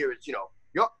 all I hear is, you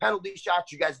know, penalty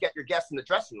shots. You guys get your guests in the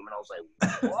dressing room, and I was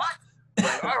like, "What?"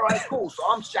 Like, all right, cool. So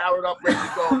I'm showered up, ready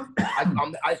to go.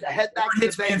 I head back to the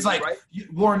venue, It's like, right?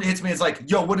 Warren hits me. It's like,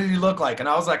 yo, what did he look like? And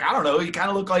I was like, I don't know. He kind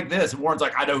of looked like this. And Warren's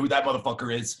like, I know who that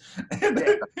motherfucker is.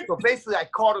 Yeah. So basically, I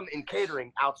caught him in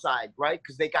catering outside, right?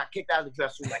 Because they got kicked out of the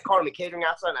dressing room. I caught him in catering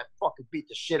outside, and I fucking beat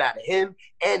the shit out of him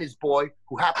and his boy,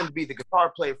 who happened to be the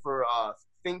guitar player for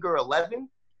Finger 11.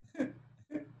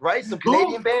 Right? Some Cool.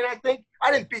 Canadian band, I think.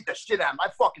 I didn't beat the shit out of him. I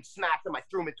fucking smacked him. I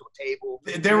threw him into a table.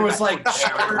 There was like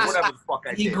whatever the fuck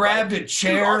I did. he grabbed a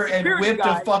chair and whipped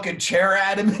a fucking chair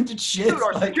at him and shit. Dude,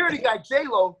 our security guy,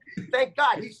 J-Lo, thank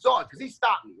God he saw it because he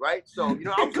stopped me, right? So, you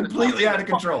know, I was completely out of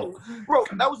control. Bro,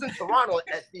 that was in Toronto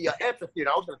at the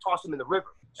amphitheater. I was going to toss him in the river.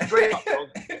 Straight up, bro.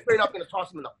 Straight up going to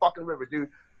toss him in the fucking river, dude.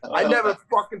 I never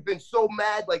fucking been so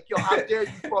mad. Like, yo, how dare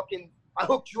you fucking... I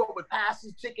hooked you up with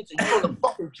passes, tickets, and you're in the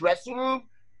fucking dressing room?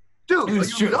 Dude,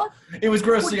 it was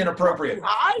grossly inappropriate.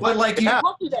 But like,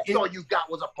 lucky that all you got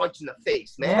was a punch in the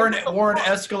face, man. Warren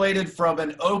escalated from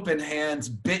an open hands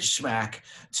bitch smack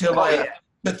to like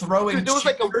the throwing. Dude, there was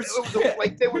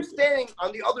like they were standing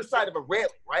on the other side of a railing,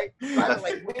 right? So I had to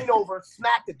like lean over,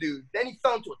 smack the dude. Then he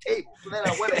fell into a table. So then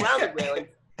I went around the railing,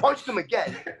 punched him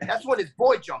again. That's when his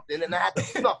boy jumped in, and I had to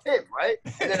snuff him, right?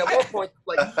 And then at one point,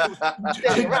 like, he was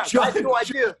standing around. I had no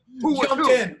idea who was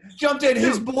who. Jumped in.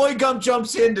 His boy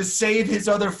jumps in to save his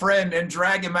other friend and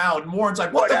drag him out. And Warren's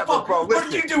like, "What the fuck, bro? What are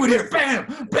you doing here?" Bam,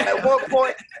 bam.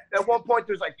 At one point,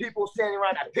 there's like people standing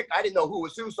around. I didn't know who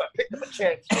was who, so I picked up a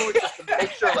chair and threw it just to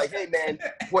make sure, like, "Hey, man,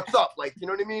 what's up?" Like, you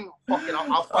know what I mean? Fucking,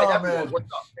 I'll fight everyone. Man.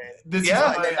 What's up, man? And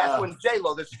then that's when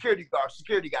J-Lo, the security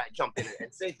guy, jumped in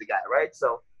and saved the guy, right?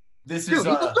 So. Dude, he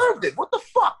deserved it. What the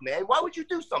fuck, man? Why would you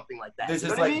do something like that? This you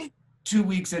know is what like I mean? 2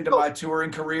 weeks into my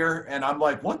touring career, and I'm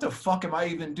like, what the fuck am I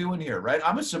even doing here, right?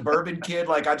 I'm a suburban kid.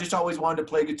 Like, I just always wanted to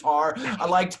play guitar. I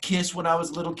liked Kiss when I was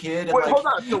a little kid. And Wait, hold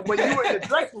on. So when you were in the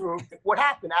dressing room, what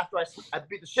happened after I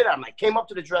beat the shit out of him? I came up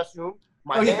to the dressing room.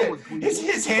 My hand was bleeding.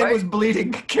 His hand was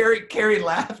bleeding. Carrie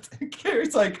laughed.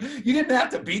 Carrie's like, you didn't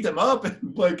have to beat them up.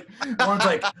 And like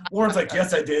Warren's like,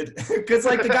 yes, I did. Because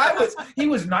like the guy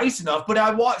was nice enough, but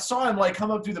I saw him like come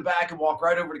up through the back and walk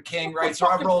right over to King, right? So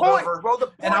I rolled over,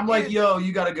 and I'm like, yo,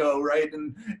 you gotta go, right?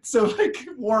 And so like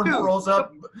Warren rolls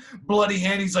up, bloody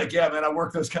hand. He's like, yeah, man, I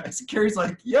work those guys. And Carrie's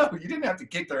like, yo, you didn't have to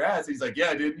kick their ass. He's like,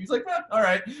 yeah, dude. He's like, all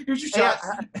right, here's your shot.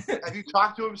 Have you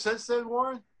talked to him since then,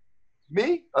 Warren?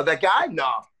 Me? That guy?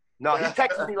 No. He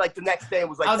texted me like the next day and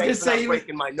was like, I was thanks gonna say for not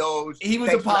breaking my nose. He was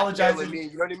Thanks apologizing. Me.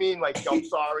 You know what I mean? Like, I'm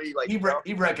sorry. Like,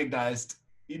 he recognized.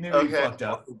 He knew he fucked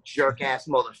up. Jerk ass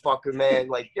motherfucker, man.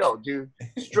 Like, yo, dude,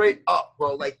 straight up,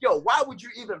 bro. Like, yo, why would you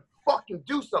even fucking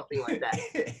do something like that?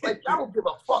 Like, I don't give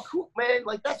a fuck who, man.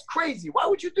 Like, that's crazy. Why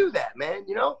would you do that, man?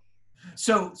 You know?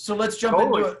 So let's jump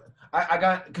into it. I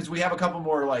got, because we have a couple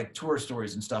more like tour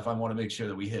stories and stuff I want to make sure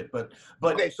that we hit. But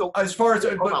okay, so as far as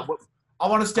I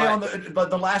want to stay on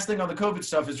but the last thing on the COVID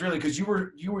stuff is really because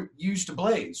you used to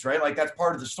blaze, right? Like that's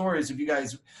part of the story is if you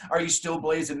guys, are you still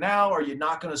blazing now? Are you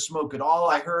not going to smoke at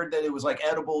all? I heard that it was like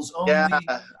edibles only. Yeah,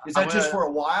 is that just for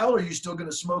a while or are you still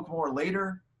going to smoke more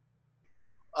later?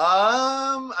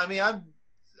 I mean,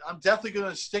 I'm definitely going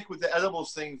to stick with the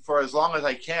edibles thing for as long as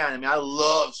I can. I mean, I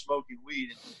love smoking weed.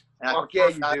 And fuck yeah,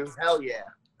 you do. Hell yeah.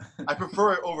 I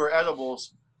prefer it over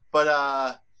edibles,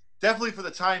 but definitely for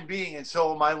the time being,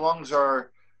 until my lungs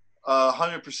are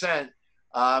 100%,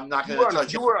 I'm not going to touch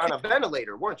it. You were on a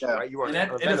ventilator, weren't you? Yeah. Right? You were on a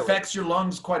ventilator. It affects your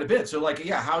lungs quite a bit. So, like,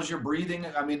 yeah, how's your breathing?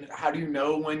 I mean, how do you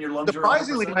know when your lungs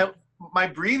Surprisingly, are 100%? my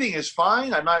breathing is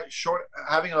fine. I'm not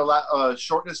having a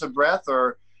shortness of breath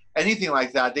or anything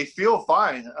like that. They feel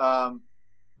fine.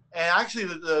 And actually,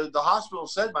 the hospital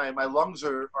said my lungs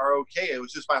are okay. It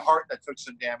was just my heart that took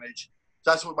some damage. So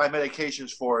that's what my medication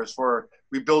is for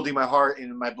rebuilding my heart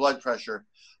and my blood pressure.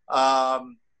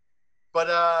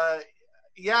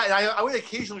 Yeah, and I would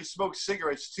occasionally smoke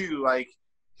cigarettes too, like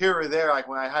here or there. Like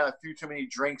when I had a few too many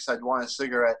drinks, I'd want a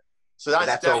cigarette. So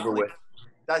that's over with.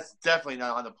 That's definitely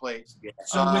not on the plate. Yeah.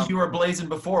 So when you were blazing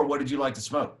before, what did you like to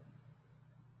smoke?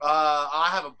 I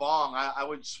have a bong. I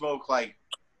would smoke like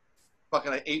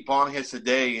fucking like 8 bong hits a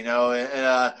day, you know,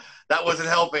 and that wasn't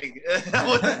helping.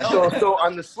 So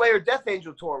on the Slayer Death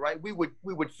Angel tour, right, we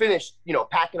would finish, you know,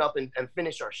 packing up and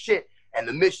finish our shit, and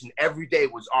the mission every day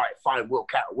was, all right, find Will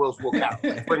Carroll. Will's Will Carroll.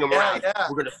 Like, bring him around. Yeah.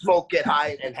 We're gonna smoke, get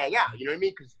high, and hang out. You know what I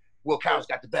mean? Because Will Carroll's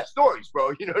got the best stories,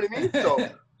 bro. You know what I mean?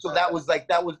 So that was an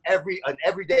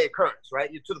everyday occurrence, right?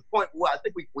 To the point where I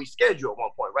think we scared you at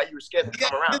one point, right? You were scared to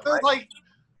come around.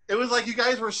 It was like you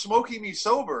guys were smoking me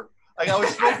sober. Like I was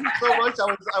smoking so much,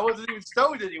 I wasn't even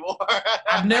stoned anymore.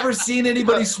 I've never seen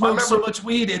anybody smoke so much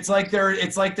weed. It's like they're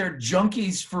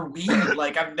junkies for weed.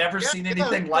 Like I've never seen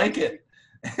anything like it.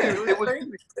 Dude, it was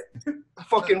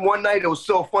fucking one night. It was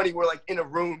so funny. We're like in a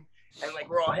room and like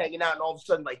we're all hanging out, and all of a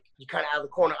sudden, like you kind of out of the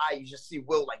corner eye, you just see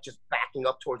Will like just backing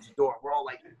up towards the door. We're all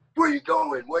like, "Where you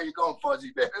going? Where you going,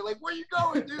 Fuzzy Bear? Like, where you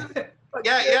going, dude?" Like,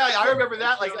 Yeah, I remember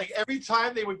that. Like every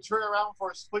time they would turn around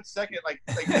for a split second, like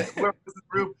whoever was in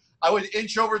the room, I would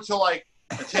inch over to like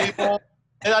a table,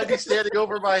 and I'd be standing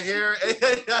over my hair.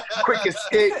 Quick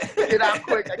escape, get out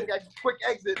quick. I got quick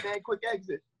exit, man. Quick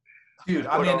exit. Dude,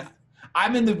 I mean,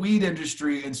 I'm in the weed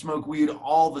industry and smoke weed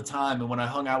all the time. And when I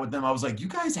hung out with them, I was like, you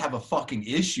guys have a fucking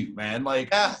issue, man. Like,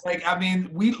 I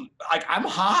mean, I'm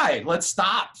high. Let's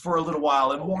stop for a little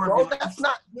while. And Warren, Bro, that's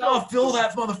not. no, fill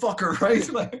that motherfucker, right?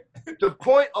 Like, the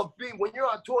point of being, when you're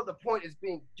on tour, the point is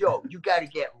being, yo, you got to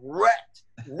get wrecked,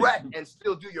 and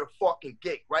still do your fucking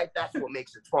gig, right? That's what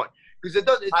makes it fun. Because it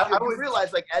does, I would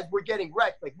realize, like, as we're getting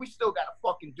wrecked, like, we still got to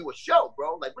fucking do a show,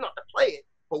 bro. Like, we don't have to play it,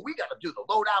 but we got to do the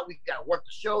loadout. We got to work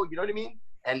the show, you know what I mean?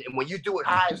 And when you do it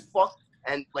high as fuck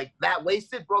and, like, that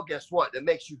wasted, bro, guess what? It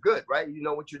makes you good, right? You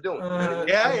know what you're doing.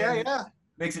 Yeah.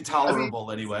 Makes it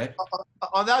tolerable anyway.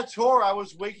 On that tour, I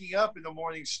was waking up in the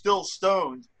morning still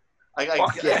stoned.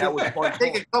 That was fun.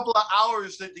 Take a couple of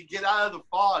hours to get out of the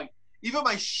fog. Even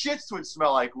my shits would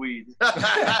smell like weed.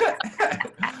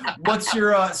 What's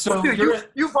your so dude,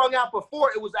 you've hung out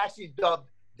before. It was actually dubbed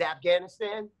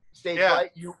Afghanistan stage, right?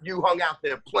 You hung out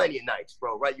there plenty of nights,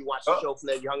 bro, right? You watched the show from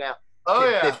there, you hung out.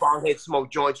 They bonghead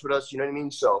smoke joints with us, you know what I mean?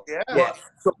 So yeah.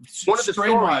 So one of the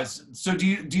strain wise, so do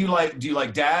you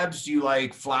like dabs? Do you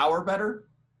like flower better?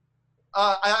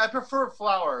 I prefer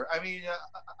flower. I mean,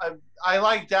 I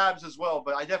like dabs as well,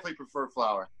 but I definitely prefer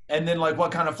flower. And then, like,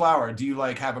 what kind of flower? Do you,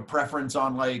 like, have a preference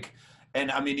on, like,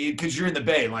 and, I mean, because you're in the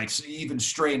Bay, like, even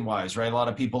strain-wise, right? A lot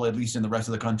of people, at least in the rest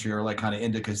of the country, are, like, kind of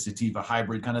indica, sativa,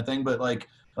 hybrid kind of thing. But, like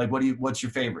what's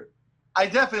your favorite? I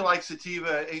definitely like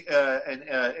sativa and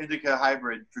indica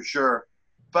hybrid for sure.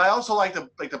 But I also like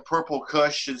the purple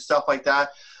kush and stuff like that.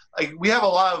 Like, we have a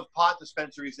lot of pot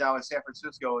dispensaries now in San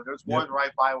Francisco, and there's one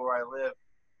right by where I live.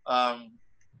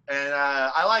 And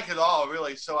I like it all,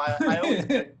 really. So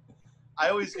I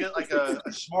always get like a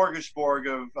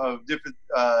smorgasbord of different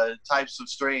types of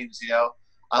strains, you know.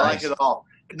 I like it all.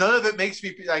 None of it makes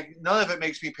me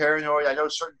paranoid. I know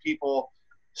certain people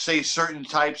say certain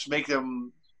types make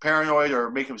them paranoid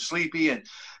or make them sleepy, and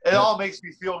it all makes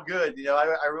me feel good, you know.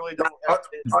 I really don't.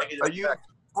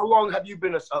 How long have you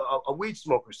been a weed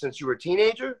smoker? Since you were a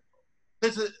teenager?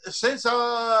 Since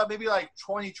maybe like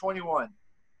 2021.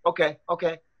 Okay.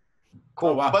 Cool.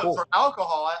 Oh, wow. But cool. for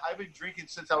alcohol, I've been drinking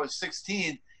since I was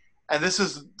 16, and this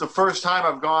is the first time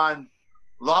I've gone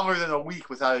longer than a week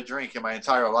without a drink in my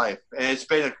entire life, and it's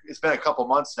been a couple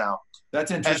months now.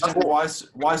 That's interesting.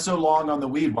 Why so long on the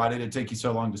weed? Why did it take you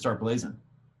so long to start blazing?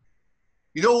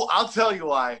 You know, I'll tell you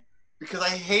why. Because I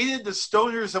hated the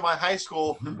stoners in my high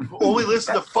school who only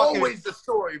listened to fucking. Always the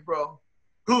story, bro.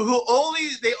 Who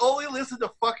only listen to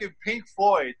fucking Pink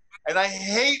Floyd, and I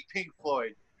hate Pink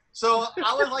Floyd. So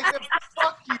I was like,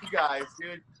 fuck you guys,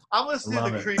 dude. I'm listening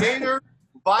to Creator,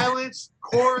 Violence,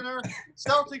 Coroner,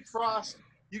 Celtic Frost.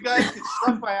 You guys can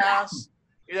suck my ass,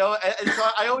 you know. And so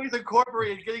I always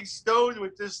incorporated getting stoned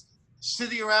with this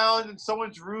sitting around in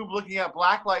someone's room looking at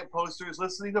blacklight posters,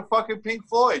 listening to fucking Pink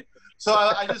Floyd. So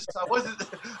I wasn't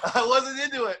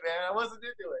into it, man. I wasn't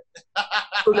into it.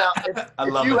 So now,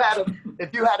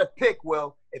 if you had a pick,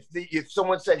 Will, if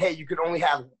someone said, hey, you could only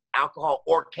have alcohol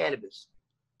or cannabis.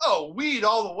 Oh, weed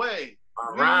all the way.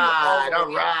 All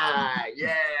right,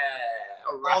 yeah,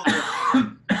 all right.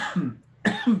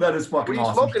 That is fucking awesome. What are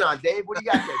you smoking on, Dave? What do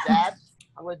you got there, dabs?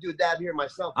 I'm gonna do a dab here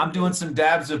myself. I'm doing some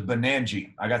dabs of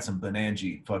Benangi. I got some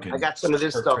Benangi fucking. I got some of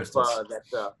this stuff crystals.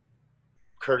 that's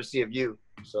courtesy of you.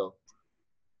 So.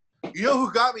 You know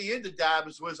who got me into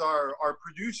dabs was our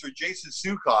producer, Jason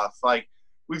Sukoff. Like,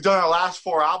 we've done our last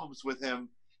 4 albums with him.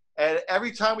 And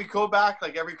every time we go back,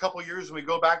 like every couple of years when we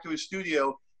go back to his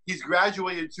studio, he's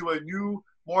graduated to a new,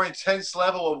 more intense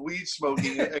level of weed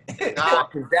smoking.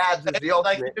 Fucking dabs is the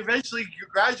ultimate. Like, eventually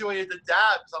graduated to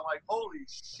dabs. I'm like, holy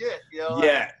shit, you know?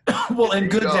 Yeah. Well, and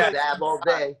good dab all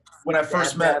day. When I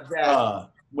first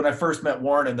met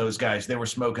Warren and those guys, they were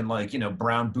smoking like, you know,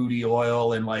 brown booty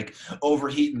oil and like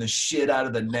overheating the shit out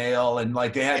of the nail, and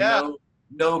like they had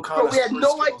no kind of. We had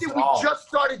no idea. We just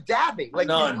started dabbing. Like,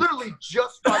 we literally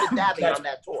just started dabbing on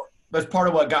that tour. That's part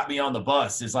of what got me on the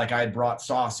bus. Is like I had brought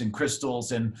sauce and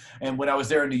crystals, and when I was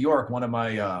there in New York, one of my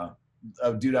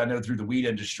a dude I know through the weed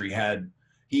industry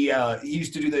he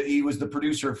used to do that. He was the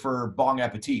producer for Bong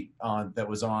Appetit that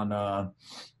was on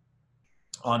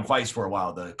Vice for a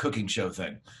while, the cooking show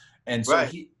thing. And so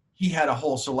he he had a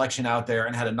whole selection out there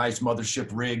and had a nice mothership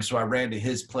rig. So I ran to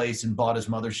his place and bought his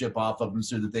mothership off of him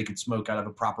so that they could smoke out of a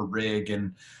proper rig.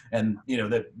 And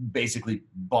that basically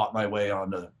bought my way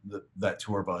onto that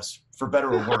tour bus, for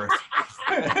better or worse.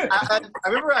 I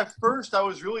remember at first I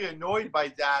was really annoyed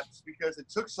by that because it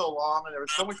took so long and there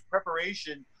was so much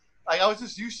preparation. Like I was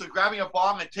just used to grabbing a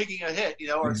bong and taking a hit,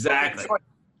 or exactly.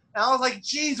 And I was like,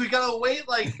 geez, we gotta wait,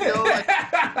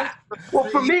 Well,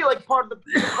 for me, like part of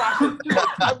the process too,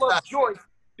 I love joints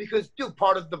because, dude,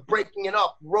 part of the breaking it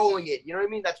up, rolling it, you know what I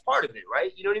mean? That's part of it,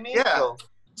 right? You know what I mean? Yeah.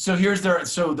 So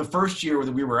the first year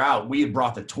that we were out, we had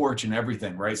brought the torch and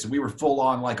everything, right? So we were full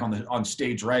on like on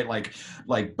stage, right? Like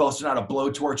busting out a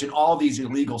blowtorch in all these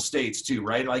illegal states too,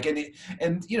 right? Like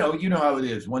and you know how it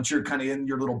is. Once you're kind of in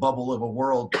your little bubble of a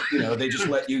world, they just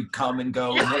let you come and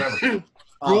go and whatever.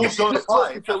 Rules don't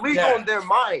apply. It's illegal in their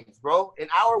minds, bro. In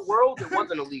our world, it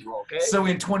wasn't illegal, okay? So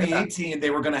in 2018,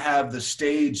 they were going to have the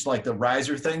stage, like the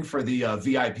riser thing for the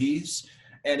VIPs,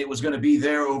 and it was going to be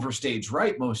there over stage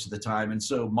right most of the time. And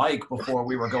so Mike, before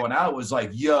we were going out, was like,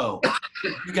 yo,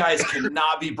 you guys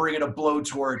cannot be bringing a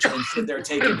blowtorch and sit there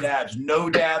taking dabs. No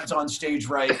dabs on stage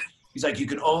right. He's like, you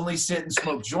can only sit and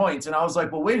smoke joints. And I was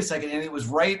like, well, wait a second. And it was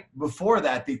right before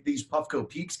that these Puffco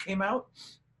Peaks came out.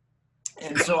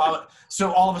 And so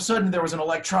all of a sudden there was an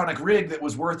electronic rig that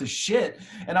was worth a shit.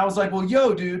 And I was like, well,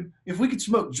 yo, dude, if we could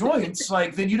smoke joints,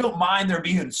 like, then you don't mind there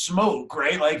being smoke,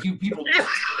 right? Like, you people.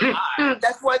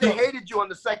 That's why they hated you on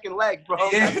the second leg, bro.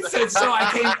 Yeah, so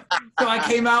I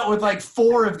came out with like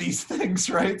 4 of these things,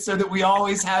 right? So that we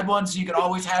always had one, so you could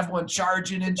always have one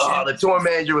charging and shit. Oh, the tour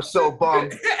manager was so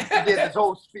bummed. He did this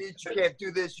whole speech, you can't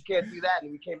do this, you can't do that.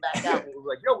 And we came back out and we were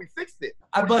like, yo, we fixed it.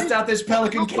 I bust out this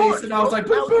Pelican case and I was like,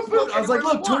 boop, boop, boop. I was like,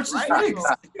 look, torch the strings.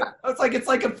 I was like, it's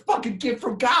like a fucking gift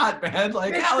from God, man.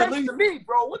 Like, makes hallelujah. sense to me,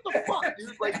 bro. What the fuck,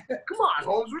 dude? Like, come on,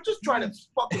 Holmes. We're just trying to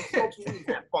fucking smoke some weed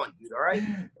and have fun, dude, all right?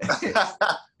 You know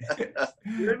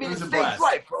what I mean? It's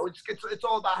right, bro. It's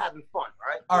all about having fun, all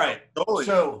right? All right. Totally.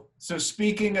 So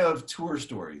speaking of tour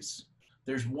stories,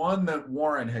 there's one that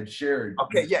Warren had shared.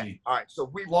 Okay, with yeah. me All right. So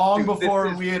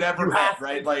before we had ever met,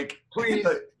 right? Like, please,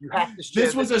 you have to share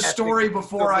this was a story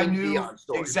before I knew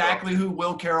exactly bro. who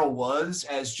Will Carroll was,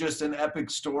 as just an epic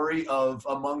story of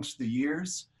amongst the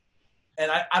years.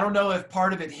 And I don't know if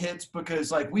part of it hits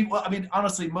because, like,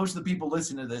 honestly, most of the people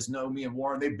listening to this know me and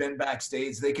Warren. They've been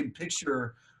backstage. They can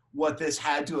picture what this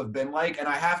had to have been like. And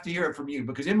I have to hear it from you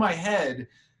because in my head,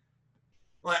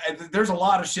 there's a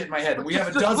lot of shit in my head. We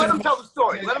have a dozen. Let him tell the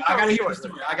story. I gotta hear the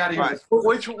story. I gotta hear it.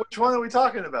 Which one are we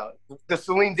talking about? The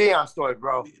Celine Dion story,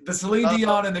 bro. The Celine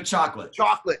Dion and the chocolate.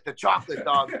 The chocolate,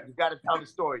 dog. You gotta tell the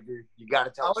story, dude. You gotta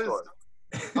tell the story.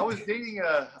 I was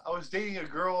dating a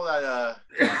girl that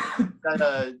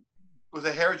was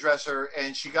a hairdresser,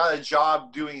 and she got a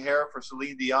job doing hair for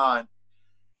Celine Dion,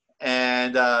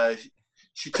 and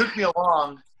she took me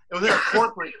along. It was in a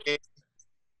corporate game,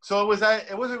 so it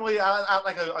wasn't really at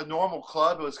like a normal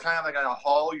club. It was kind of like at a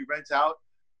hall you rent out,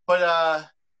 but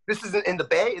this is in the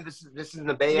Bay. This is in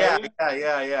the Bay Area.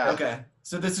 Yeah. Okay,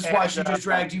 so this is why she just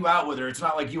dragged you out with her. It's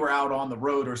not like you were out on the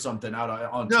road or something out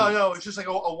on. No, it's just like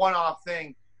a one-off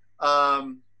thing,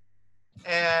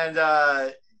 and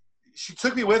she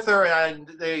took me with her, and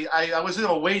I was in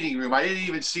a waiting room. I didn't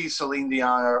even see Celine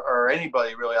Dion or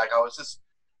anybody really. Like I was just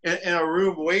in a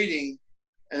room waiting,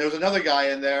 and there was another guy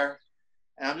in there,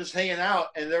 and I'm just hanging out,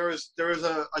 and there was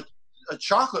a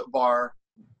chocolate bar.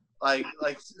 Like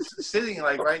sitting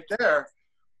like right there.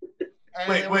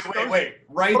 And wait.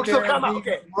 Right so there,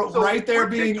 right there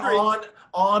being picturing...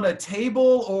 on a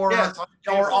table or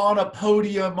on a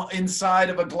podium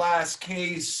inside of a glass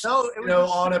case. No,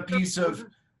 on a piece of.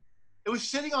 It was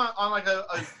sitting on like a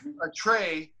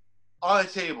tray on a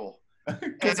table.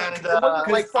 Because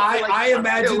like I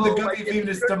imagine the like gummy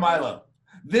Venus de Milo.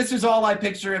 This is all I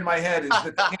picture in my head is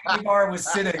that the candy bar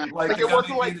was sitting like it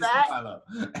wasn't like that.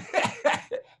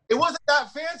 It wasn't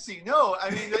that fancy. No,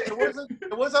 I mean it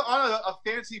wasn't on a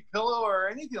fancy pillow or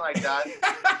anything like that.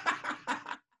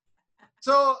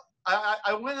 So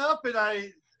I went up and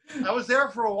I was there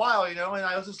for a while, and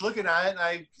I was just looking at it and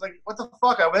I was like, what the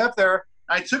fuck? I went up there.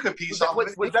 I took a piece off.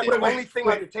 Was that the only thing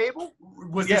on the table?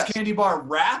 Was this candy bar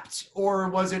wrapped or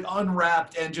was it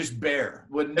unwrapped and just bare?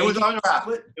 It was unwrapped.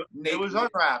 It was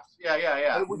unwrapped.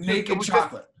 Yeah. Naked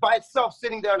chocolate. By itself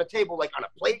sitting there on a table, like on a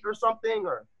plate or something?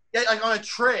 Or yeah, like on a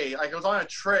tray. Like it was on a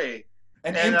tray.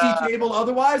 An empty table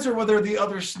otherwise, or were there the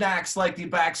other snacks, like the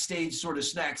backstage sort of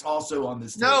snacks also on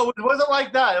this table? No, it wasn't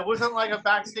like that. It wasn't like a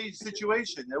backstage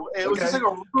situation. It was just like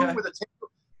a room with a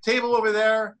table over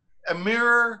there, a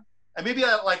mirror, and maybe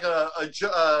a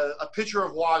pitcher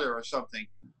of water or something.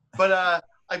 But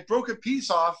I broke a piece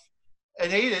off,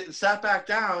 and ate it and sat back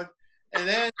down. And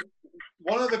then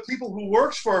one of the people who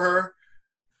works for her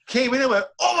came in and went,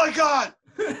 "Oh my God!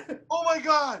 Oh my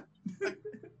God! Like,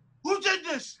 who did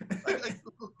this? Like,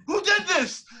 who did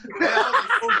this?" And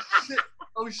I was like,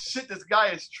 oh shit, this guy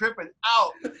is tripping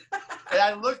out. And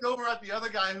I looked over at the other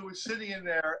guy who was sitting in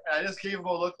there, and I just gave him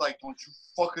a look like, "Don't you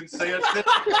fucking say it."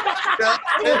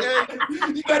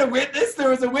 You got a witness? There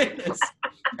was a witness.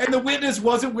 And the witness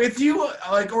wasn't with you?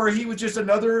 Like, or he was just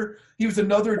another dude?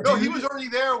 No, he was already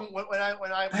there when I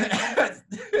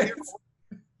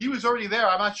he was already there.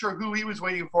 I'm not sure who he was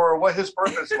waiting for or what his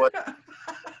purpose was.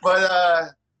 But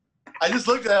I just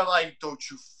looked at him like, "Don't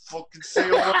you fucking say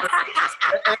a word."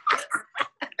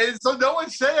 And so no one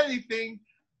said anything.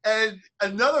 And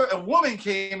a woman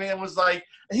came in and was like,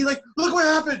 and he's like, "Look what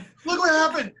happened. Look what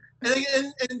happened."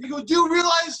 And you go, "Do you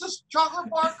realize this chocolate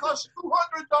bar costs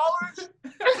 $200?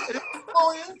 And it's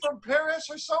going in from Paris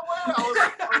or somewhere?" I was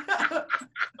like,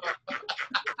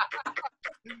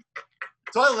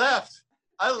 so I left.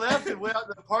 And went out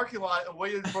to the parking lot and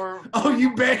waited for. Oh,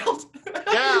 you bailed?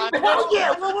 Yeah.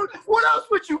 What else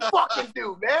would you fucking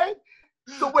do, man?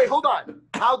 So wait, hold on.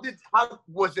 How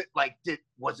was it like?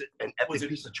 Was it an epic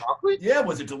piece of chocolate? Yeah,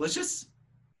 was it delicious?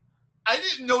 I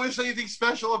didn't notice anything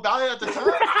special about it at the time.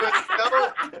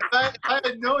 But, if I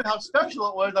had known how special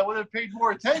it was, I would have paid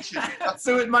more attention.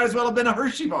 So it might as well have been a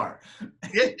Hershey bar.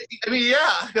 Yeah, I mean,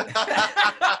 yeah.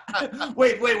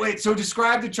 Wait. So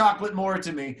describe the chocolate more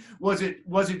to me. Was it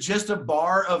just a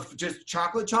bar of just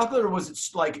chocolate, or was it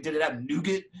like, did it have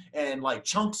nougat and like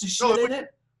chunks of shit in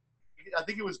it? I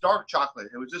think it was dark chocolate.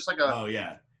 It was just like a. Oh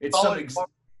yeah, it's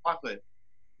chocolate.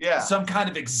 Yeah. Some kind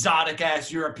of exotic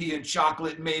ass European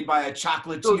chocolate made by a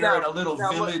chocolatier in a little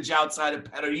village outside of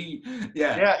Paris.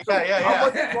 Yeah. How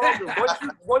much longer?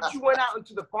 Once you went out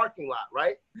into the parking lot,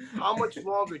 right? How much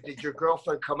longer did your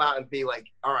girlfriend come out and be like,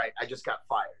 "All right, I just got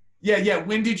fired"? Yeah.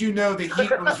 When did you know the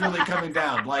heat was really coming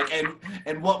down? Like,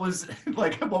 and what was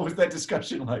that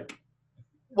discussion like?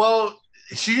 Well,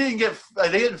 she didn't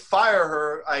they didn't fire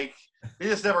her. Like, they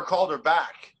just never called her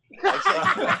back.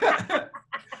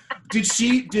 Did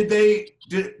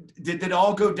it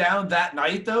all go down that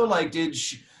night though? Like,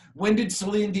 when did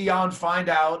Celine Dion find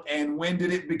out, and when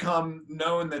did it become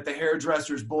known that the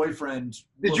hairdresser's boyfriend?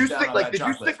 Did you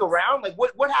stick around? Like,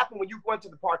 what happened when you went to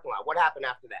the parking lot? What happened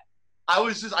after that? I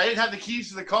didn't have the keys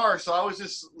to the car, so I was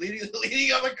just leaning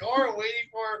on the car and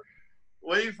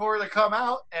waiting for her to come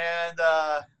out. And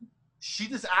she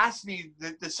just asked me,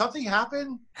 "Did something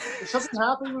happen? Did something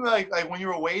happen? Like when you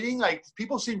were waiting? Like,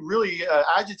 people seemed really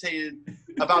agitated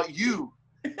about you."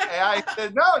 And I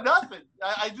said, "No, nothing.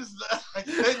 I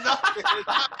said nothing."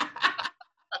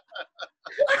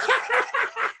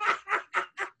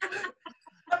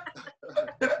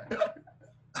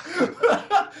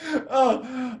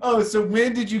 So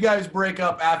when did you guys break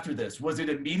up after this? Was it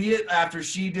immediate after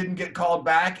she didn't get called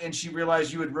back and she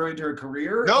realized you had ruined her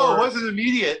career? No, it wasn't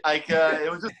immediate. Like,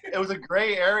 it was a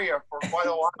gray area for quite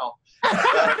a while.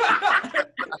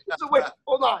 So wait,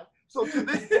 hold on. So to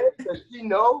this day, does she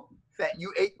know that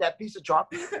you ate that piece of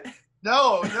chocolate?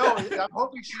 No. I'm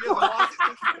hoping she doesn't watch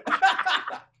this.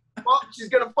 Well, she's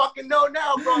gonna fucking know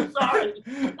now, bro. I'm sorry.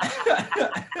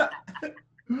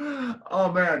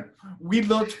 Oh man, we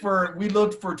looked for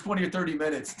 20 or 30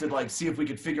 minutes to like see if we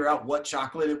could figure out what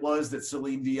chocolate it was that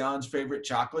Celine Dion's favorite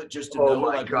chocolate, just to know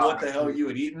like what the hell you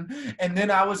had eaten. And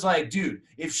then I was like, dude,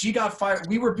 if she got fired,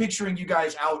 we were picturing you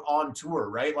guys out on tour,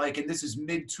 right? Like, and this is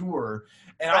mid-tour.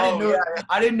 And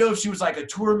I didn't know if she was like a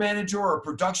tour manager or a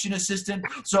production assistant.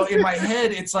 So in my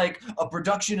head, it's like a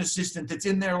production assistant that's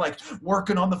in there like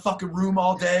working on the fucking room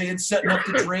all day and setting up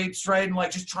the drapes, right? And like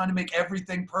just trying to make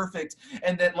everything perfect.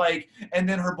 And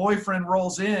then her boyfriend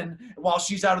rolls in while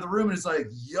she's out of the room and is like,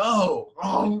 "Yo,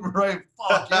 oh, right,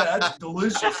 fuck yeah, that's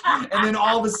delicious." And then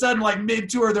all of a sudden, like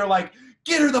mid-tour, they're like,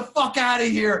 "Get her the fuck out of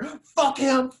here. Fuck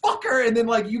him. Fuck her." And then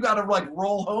like you gotta like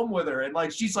roll home with her. And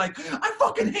like she's like, "I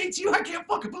fucking hate you. I can't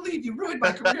fucking believe you ruined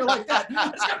my career like that. I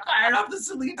just got fired off the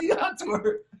Celine Dion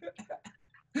tour."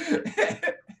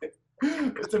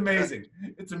 It's amazing.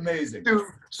 It's amazing. Dude,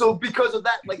 so because of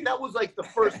that, like that was like the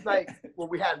first night where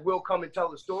we had Will come and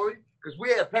tell the story. Because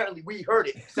we heard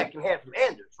it secondhand from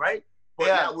Anders, right? But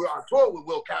now we're on tour with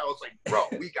Will Carroll's like, "Bro,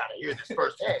 we gotta hear this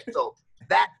firsthand." So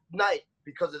that night,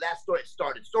 because of that story, it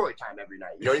started story time every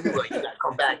night. You know what I mean? Like, you gotta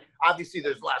come back. Obviously,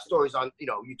 there's a lot of stories on,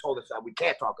 you told us that we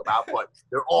can't talk about, but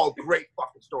they're all great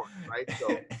fucking stories, right?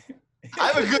 So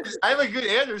I have a good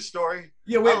Anders story.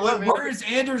 Yeah, wait, where is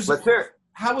Anders? Let's hear it.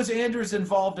 How was Anders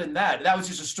involved in that? That was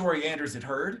just a story Anders had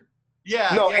heard?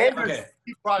 Yeah. No, yeah, Anders. Okay.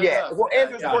 He brought it up. Well,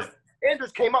 Anders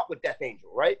Anders came up with Death Angel,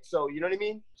 right? So you know what I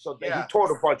mean. So he Yeah.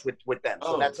 toured a bunch with them.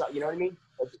 So Oh. that's how, you know what I mean.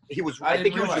 He was. I I didn't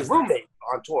think he was realize your that. roommate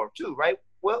on tour too, right?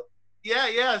 Well,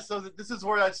 Yeah. So this is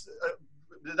where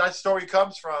that story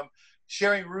comes from.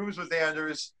 Sharing rooms with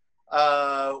Anders.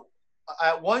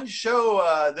 At one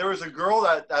show, there was a girl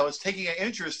that was taking an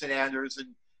interest in Anders,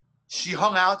 and she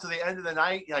hung out to the end of the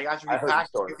night, like after I we heard the packed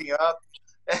story. everything up.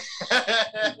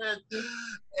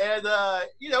 and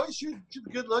you know, she's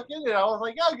good looking, and I was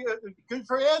like, yeah, good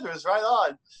for Anders, right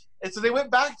on. And so they went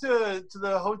back to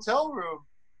the hotel room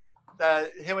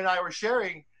that him and I were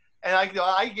sharing, and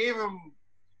I gave him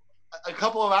a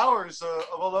couple of hours of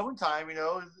alone time, you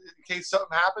know, in case something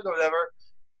happened or whatever.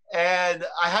 And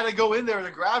I had to go in there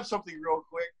to grab something real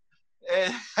quick,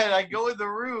 and I go in the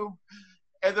room,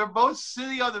 and they're both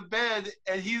sitting on the bed,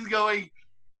 and he's going,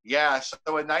 yeah, so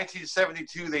in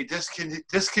 1972, they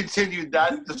discontinued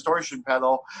that distortion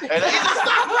pedal. And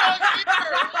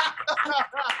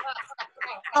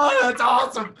Oh, that's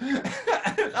awesome.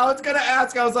 I was going to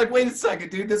ask, I was like, wait a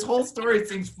second, dude, this whole story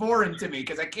seems foreign to me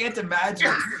because I can't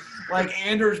imagine like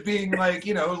Anders being like,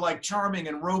 you know, like charming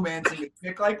and romancing a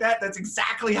chick like that. That's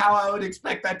exactly how I would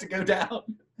expect that to go down.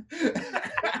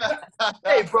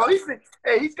 hey, bro,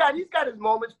 he's got his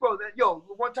moments, bro.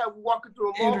 One time we walking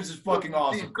through a mall, Anders is fucking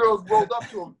awesome. These girls rolled up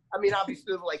to him. I mean,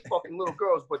 obviously they're like fucking little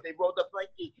girls, but they rolled up like,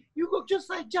 "You look just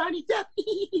like Johnny Depp,"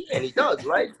 and he does,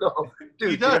 right? So,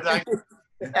 dude, he does.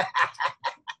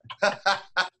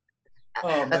 Oh,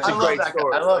 man. That's I a love great that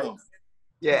story. guy. I love right? him.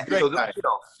 Yeah. Great So, guy. you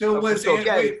know, So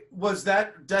again, was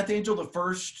that Death Angel the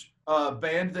first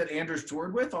band that Anders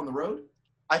toured with on the road?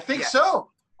 I think Yeah.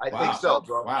 so. I Wow. think so,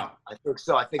 bro. Wow. I think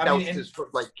so. I think I that mean, was his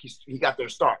first, like he got their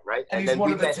start, right? And he's then one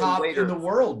we of the met him top later. in the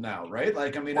world now, right?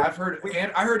 Like, I mean, Well,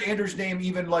 I heard Anders' name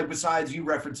even like besides you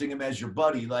referencing him as your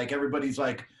buddy, like everybody's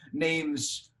like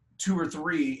names 2 or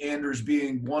 3, Anders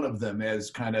being one of them as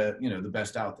kind of, you know, the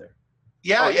best out there.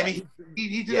 Yeah, Oh, yeah. I mean,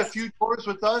 he did Yeah. a few tours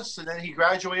with us, and then he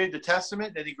graduated to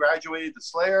Testament, then he graduated to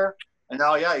Slayer, and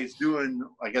now, yeah, he's doing,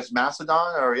 I guess,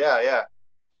 Mastodon, or yeah.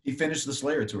 He finished the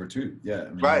Slayer tour too. Yeah. I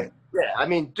mean, Right. Yeah, I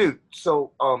mean, dude.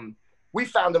 So, we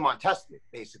found him on Testament,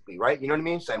 basically, right? You know what I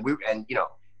mean? So, and you know,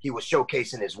 he was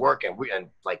showcasing his work, and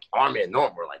like Armin and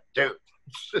Norm were like, dude,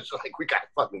 it's like we gotta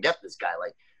fucking get this guy,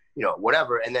 like, you know,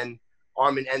 whatever. And then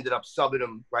Armin ended up subbing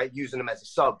him, right, using him as a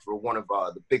sub for one of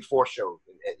the Big Four shows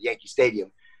at Yankee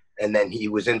Stadium, and then he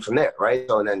was in from there, right?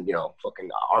 So, and then, you know, fucking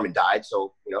Armin died,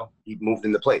 so, you know, he moved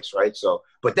into place, right? So,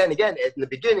 but then again, in the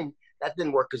beginning, that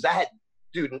didn't work because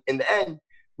dude, in the end,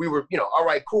 we were, you know, all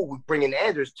right, cool, we bring in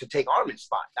Anders to take Armin's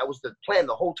spot. That was the plan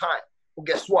the whole time. Well,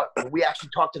 guess what? When we actually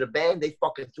talked to the band, they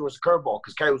fucking threw us a curveball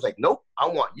because Kerry was like, nope, I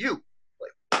want you.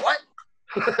 Like, what?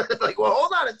 Like, well,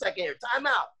 hold on a second here, time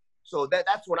out. So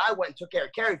that's when I went and took care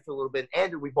of Kerry for a little bit.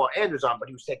 And we brought Anders on, but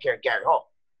he was taking care of Gary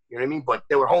Hall. You know what I mean? But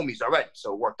they were homies already,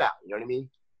 so it worked out. You know what I mean?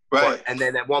 Right. And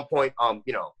then at one point,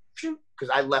 you know, because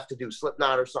I left to do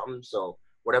Slipknot or something, so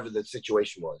whatever the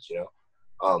situation was, you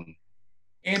know.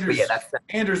 Anders, yeah,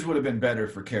 Anders would have been better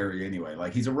for Kerry anyway.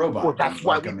 Like, he's a robot. Well, that's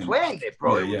why we planned it,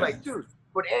 bro. Yeah, It was yeah. like, dude,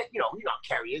 but you know how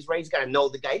Kerry is, right? He's got to know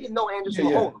the guy. He didn't know Anders Yeah, from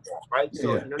a yeah. hole in the wall, right? So,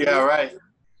 Yeah. you know what I Yeah, mean? right.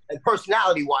 And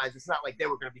personality-wise, it's not like they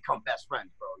were going to become best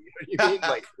friends, bro. You know what I mean?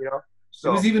 Like, you know. It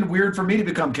So was even weird for me to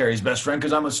become Kerry's best friend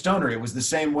because I'm a stoner. It was the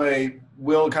same way,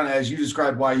 Will, kind of as you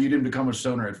described why you didn't become a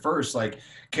stoner at first. Like,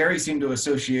 Kerry seemed to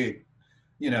associate,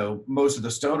 you know, most of the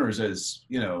stoners as,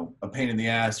 you know, a pain in the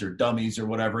ass or dummies or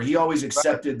whatever. He always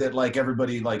accepted that, like,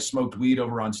 everybody, like, smoked weed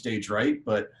over on stage, right?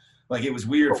 But, like, it was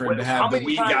weird for him to How have the many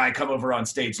weed times- guy come over on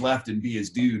stage left and be his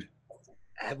dude.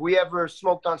 have we ever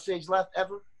smoked on stage left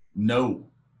ever? No.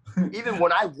 Even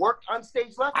when I worked on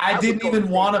stage left, I would didn't go even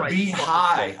stage want to right be fucking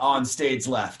high left. on stage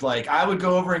left. Like, I would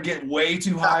go over and get way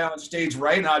too high on stage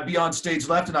right, and I'd be on stage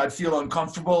left, and I'd feel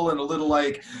uncomfortable and a little,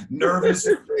 like, nervous.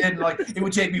 And, like, it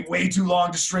would take me way too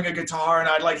long to string a guitar, and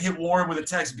I'd, like, hit Warren with a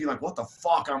text and be like, what the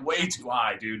fuck? I'm way too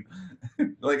high, dude.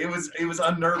 Like, it was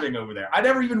unnerving over there. I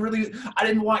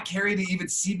didn't want Kerry to even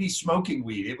see me smoking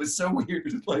weed. It was so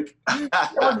weird. Like,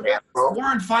 Yeah, bro.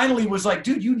 Warren finally was like,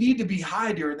 dude, you need to be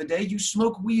high during the day. You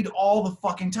smoke weed all the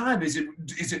fucking time. Is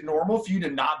it normal for you to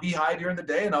not be high during the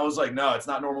day? And I was like, no, it's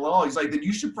not normal at all. He's like, then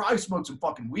you should probably smoke some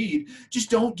fucking weed. Just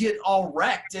don't get all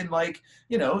wrecked and, like,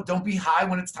 you know, don't be high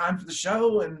when it's time for the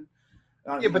show. And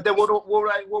Yeah, but then what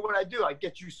would I do? I'd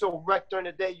get you so wrecked during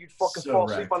the day you'd fucking So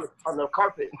fall asleep on the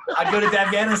carpet. I'd go to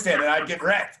Afghanistan and I'd get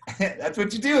wrecked. That's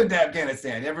what you do in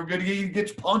Afghanistan. Everybody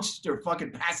gets punched or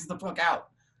fucking passes the fuck out.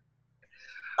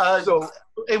 So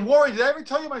Hey, Warren, did I ever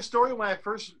tell you my story when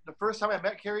the first time I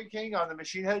met Kerry King on the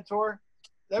Machine Head tour?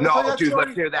 Did I ever tell you no, that dude, story?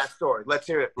 let's hear that story. Let's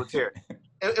hear it.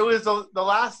 It was the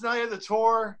last night of the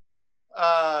tour.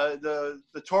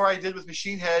 the tour I did with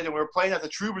Machine Head, and we were playing at the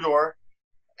Troubadour,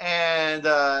 and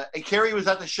Kerry was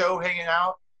at the show hanging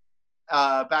out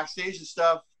backstage and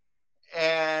stuff.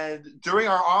 And during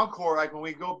our encore, like when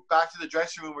we go back to the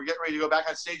dressing room, we're getting ready to go back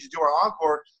on stage and do our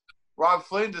encore. Rob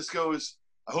Flynn just goes,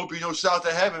 "I hope you know South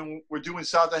of Heaven." We're doing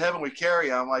South of Heaven with Kerry.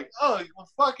 I'm like, "Oh, well,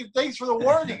 fucking thanks for the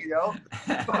warning, you know."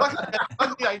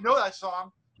 Luckily, I know that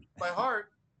song by heart.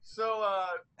 So,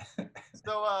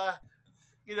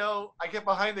 you know, I get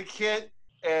behind the kit,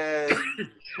 and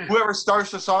whoever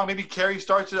starts the song, maybe Kerry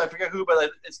starts it. I forget who,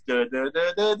 but it's da da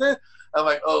da da da. I'm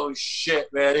like, "Oh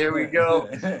shit, man, here we go."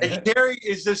 And Kerry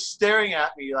is just staring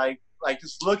at me, like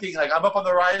just looking, like I'm up on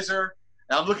the riser,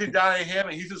 and I'm looking down at him,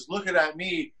 and he's just looking at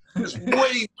me, just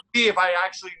waiting to see if I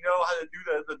actually know how to do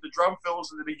the drum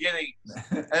fills in the beginning.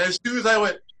 And as soon as I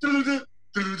went,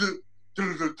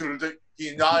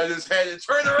 he nodded his head and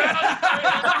turned around.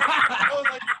 I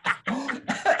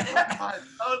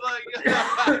was like,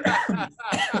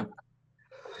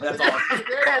 That's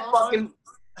awesome.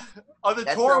 On the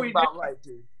That tour sounds we about did, right,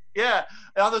 dude. yeah,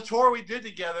 and on the tour we did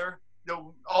together, you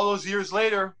know, all those years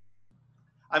later,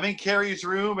 I'm in Kerry's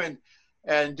room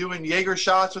and doing Jaeger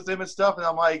shots with him and stuff, and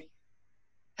I'm like,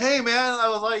 "Hey, man," I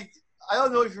was like, "I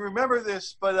don't know if you remember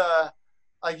this, but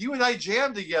like you and I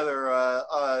jammed together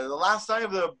the last night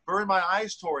of the Burn My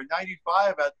Eyes tour in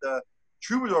 '95 at the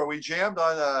Troubadour. We jammed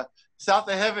on South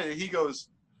of Heaven," and he goes,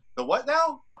 "The what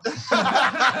now?" That's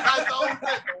all he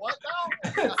said. "The what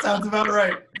now?" Sounds about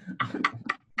right.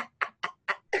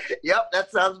 Yep,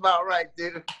 that sounds about right,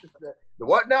 dude. The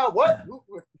what now? What?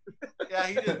 Yeah,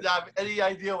 he didn't have any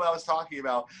idea what I was talking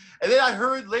about. And then I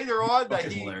heard later on that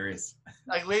Fucking he, hilarious.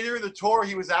 like later in the tour,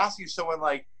 he was asking someone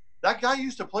like, "That guy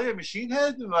used to play a Machine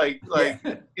Head," and like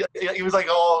he was like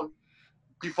all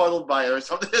befuddled by it or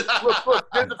something. Look,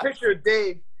 there's a picture of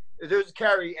Dave. There's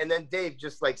Kerry, and then Dave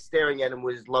just like staring at him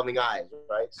with his loving eyes,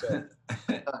 right? So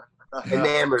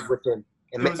enamored with him,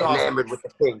 enamored with the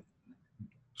thing.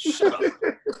 Shut up.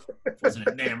 Wasn't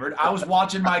enamored. I was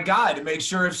watching my guy to make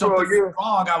sure if something was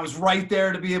wrong, I was right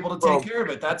there to be able to take care of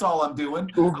it. That's all I'm doing.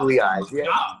 Googly eyes, yeah.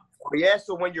 Job. Yeah,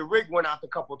 so when your rig went out a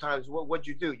couple of times, what'd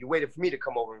you do? You waited for me to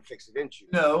come over and fix it, didn't you?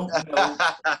 No,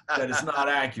 that is not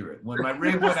accurate. When my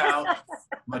rig went out,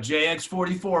 my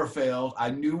JX44 failed. I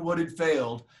knew what had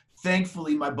failed.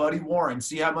 Thankfully, my buddy Warren,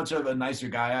 see how much of a nicer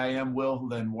guy I am, Will,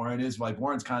 than Warren is? Like,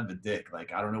 Warren's kind of a dick.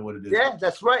 Like, I don't know what it is. Yeah,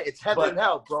 that's right. It's heaven and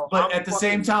hell, bro. But at the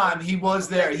same time, he was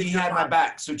there. He had my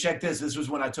back. So check this. This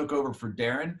was when I took over for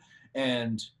Darren.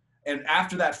 And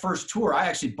after that first tour, I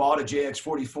actually bought a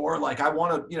JX44. Like, I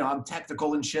want to, you know, I'm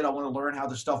technical and shit. I want to learn how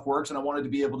the stuff works, and I wanted to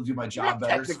be able to do my job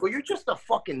better. Technical. You're just a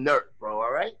fucking nerd, bro,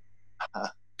 all right? God,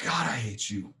 I hate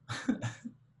you.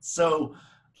 So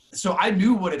I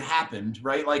knew what had happened,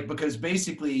 right? Like, because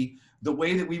basically the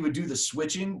way that we would do the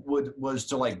switching was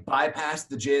to like bypass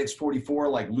the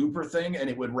JX44 like looper thing, and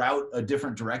it would route a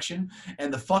different direction,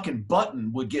 and the fucking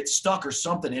button would get stuck or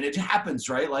something. And it happens,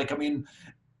 right? Like, I mean,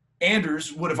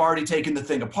 Anders would have already taken the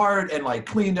thing apart and like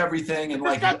cleaned everything and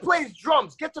like. This guy plays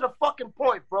drums. Get to the fucking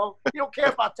point, bro. You don't care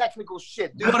about technical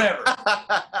shit, dude. Whatever.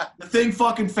 The thing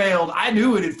fucking failed. I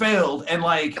knew it had failed, and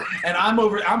I'm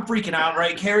freaking out,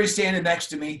 right? Kerry's standing next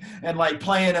to me and like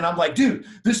playing, and I'm like, "Dude,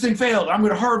 this thing failed. I'm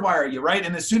gonna hardwire you," right?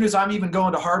 And as soon as I'm even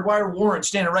going to hardwire, Warren's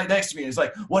standing right next to me. And he's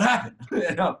like, "What happened?"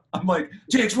 And I'm like,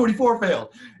 "JX44 failed,"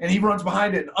 and he runs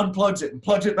behind it and unplugs it and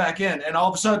plugs it back in, and all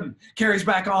of a sudden, Kerry's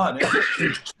back on.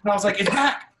 And I was like, "It's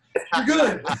back. You're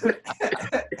good."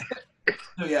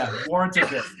 So yeah, Warren took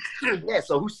it. Yeah,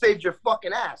 so who saved your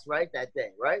fucking ass, right, that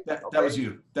day, right? That was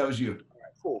you. That was you. All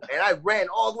right, cool. And I ran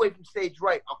all the way from stage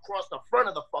right across the front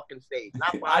of the fucking stage.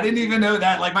 I didn't even know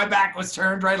that. Like, my back was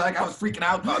turned, right? Like, I was freaking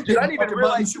out. Dude, I didn't even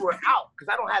realize you were out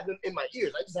because I don't have them in my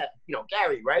ears. I just have,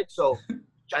 Gary, right? So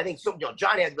I think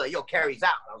Johnny had to be like, "Yo, Carrie's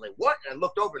out." I was like, "What?" And I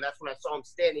looked over, and that's when I saw him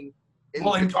standing in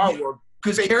the guitar work.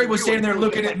 Because Kerry was standing there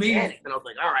looking at me. And I was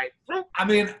like, all right. I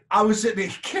mean, I was sitting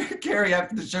there. Kerry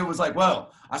after the show was like,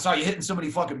 "Well, I saw you hitting so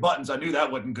many fucking buttons. I knew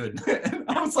that wasn't good."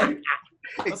 I was like,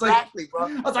 exactly, bro.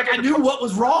 I was like, I knew what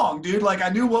was wrong, dude. Like, I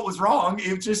knew what was wrong.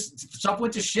 It just, stuff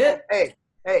went to shit. Hey,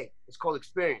 it's called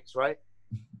experience, right?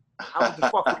 How the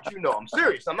fuck would you know? I'm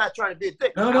serious. I'm not trying to be a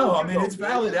dick. No. I mean, it's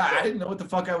valid. I didn't know what the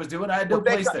fuck I was doing. I had no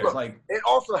place there. Look, like, it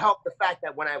also helped the fact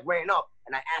that when I ran up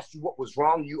and I asked you what was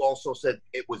wrong, you also said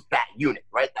it was that unit,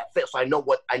 right? That failed. So I knew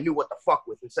what the fuck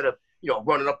was instead of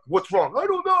running up. What's wrong? I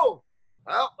don't know.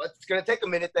 Well, it's gonna take a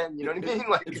minute then. You know what I mean?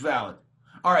 Like, it's valid.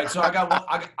 All right, so I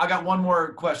got one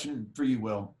more question for you,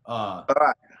 Will. All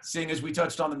right. Seeing as we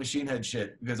touched on the Machine Head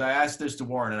shit, because I asked this to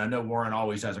Warren, and I know Warren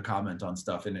always has a comment on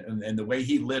stuff, and the way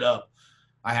he lit up,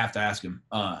 I have to ask him.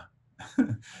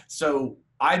 So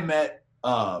I met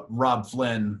Rob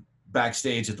Flynn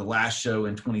backstage at the last show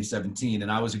in 2017,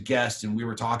 and I was a guest, and we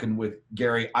were talking with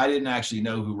Gary. I didn't actually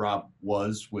know who Rob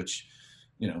was, which,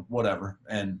 whatever.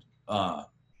 And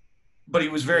but he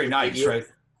was very nice, right?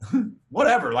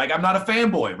 Whatever. Like, I'm not a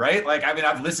fanboy, right? Like, I mean,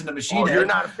 I've listened to Machine Head. You're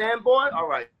not a fanboy? All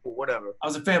right, whatever. I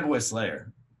was a fanboy of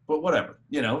Slayer, but whatever.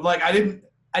 Like, I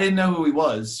didn't know who he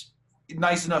was.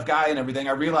 Nice enough guy and everything.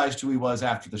 I realized who he was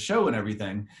after the show and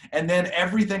everything. And then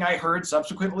everything I heard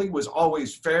subsequently was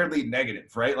always fairly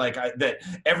negative, right? Like that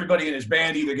everybody in his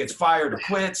band either gets fired or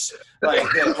quits. Like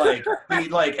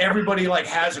that, everybody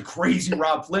has a crazy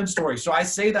Rob Flynn story. So I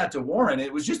say that to Warren.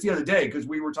 It was just the other day because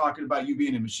we were talking about you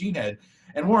being in Machine Head,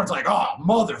 and Warren's like, "Oh,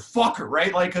 motherfucker,"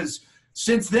 right? Like, because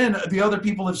since then, the other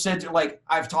people have said,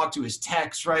 I've talked to his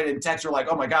techs, right? And techs are like,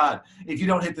 "Oh my God, if you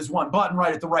don't hit this one button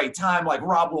right at the right time, like,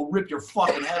 Rob will rip your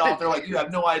fucking head off." They're like, "You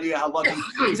have no idea how lucky."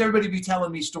 Because everybody be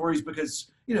telling me stories because,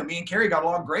 me and Kerry got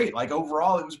along great. Like,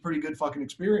 overall, it was a pretty good fucking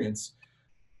experience.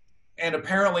 And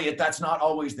apparently that's not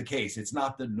always the case. It's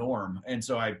not the norm. And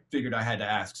so I figured I had to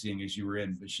ask, seeing as you were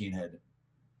in Machine Head.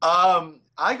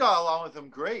 I got along with him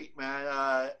great,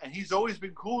 man. And he's always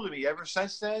been cool to me ever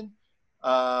since then.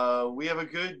 We have a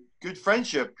good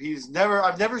friendship.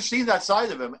 I've never seen that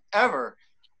side of him ever.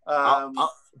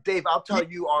 Dave, I'll tell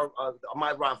you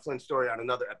my Rob Flynn story on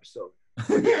another episode.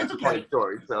 Yeah, it's a funny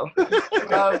story. So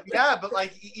yeah, but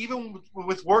even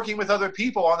with working with other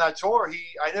people on that tour,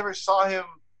 I never saw him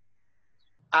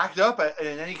act up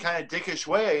in any kind of dickish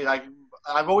way. Like,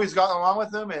 I've always gotten along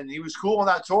with him, and he was cool on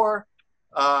that tour.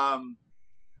 I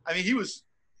mean, he was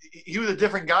a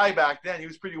different guy back then. He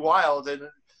was pretty wild, and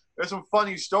there's some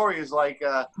funny stories.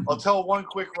 I'll tell one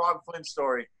quick Rob Flynn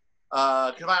story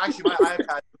because my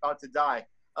iPad's about to die.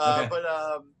 Okay. But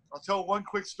I'll tell one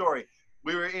quick story.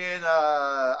 We were in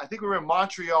I think we were in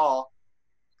Montreal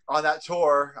on that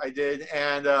tour I did,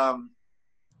 and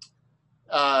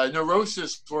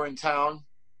Neurosis were in town.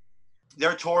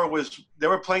 Their tour they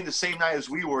were playing the same night as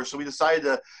we were, so we decided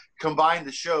to combine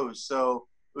the shows. So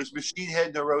it was Machine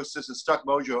Head, Neurosis, and Stuck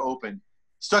Mojo open.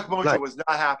 Stuck Mojo was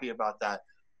not happy about that.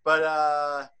 But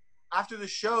after the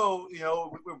show,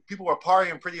 people were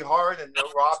partying pretty hard, and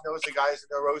Rob knows the guys in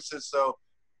Neurosis, so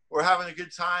we're having a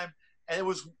good time. And it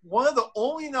was one of the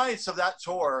only nights of that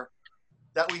tour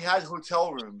that we had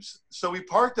hotel rooms. So we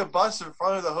parked a bus in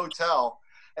front of the hotel,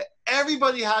 and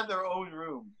everybody had their own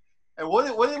room. And what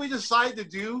did we decide to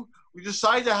do? We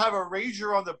decided to have a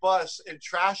rager on the bus and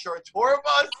trash our tour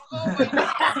bus. Oh my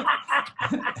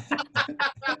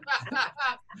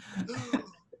God.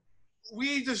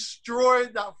 We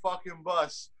destroyed that fucking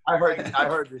bus. I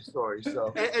heard this story.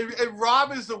 So and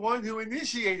Rob is the one who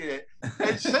initiated it.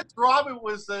 And since Robin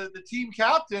was the team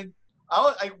captain,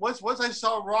 once I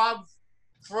saw Rob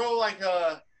throw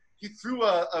he threw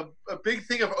a big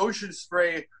thing of ocean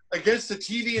spray against the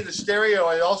TV and the stereo,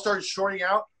 and it all started shorting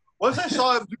out. Once I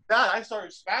saw him do that, I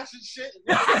started smashing shit.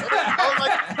 I was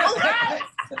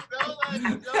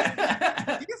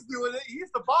like, he's doing it.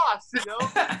 He's the boss,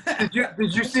 Did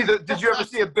you ever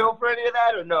see a bill for any of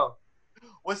that, or no?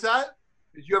 What's that?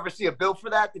 Did you ever see a bill for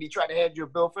that? Did he try to hand you a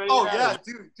bill for any of that? Oh yeah,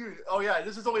 dude. Oh yeah,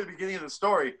 this is only the beginning of the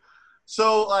story.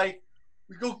 So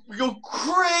we go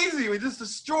crazy. We just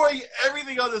destroy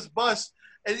everything on this bus.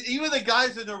 And even the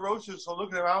guys in Neurosis are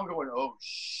looking around going, "Oh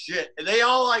shit!" And they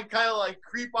all kind of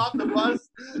creep off the bus.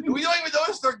 And we don't even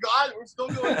notice they're gone. We're still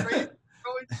going crazy,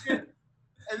 throwing shit.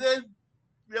 And then,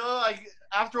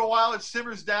 after a while, it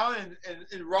simmers down,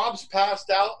 and Rob's passed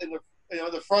out in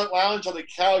the front lounge on the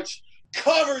couch,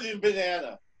 covered in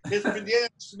banana. His banana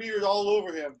smeared all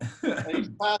over him, and he's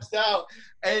passed out.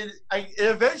 And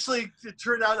eventually, it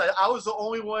turned out that I was the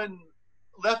only one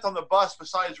left on the bus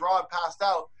besides Rob passed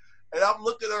out. And I'm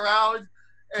looking around,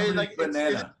 and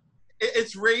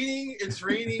it's raining. It's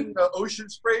raining ocean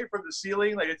spray from the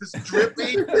ceiling. It's just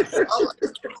dripping. I'm like,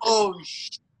 oh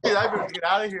shit! I better get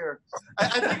out of here. I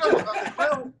think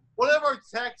one of our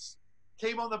techs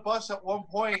came on the bus at one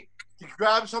point to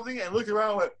grab something and looked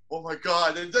around and went, "Oh my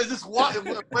God!" And just went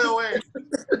away.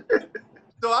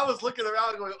 So I was looking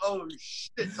around going, "Oh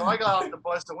shit!" So I got off the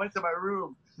bus and went to my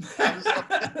room. I was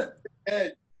up in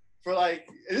bed for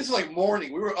this is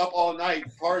morning. We were up all night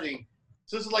partying.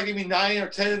 So this is maybe 9 or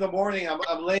 10 in the morning.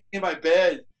 I'm laying in my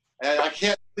bed and I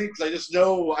can't sleep because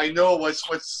I know what's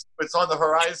on the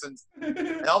horizon.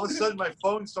 And all of a sudden my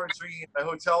phone starts ringing in my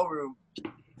hotel room,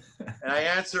 and I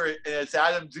answer it, and it's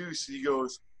Adam Deuce, and he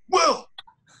goes, "Will,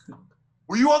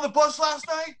 were you on the bus last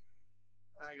night?"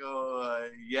 I go,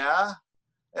 "Yeah."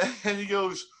 And he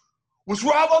goes, "Was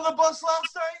Rob on the bus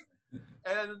last night?"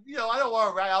 And, I don't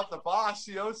want to rat out the boss,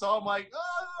 so I'm like,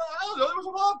 "Oh, I don't know. There was a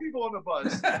lot of people on the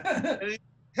bus.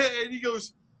 And he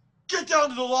goes, get down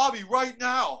to the lobby right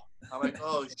now. I'm like,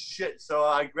 oh, shit. So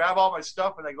I grab all my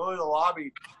stuff and I go to the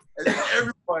lobby. And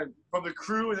everyone from the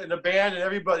crew and the band and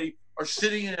everybody are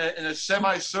sitting in a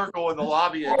semicircle in the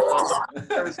lobby. And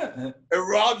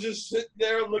Rob's just sitting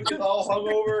there looking all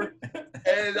hungover.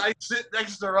 And I sit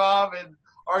next to Rob, and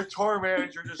our tour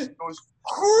manager just goes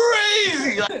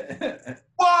crazy. Like,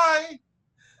 why?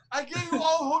 I gave you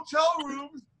all hotel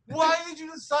rooms. Why did you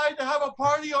decide to have a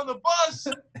party on the bus?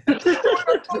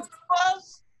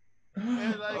 And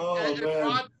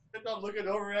Rob ended up looking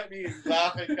over at me and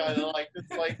laughing, kind of like this,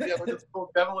 with this little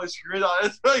devilish grin on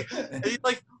his face. And he's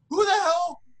like, "Who the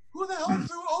hell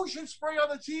threw ocean spray on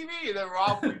the TV?" And then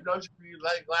Rob would nudge me,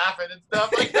 like laughing and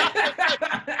stuff like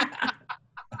that.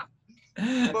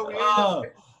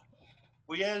 But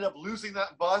we ended up losing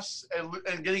that bus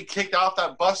and getting kicked off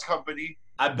that bus company.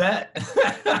 I bet.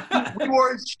 We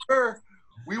weren't sure.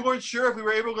 We weren't sure if we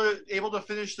were able to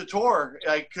finish the tour,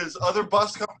 like, because other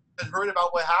bus companies had heard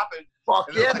about what happened.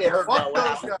 Fuck yeah, they heard about what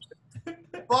those happened.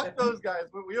 guys. Fuck those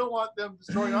guys. We don't want them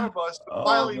destroying our bus. Oh,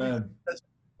 Finally, man. that's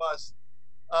bus.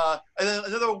 And then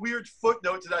another weird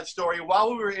footnote to that story.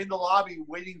 While we were in the lobby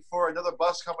waiting for another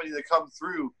bus company to come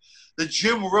through, the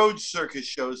Jim Rhodes Circus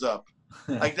shows up.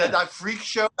 Like that freak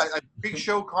show,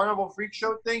 carnival freak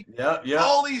show thing. Yeah.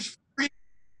 All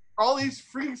these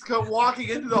freaks come walking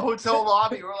into the hotel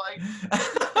lobby. We're like,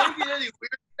 can't get any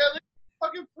weird. There's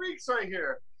fucking freaks right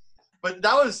here. But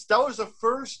that was the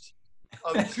first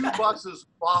of 2 buses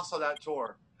lost on that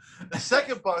tour. The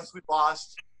second bus we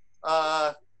lost.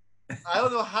 I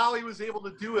don't know how he was able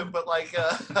to do it, but I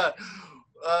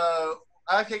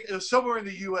think it was somewhere in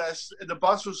the U.S. and the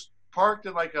bus was parked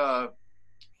in like a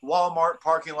Walmart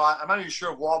parking lot. I'm not even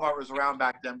sure if Walmart was around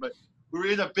back then, but we were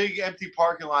in a big empty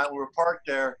parking lot. We were parked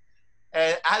there,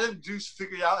 and Adam Deuce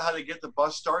figured out how to get the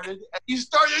bus started, and he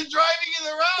started driving it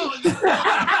around.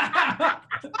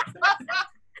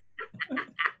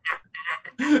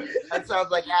 That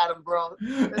sounds like Adam, bro.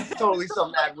 That's totally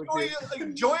something Adam would do.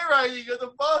 Like joyriding on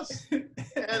the bus,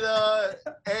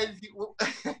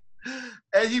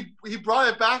 and he brought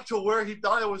it back to where he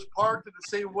thought it was parked in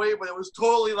the same way, but it was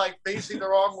totally like facing the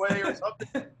wrong way or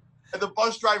something. And the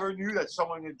bus driver knew that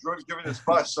someone had driven this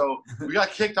bus, so we got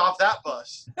kicked off that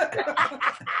bus.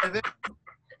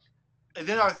 And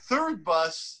then our third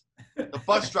bus, the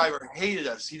bus driver hated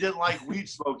us. He didn't like weed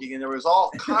smoking, and there was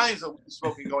all kinds of weed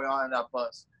smoking going on in that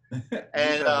bus.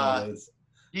 And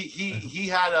he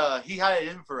had it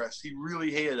in for us. He really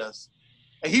hated us.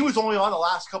 And he was only on the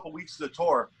last couple weeks of the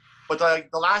tour. But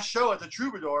the last show at the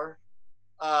Troubadour,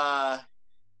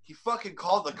 he fucking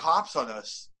called the cops on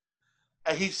us.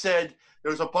 And he said,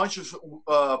 there's a bunch of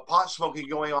pot smoking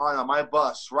going on my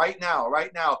bus right now.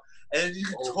 And you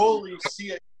could totally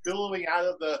see it billowing out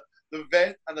of the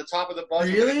vent on the top of the bus.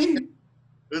 Really? It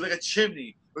was like a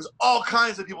chimney. There was all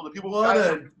kinds of people. What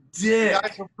a dick. The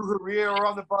guys from Korea were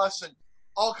on the bus, and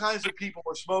all kinds of people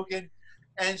were smoking.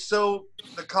 And so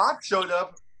the cops showed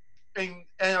up, and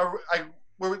they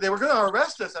were going to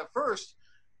arrest us at first.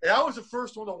 And I was the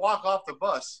first one to walk off the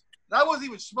bus. And I wasn't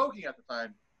even smoking at the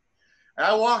time. And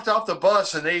I walked off the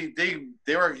bus, and they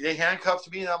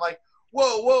handcuffed me, and I'm like,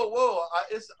 whoa!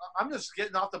 I'm just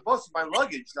getting off the bus with my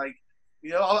luggage. Like,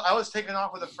 I was taking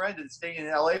off with a friend and staying in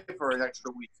LA for an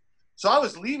extra week. So I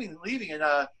was leaving, and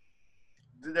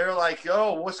they're like,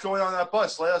 "Oh, what's going on that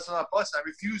bus? Let us on that bus." And I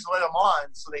refused to let them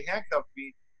on, so they handcuffed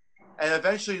me. And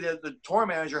eventually, the tour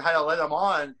manager had to let them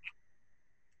on,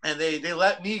 and they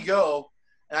let me go.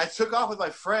 And I took off with my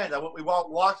friend. We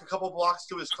walked a couple blocks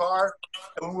to his car.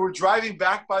 And when we were driving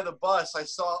back by the bus, I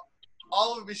saw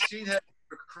all of Machine Head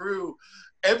crew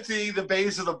emptying the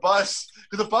bays of the bus.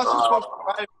 Because the bus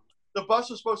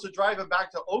was supposed to drive him back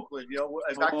to Oakland,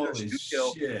 back to their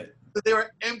studio. Shit. So they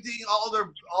were emptying all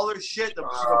their shit. The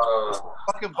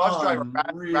fucking bus driver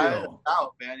ratted us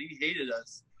out, man. He hated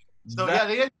us. So they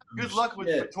had good luck with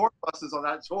the tour buses on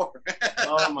that tour.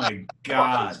 Oh my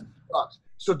God.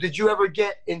 So did you ever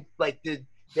get in, did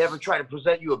they ever try to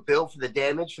present you a bill for the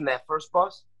damage from that first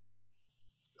bus?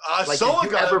 Someone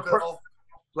got a bill.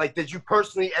 Did you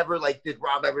personally ever, did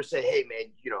Rob ever say, hey,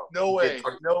 man, No way.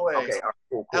 No way. Okay,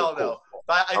 cool, hell no. Cool.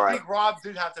 But I think Rob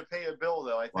did have to pay a bill,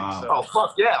 though. I think so. Oh,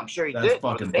 fuck yeah, I'm sure he That's did.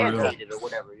 fucking the band brutal. hated it or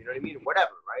whatever, you know what I mean?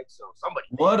 Whatever, right? So somebody.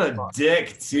 What a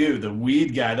dick, too. The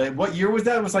weed guy. What year was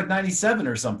that? It was like 97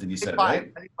 or something, you said,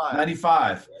 right?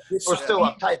 95. People were still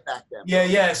uptight back then.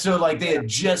 Yeah. So, they had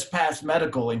just passed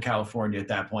medical in California at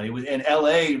that point. And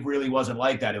L.A. really wasn't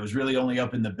like that. It was really only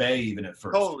up in the Bay even at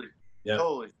first. Totally. Yep.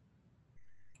 Totally.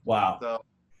 Wow. So,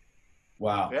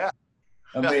 wow. yeah.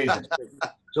 Amazing.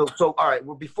 So all right.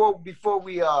 Well, before we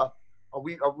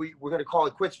we're gonna call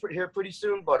it quits here pretty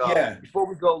soon. But Yeah. before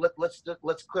we go,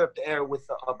 let's clear up the air with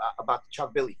about the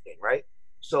Chuck Billy thing, right?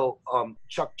 So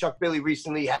Chuck Billy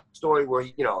recently had a story where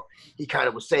he kind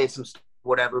of was saying some stuff,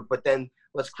 whatever, but then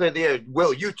let's clear the air.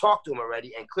 Will, you talked to him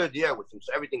already and cleared the air with him,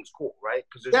 so everything's cool, right?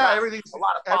 Because there's everything's a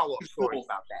lot of follow-up stories cool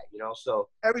about that, So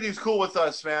everything's cool with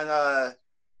us, man.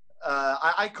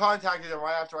 I contacted him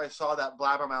right after I saw that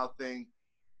Blabbermouth thing,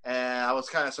 and I was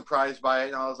kind of surprised by it,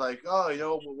 and I was like,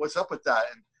 oh, what's up with that?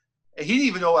 And he didn't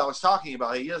even know what I was talking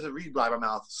about. He doesn't read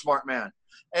Blabbermouth, smart man.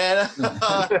 And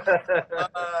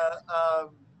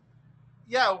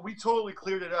yeah, we totally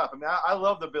cleared it up. I mean, I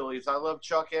love the Billies. I love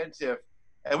Chuck and Tiff.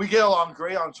 And we get along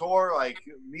great on tour. Like,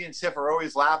 me and Tiff are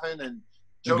always laughing and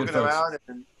joking around.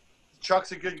 And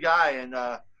Chuck's a good guy, and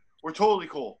we're totally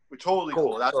cool. We're totally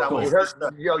cool. That cool. was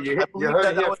you heard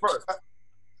it here first.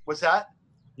 What's that?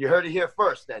 You heard it here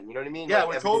first, then. You know what I mean? Yeah,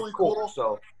 we're totally cool.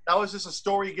 So that was just a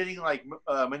story getting like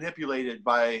manipulated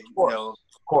by of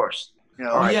course.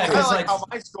 Yeah, kind of like how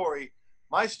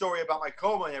my story about my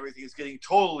coma and everything is getting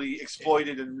totally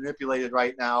exploited and manipulated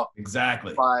right now.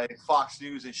 Exactly. By Fox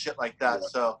News and shit like that.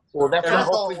 So that's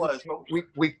all it was.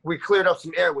 We cleared up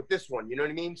some air with this one. You know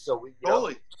what I mean? So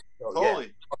totally.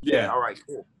 Yeah. All right.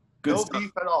 Cool. Good no stuff.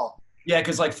 beef at all. Yeah,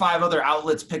 because like 5 other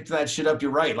outlets picked that shit up.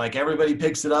 You're right. Like everybody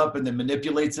picks it up and then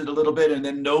manipulates it a little bit, and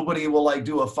then nobody will like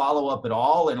do a follow up at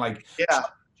all. And like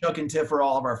Chuck and Tiff are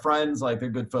all of our friends. Like they're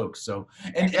good folks. So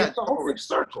and it's a whole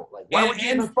circle. Like why would you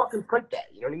even fucking print that?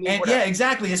 You know what I mean? And yeah,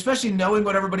 exactly. Especially knowing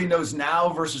what everybody knows now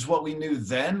versus what we knew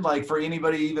then. Like for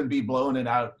anybody to even be blowing it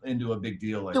out into a big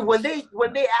deal. Like dude,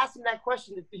 when they asked him that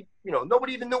question,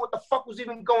 nobody even knew what the fuck was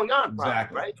even going on.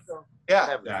 Exactly. Right. So,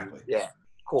 exactly. Yeah.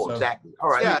 Cool. So, exactly. All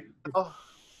right. Yeah.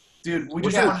 Dude, we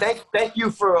just thank you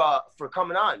for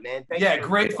coming on, man.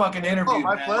 Great fucking interview.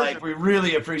 My man. pleasure. Like we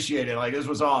really appreciate it. Like this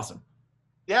was awesome.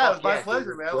 Yeah, it was my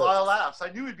pleasure, man. A lot of laughs.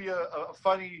 I knew it'd be a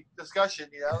funny discussion,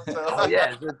 So. Oh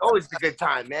yeah, it's always a good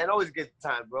time, man. Always a good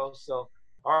time, bro. So,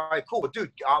 all right, cool. But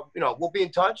dude, we'll be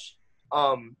in touch.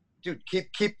 Dude,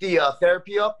 keep the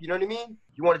therapy up. You know what I mean?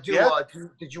 You want to do?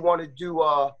 Did you want to do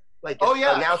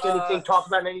announce anything? Talk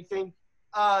about anything?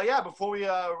 Before we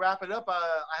wrap it up,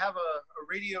 I have a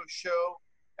radio show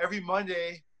every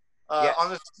Monday on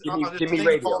this Gimme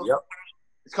Radio. Yep.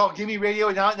 It's called Gimme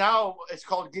Radio. Now it's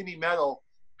called Gimme Metal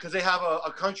because they have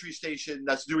a country station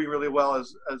that's doing really well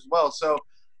as well. So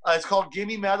it's called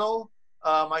Gimme Metal.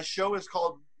 My show is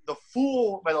called The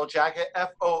Full Metal Jacket,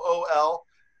 FOOL,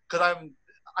 because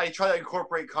I try to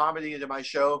incorporate comedy into my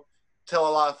show, tell a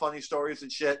lot of funny stories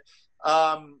and shit.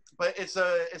 But it's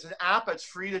an app that's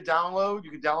free to download.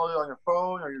 You can download it on your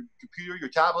phone or your computer, your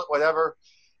tablet, whatever.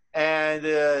 And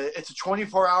it's a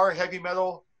 24-hour heavy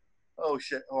metal. Oh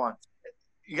shit! Hold on.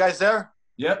 You guys there?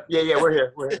 Yep. Yeah, we're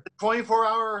here. It's a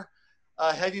 24-hour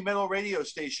heavy metal radio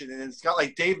station, and it's got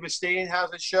like Dave Mustaine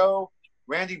has a show,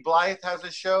 Randy Blythe has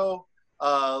a show,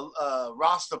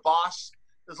 Ross the Boss.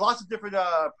 There's lots of different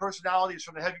personalities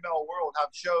from the heavy metal world have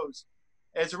shows.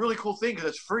 And it's a really cool thing because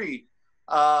it's free.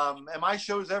 And my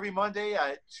show is every Monday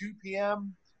at 2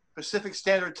 p.m. Pacific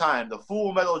Standard Time, The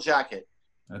Full Metal Jacket.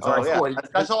 That's all. Cool.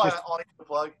 That's all I need to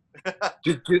plug.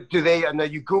 do they?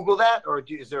 You Google that, or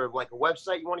is there like a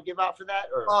website you want to give out for that?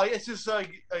 Or it's just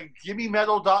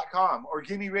gimmemetal.com or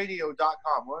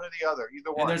gimmeradio.com, one or the other,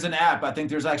 either one. And there's an app. I think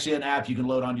there's actually an app you can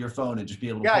load onto your phone and just be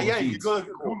able to. You go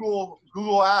to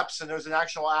Google Apps, and there's an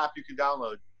actual app you can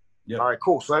download. Yep. All right,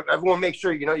 cool. So everyone, make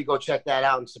sure you go check that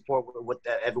out and support what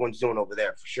everyone's doing over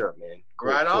there for sure, man. Cool,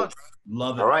 right on. Cool.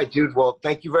 Love it. All right, dude. Well,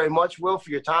 thank you very much, Will, for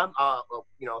your time.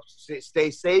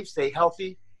 Stay safe, stay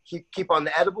healthy, keep on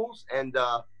the edibles, and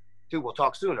dude, we'll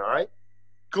talk soon. All right.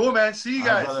 Cool, man. See you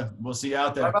guys. Brother. We'll see you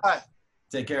out there. Bye-bye.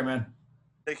 Take care, man.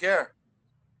 Take care.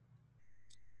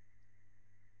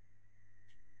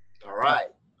 All right.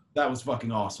 That was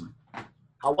fucking awesome.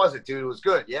 How was it, dude? It was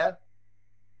good, yeah?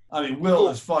 I mean, Will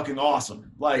is fucking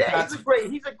awesome. Like,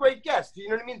 he's a great guest. You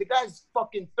know what I mean? The guy's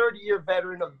fucking 30-year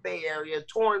veteran of the Bay Area,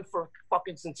 touring for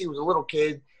fucking since he was a little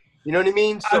kid. You know what I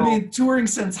mean? So, touring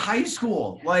since high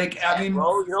school. Like,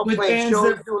 bro, with playing bands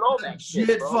shows, that doing all that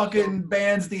shit, bro. fucking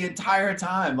bands the entire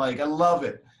time. Like, I love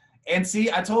it. And see,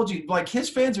 I told you, like, his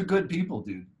fans are good people,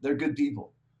 dude. They're good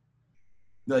people.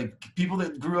 Like, people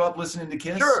that grew up listening to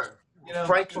Kiss. Sure.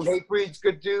 Frank from Hatebreed's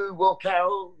good dude. Will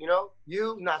Carroll,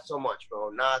 you not so much, bro.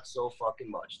 Not so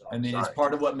fucking much, though. I mean, it's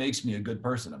part of what makes me a good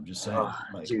person. I'm just saying.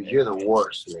 Dude, you're the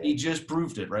worst, man. He just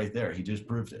proved it right there. He just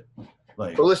proved it.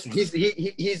 Like, but listen, he's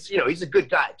he's a good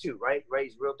guy too, right? Right,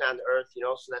 he's real down to earth,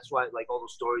 so that's why like all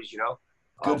those stories,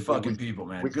 Good fucking people,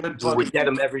 man. Good We fucking would get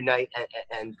people. them every night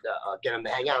and get them to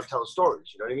hang out and tell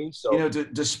stories. You know what I mean? So You know,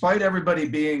 despite everybody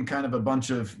being kind of a bunch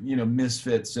of, you know,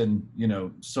 misfits and, you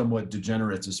know, somewhat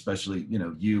degenerates, especially, you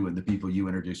know, you and the people you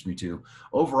introduced me to,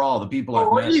 overall, the people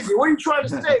I've met. Easy. What are you trying to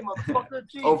say, motherfucker?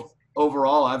 Jeez.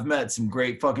 Overall, I've met some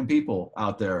great fucking people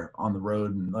out there on the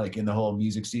road and like in the whole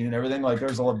music scene and everything. Like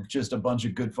there's just a bunch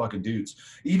of good fucking dudes.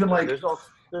 Even like There's also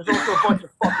a bunch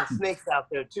of fucking snakes out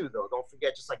there too, though. Don't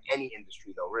forget, just like any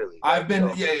industry, though. Really. I've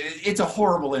been, yeah, it's a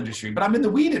horrible industry, but I'm in the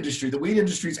weed industry. The weed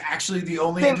industry is actually the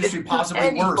only industry possibly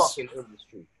any worse. Fucking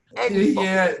industry.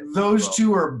 Yeah, those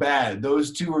two are bad.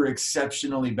 Those two are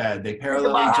exceptionally bad. They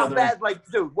parallel each other. Bad, like,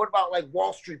 dude, what about like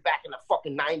Wall Street back in the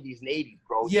fucking 90s and 80s,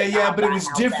 bro? Yeah, but it was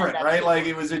different, right? Like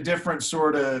it was a different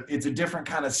sort of, it's a different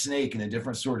kind of snake and a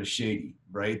different sort of shady,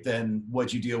 right? Than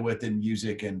what you deal with in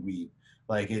music and weed.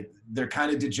 Like they're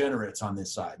kind of degenerates on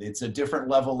this side. It's a different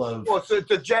level of. Well, so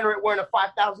degenerate wearing a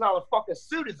 $5,000 fucking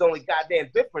suit is the only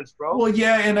goddamn difference, bro. Well,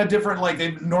 yeah, and a different, like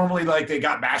they normally like they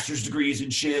got master's degrees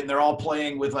and shit, and they're all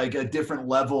playing with like a different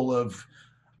level of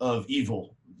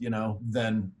evil, you know,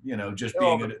 than, you know, just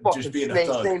being a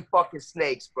thug. Same fucking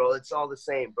snakes, bro. It's all the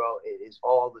same, bro. It is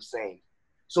all the same.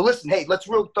 So listen, hey, let's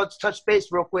touch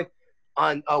base real quick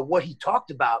on what he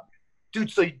talked about, dude.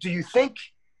 So do you think?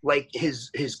 Like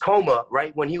his coma,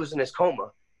 right? When he was in his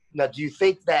coma. Now, do you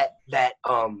think that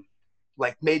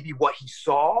like maybe what he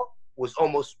saw was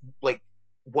almost like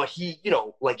what he, you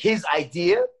know, like his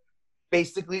idea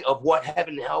basically of what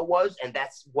heaven and hell was, and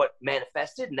that's what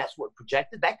manifested and that's what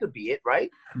projected? That could be it,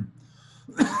 right?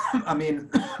 I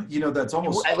mean, you know, that's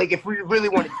almost like if we really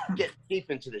want to get deep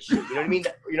into this shit, you know what I mean?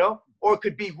 You know, or it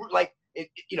could be like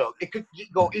you know, it could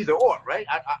go either or, right?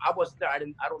 I wasn't there. I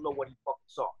don't know what he fucking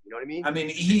saw. You know what I mean? I mean,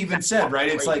 he even said, right?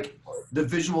 It's like the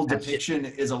visual depiction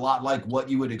is a lot like what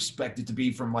you would expect it to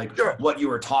be from like what you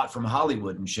were taught from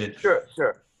Hollywood and shit. Sure.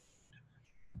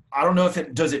 I don't know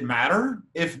if does it matter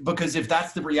because if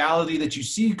that's the reality that you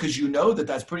see, because you know that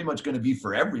that's pretty much going to be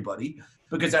for everybody,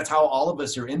 because that's how all of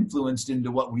us are influenced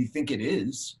into what we think it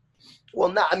is. Well,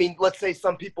 no, I mean, let's say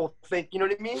some people think, you know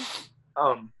what I mean?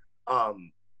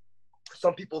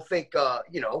 Some people think,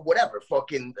 you know, whatever,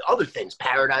 fucking other things,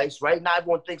 paradise, right? Not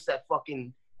everyone thinks that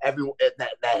fucking that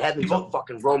heaven's a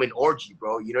fucking Roman orgy,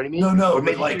 bro. You know what I mean? No, or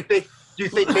maybe like, do you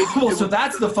think maybe? Well, so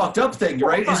that's the fucked up thing,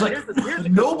 right? It's like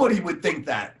nobody would think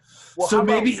that. Well, so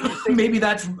maybe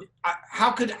that's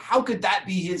how could that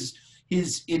be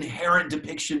his inherent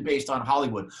depiction based on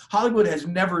Hollywood? Hollywood has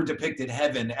never depicted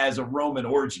heaven as a Roman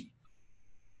orgy.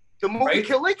 The movie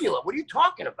Caligula. What are you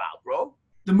talking about, bro?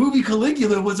 The movie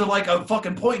Caligula was like a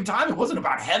fucking point in time. It wasn't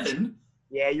about heaven.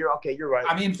 Yeah, you're okay. You're right.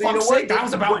 I mean, fuck's sake, that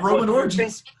was about Roman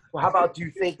orgies. Well, how about do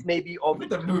you think maybe all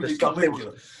the movie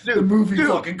Caligula? The movie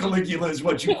fucking Caligula is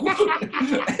what you quote.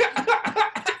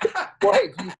 Well, hey,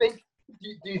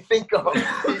 do you think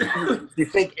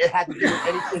it had to do with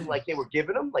anything like they were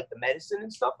giving him, like the medicine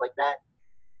and stuff like that?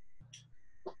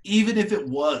 Even if it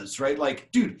was, right?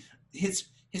 Like, dude, his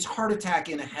heart attack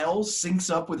in hell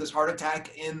syncs up with his heart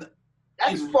attack in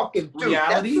fucking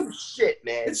reality. That's some shit,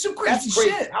 man. It's some crazy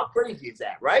shit. How crazy is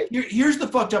that, right? Here's the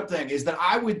fucked up thing is that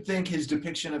I would think his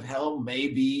depiction of hell may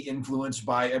be influenced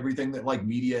by everything that like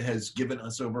media has given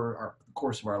us over the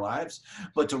course of our lives.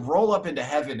 But to roll up into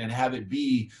heaven and have it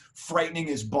be frightening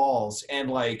as balls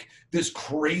and like this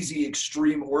crazy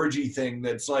extreme orgy thing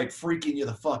that's like freaking you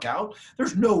the fuck out,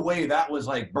 there's no way that was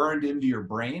like burned into your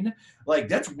brain. Like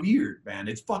that's weird, man.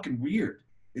 It's fucking weird.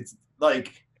 It's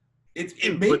like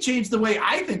it may change the way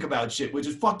I think about shit, which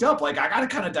is fucked up. Like I gotta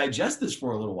kind of digest this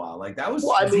for a little while. Like that was.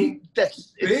 Well, I mean,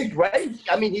 it's right.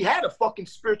 I mean, he had a fucking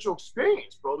spiritual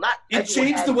experience, bro. It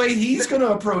changed the way he's gonna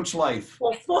approach life.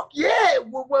 Well, fuck yeah.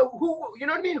 Well, who? You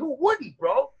know what I mean? Who wouldn't,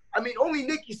 bro? I mean, only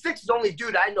Nikki Sixx is the only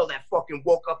dude I know that fucking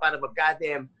woke up out of a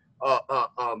goddamn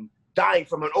dying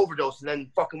from an overdose and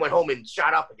then fucking went home and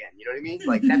shot up again. You know what I mean?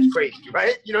 Like that's crazy,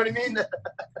 right? You know what I mean?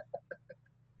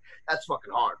 That's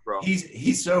fucking hard, bro.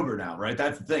 He's sober now, right?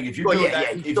 That's the thing. If you go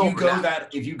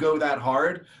that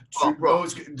hard,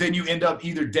 then you end up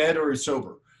either dead or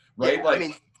sober, right? Yeah, like, I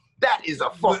mean, that is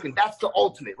that's the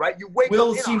ultimate, right? You wake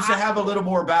Will up seems to have a little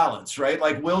more balance, right?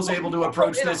 Like Will's able to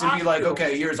approach this and be like,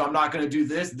 okay, I'm not going to do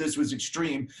this. This was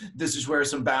extreme. This is where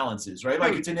some balance is, right?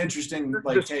 Like it's an interesting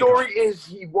The story is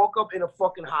he woke up in a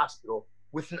fucking hospital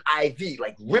with an IV,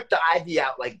 like ripped the IV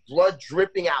out, like blood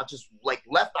dripping out, just like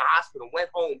left the hospital, went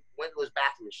home, went to his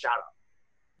bathroom and shot up.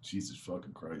 Jesus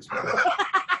fucking Christ, man.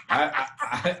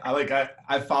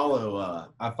 I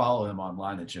follow him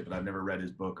online and shit, but I've never read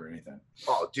his book or anything.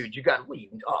 Oh, dude, you gotta read.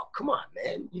 Oh, come on,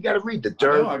 man, you gotta read The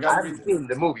Dirt. I haven't seen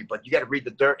the movie, but you gotta read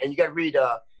The Dirt, and you gotta read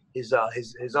his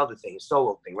other thing, his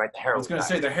solo thing, right? The I heroin. was going to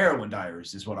say the Heroin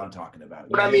Diaries is what I'm talking about.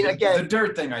 But I mean, again, the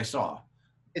dirt thing I saw.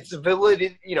 It's a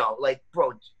validity, you know, like,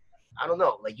 bro, I don't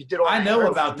know, like you did all. I know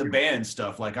heroin, about the band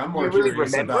stuff. Like, I'm more really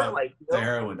curious remember, about like, you know, the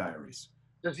Heroin Diaries.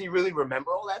 Does he really remember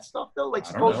all that stuff though? Like,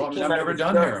 I don't know. I mean, I've never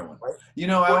done heroin. Right? You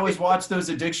know, I always watch those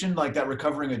addiction, like that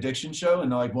recovering addiction show,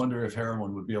 and I like wonder if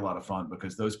heroin would be a lot of fun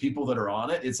because those people that are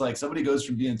on it, it's like somebody goes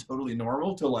from being totally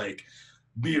normal to like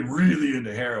being really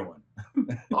into heroin.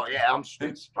 Oh yeah, I'm sure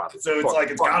it's probably. So it's like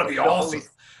it's gotta be awesome.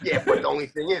 Yeah, but the only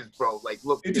thing is, bro, like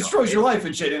look, it destroys your life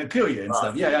and shit, and it'll kill you and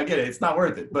stuff. Yeah, I get it. It's not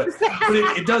worth it, but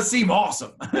it does seem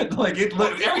awesome. Like every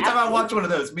time I watch one of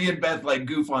those, me and Beth like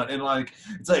goof on it, and like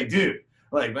it's like, dude.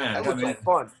 Like, man, that looks like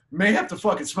fun. May have to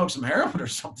fucking smoke some heroin or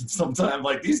something sometime.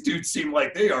 Like, these dudes seem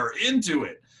like they are into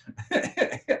it.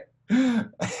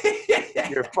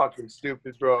 You're fucking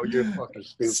stupid, bro. You're fucking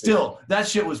stupid. Still, that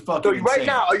shit was fucking so insane. right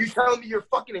now, are you telling me you're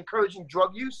fucking encouraging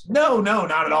drug use? No,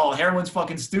 not at all. Heroin's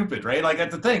fucking stupid, right? Like,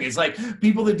 that's the thing. It's like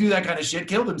people that do that kind of shit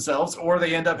kill themselves or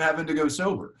they end up having to go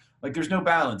sober. Like, there's no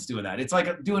balance doing that. It's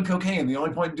like doing cocaine. The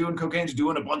only point in doing cocaine is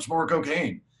doing a bunch more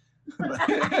cocaine.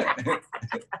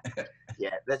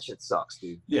 Yeah, that shit sucks,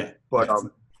 dude. Yeah. But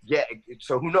yeah.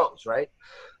 So who knows, right?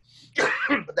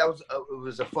 But that was it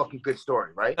was a fucking good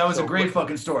story, right? That was a great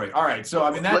fucking story. All right, so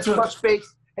I mean that's touch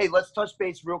base. Hey, let's touch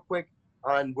base real quick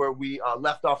on where we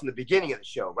left off in the beginning of the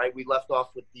show, right? We left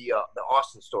off with the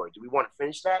Austin story. Do we want to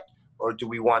finish that, or do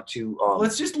we want to?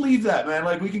 Let's just leave that, man.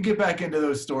 Like we can get back into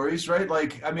those stories, right?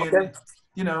 Like I mean, okay.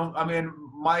 You know, I mean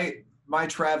my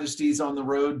travesties on the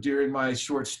road during my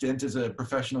short stint as a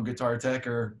professional guitar tech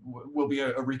will be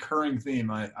a recurring theme.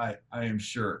 I am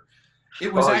sure.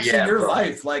 It was your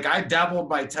life. Like I dabbled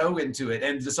my toe into it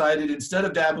and decided instead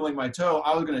of dabbling my toe,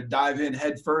 I was going to dive in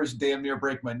head first, damn near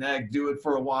break my neck, do it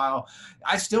for a while.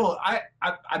 I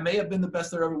may have been the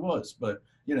best there ever was, but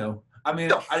you know, I mean,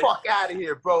 fuck out of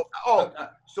here, bro. Oh,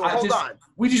 so hold on.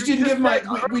 We just didn't give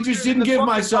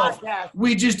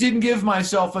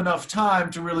myself enough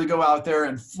time to really go out there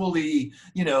and fully,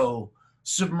 you know,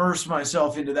 submerge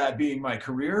myself into that being my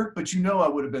career. But you know, I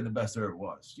would have been the best there ever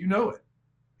was. You know it.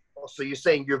 So you're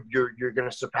saying you're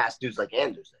gonna surpass dudes like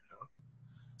Anders, then, huh?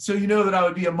 So you know that I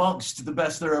would be amongst the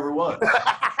best there ever was.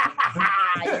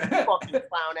 You fucking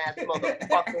clown ass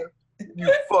motherfucker!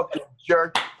 You fucking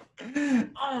jerk!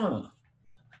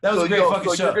 That was a great fucking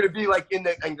show. So you're gonna be like in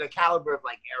the caliber of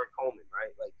like Eric Coleman,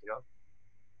 right? Like you know,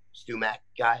 Stu Mac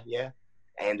guy, yeah.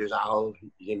 Anders Aho,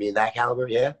 you gonna be in that caliber,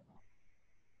 yeah.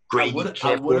 I would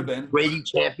have been. Grady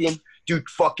Champion, dude.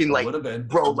 Fucking like, would have been,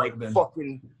 bro. Like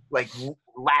fucking like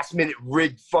last minute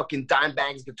rigged fucking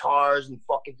Dimebags guitars and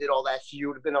fucking did all that shit. You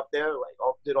would have been up there, like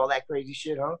did all that crazy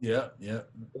shit, huh? Yeah.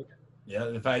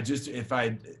 If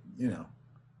I you know,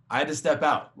 I had to step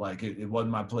out. Like it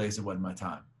wasn't my place. It wasn't my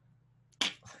time.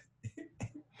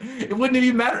 It wouldn't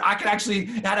even matter. I could actually,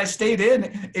 had I stayed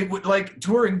in, it would like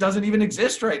touring doesn't even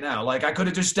exist right now. Like I could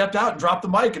have just stepped out and dropped the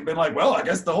mic and been like, well, I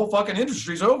guess the whole fucking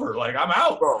industry's over. Like I'm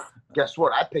out. Bro, guess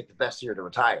what? I picked the best year to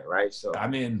retire, right? So I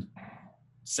mean,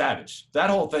 savage.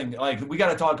 That whole thing, like we got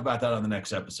to talk about that on the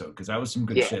next episode because that was some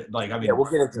good shit. Like I mean,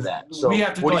 we'll get into that. So we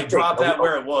have to like drop that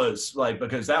where it was, like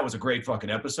because that was a great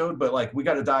fucking episode. But like we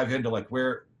got to dive into like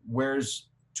where's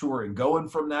touring going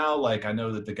from now. Like I know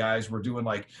that the guys were doing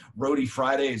like Roadie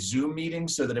Friday Zoom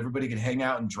meetings so that everybody could hang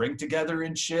out and drink together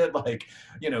and shit. Like,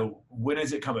 you know, when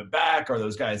is it coming back? Are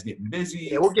those guys getting busy?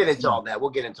 Yeah, we'll get into all that.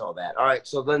 All right.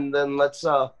 So then let's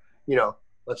you know,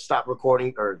 let's stop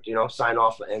recording or, you know, sign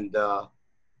off and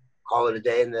call it a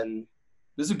day and then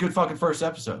this is a good fucking first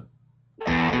episode.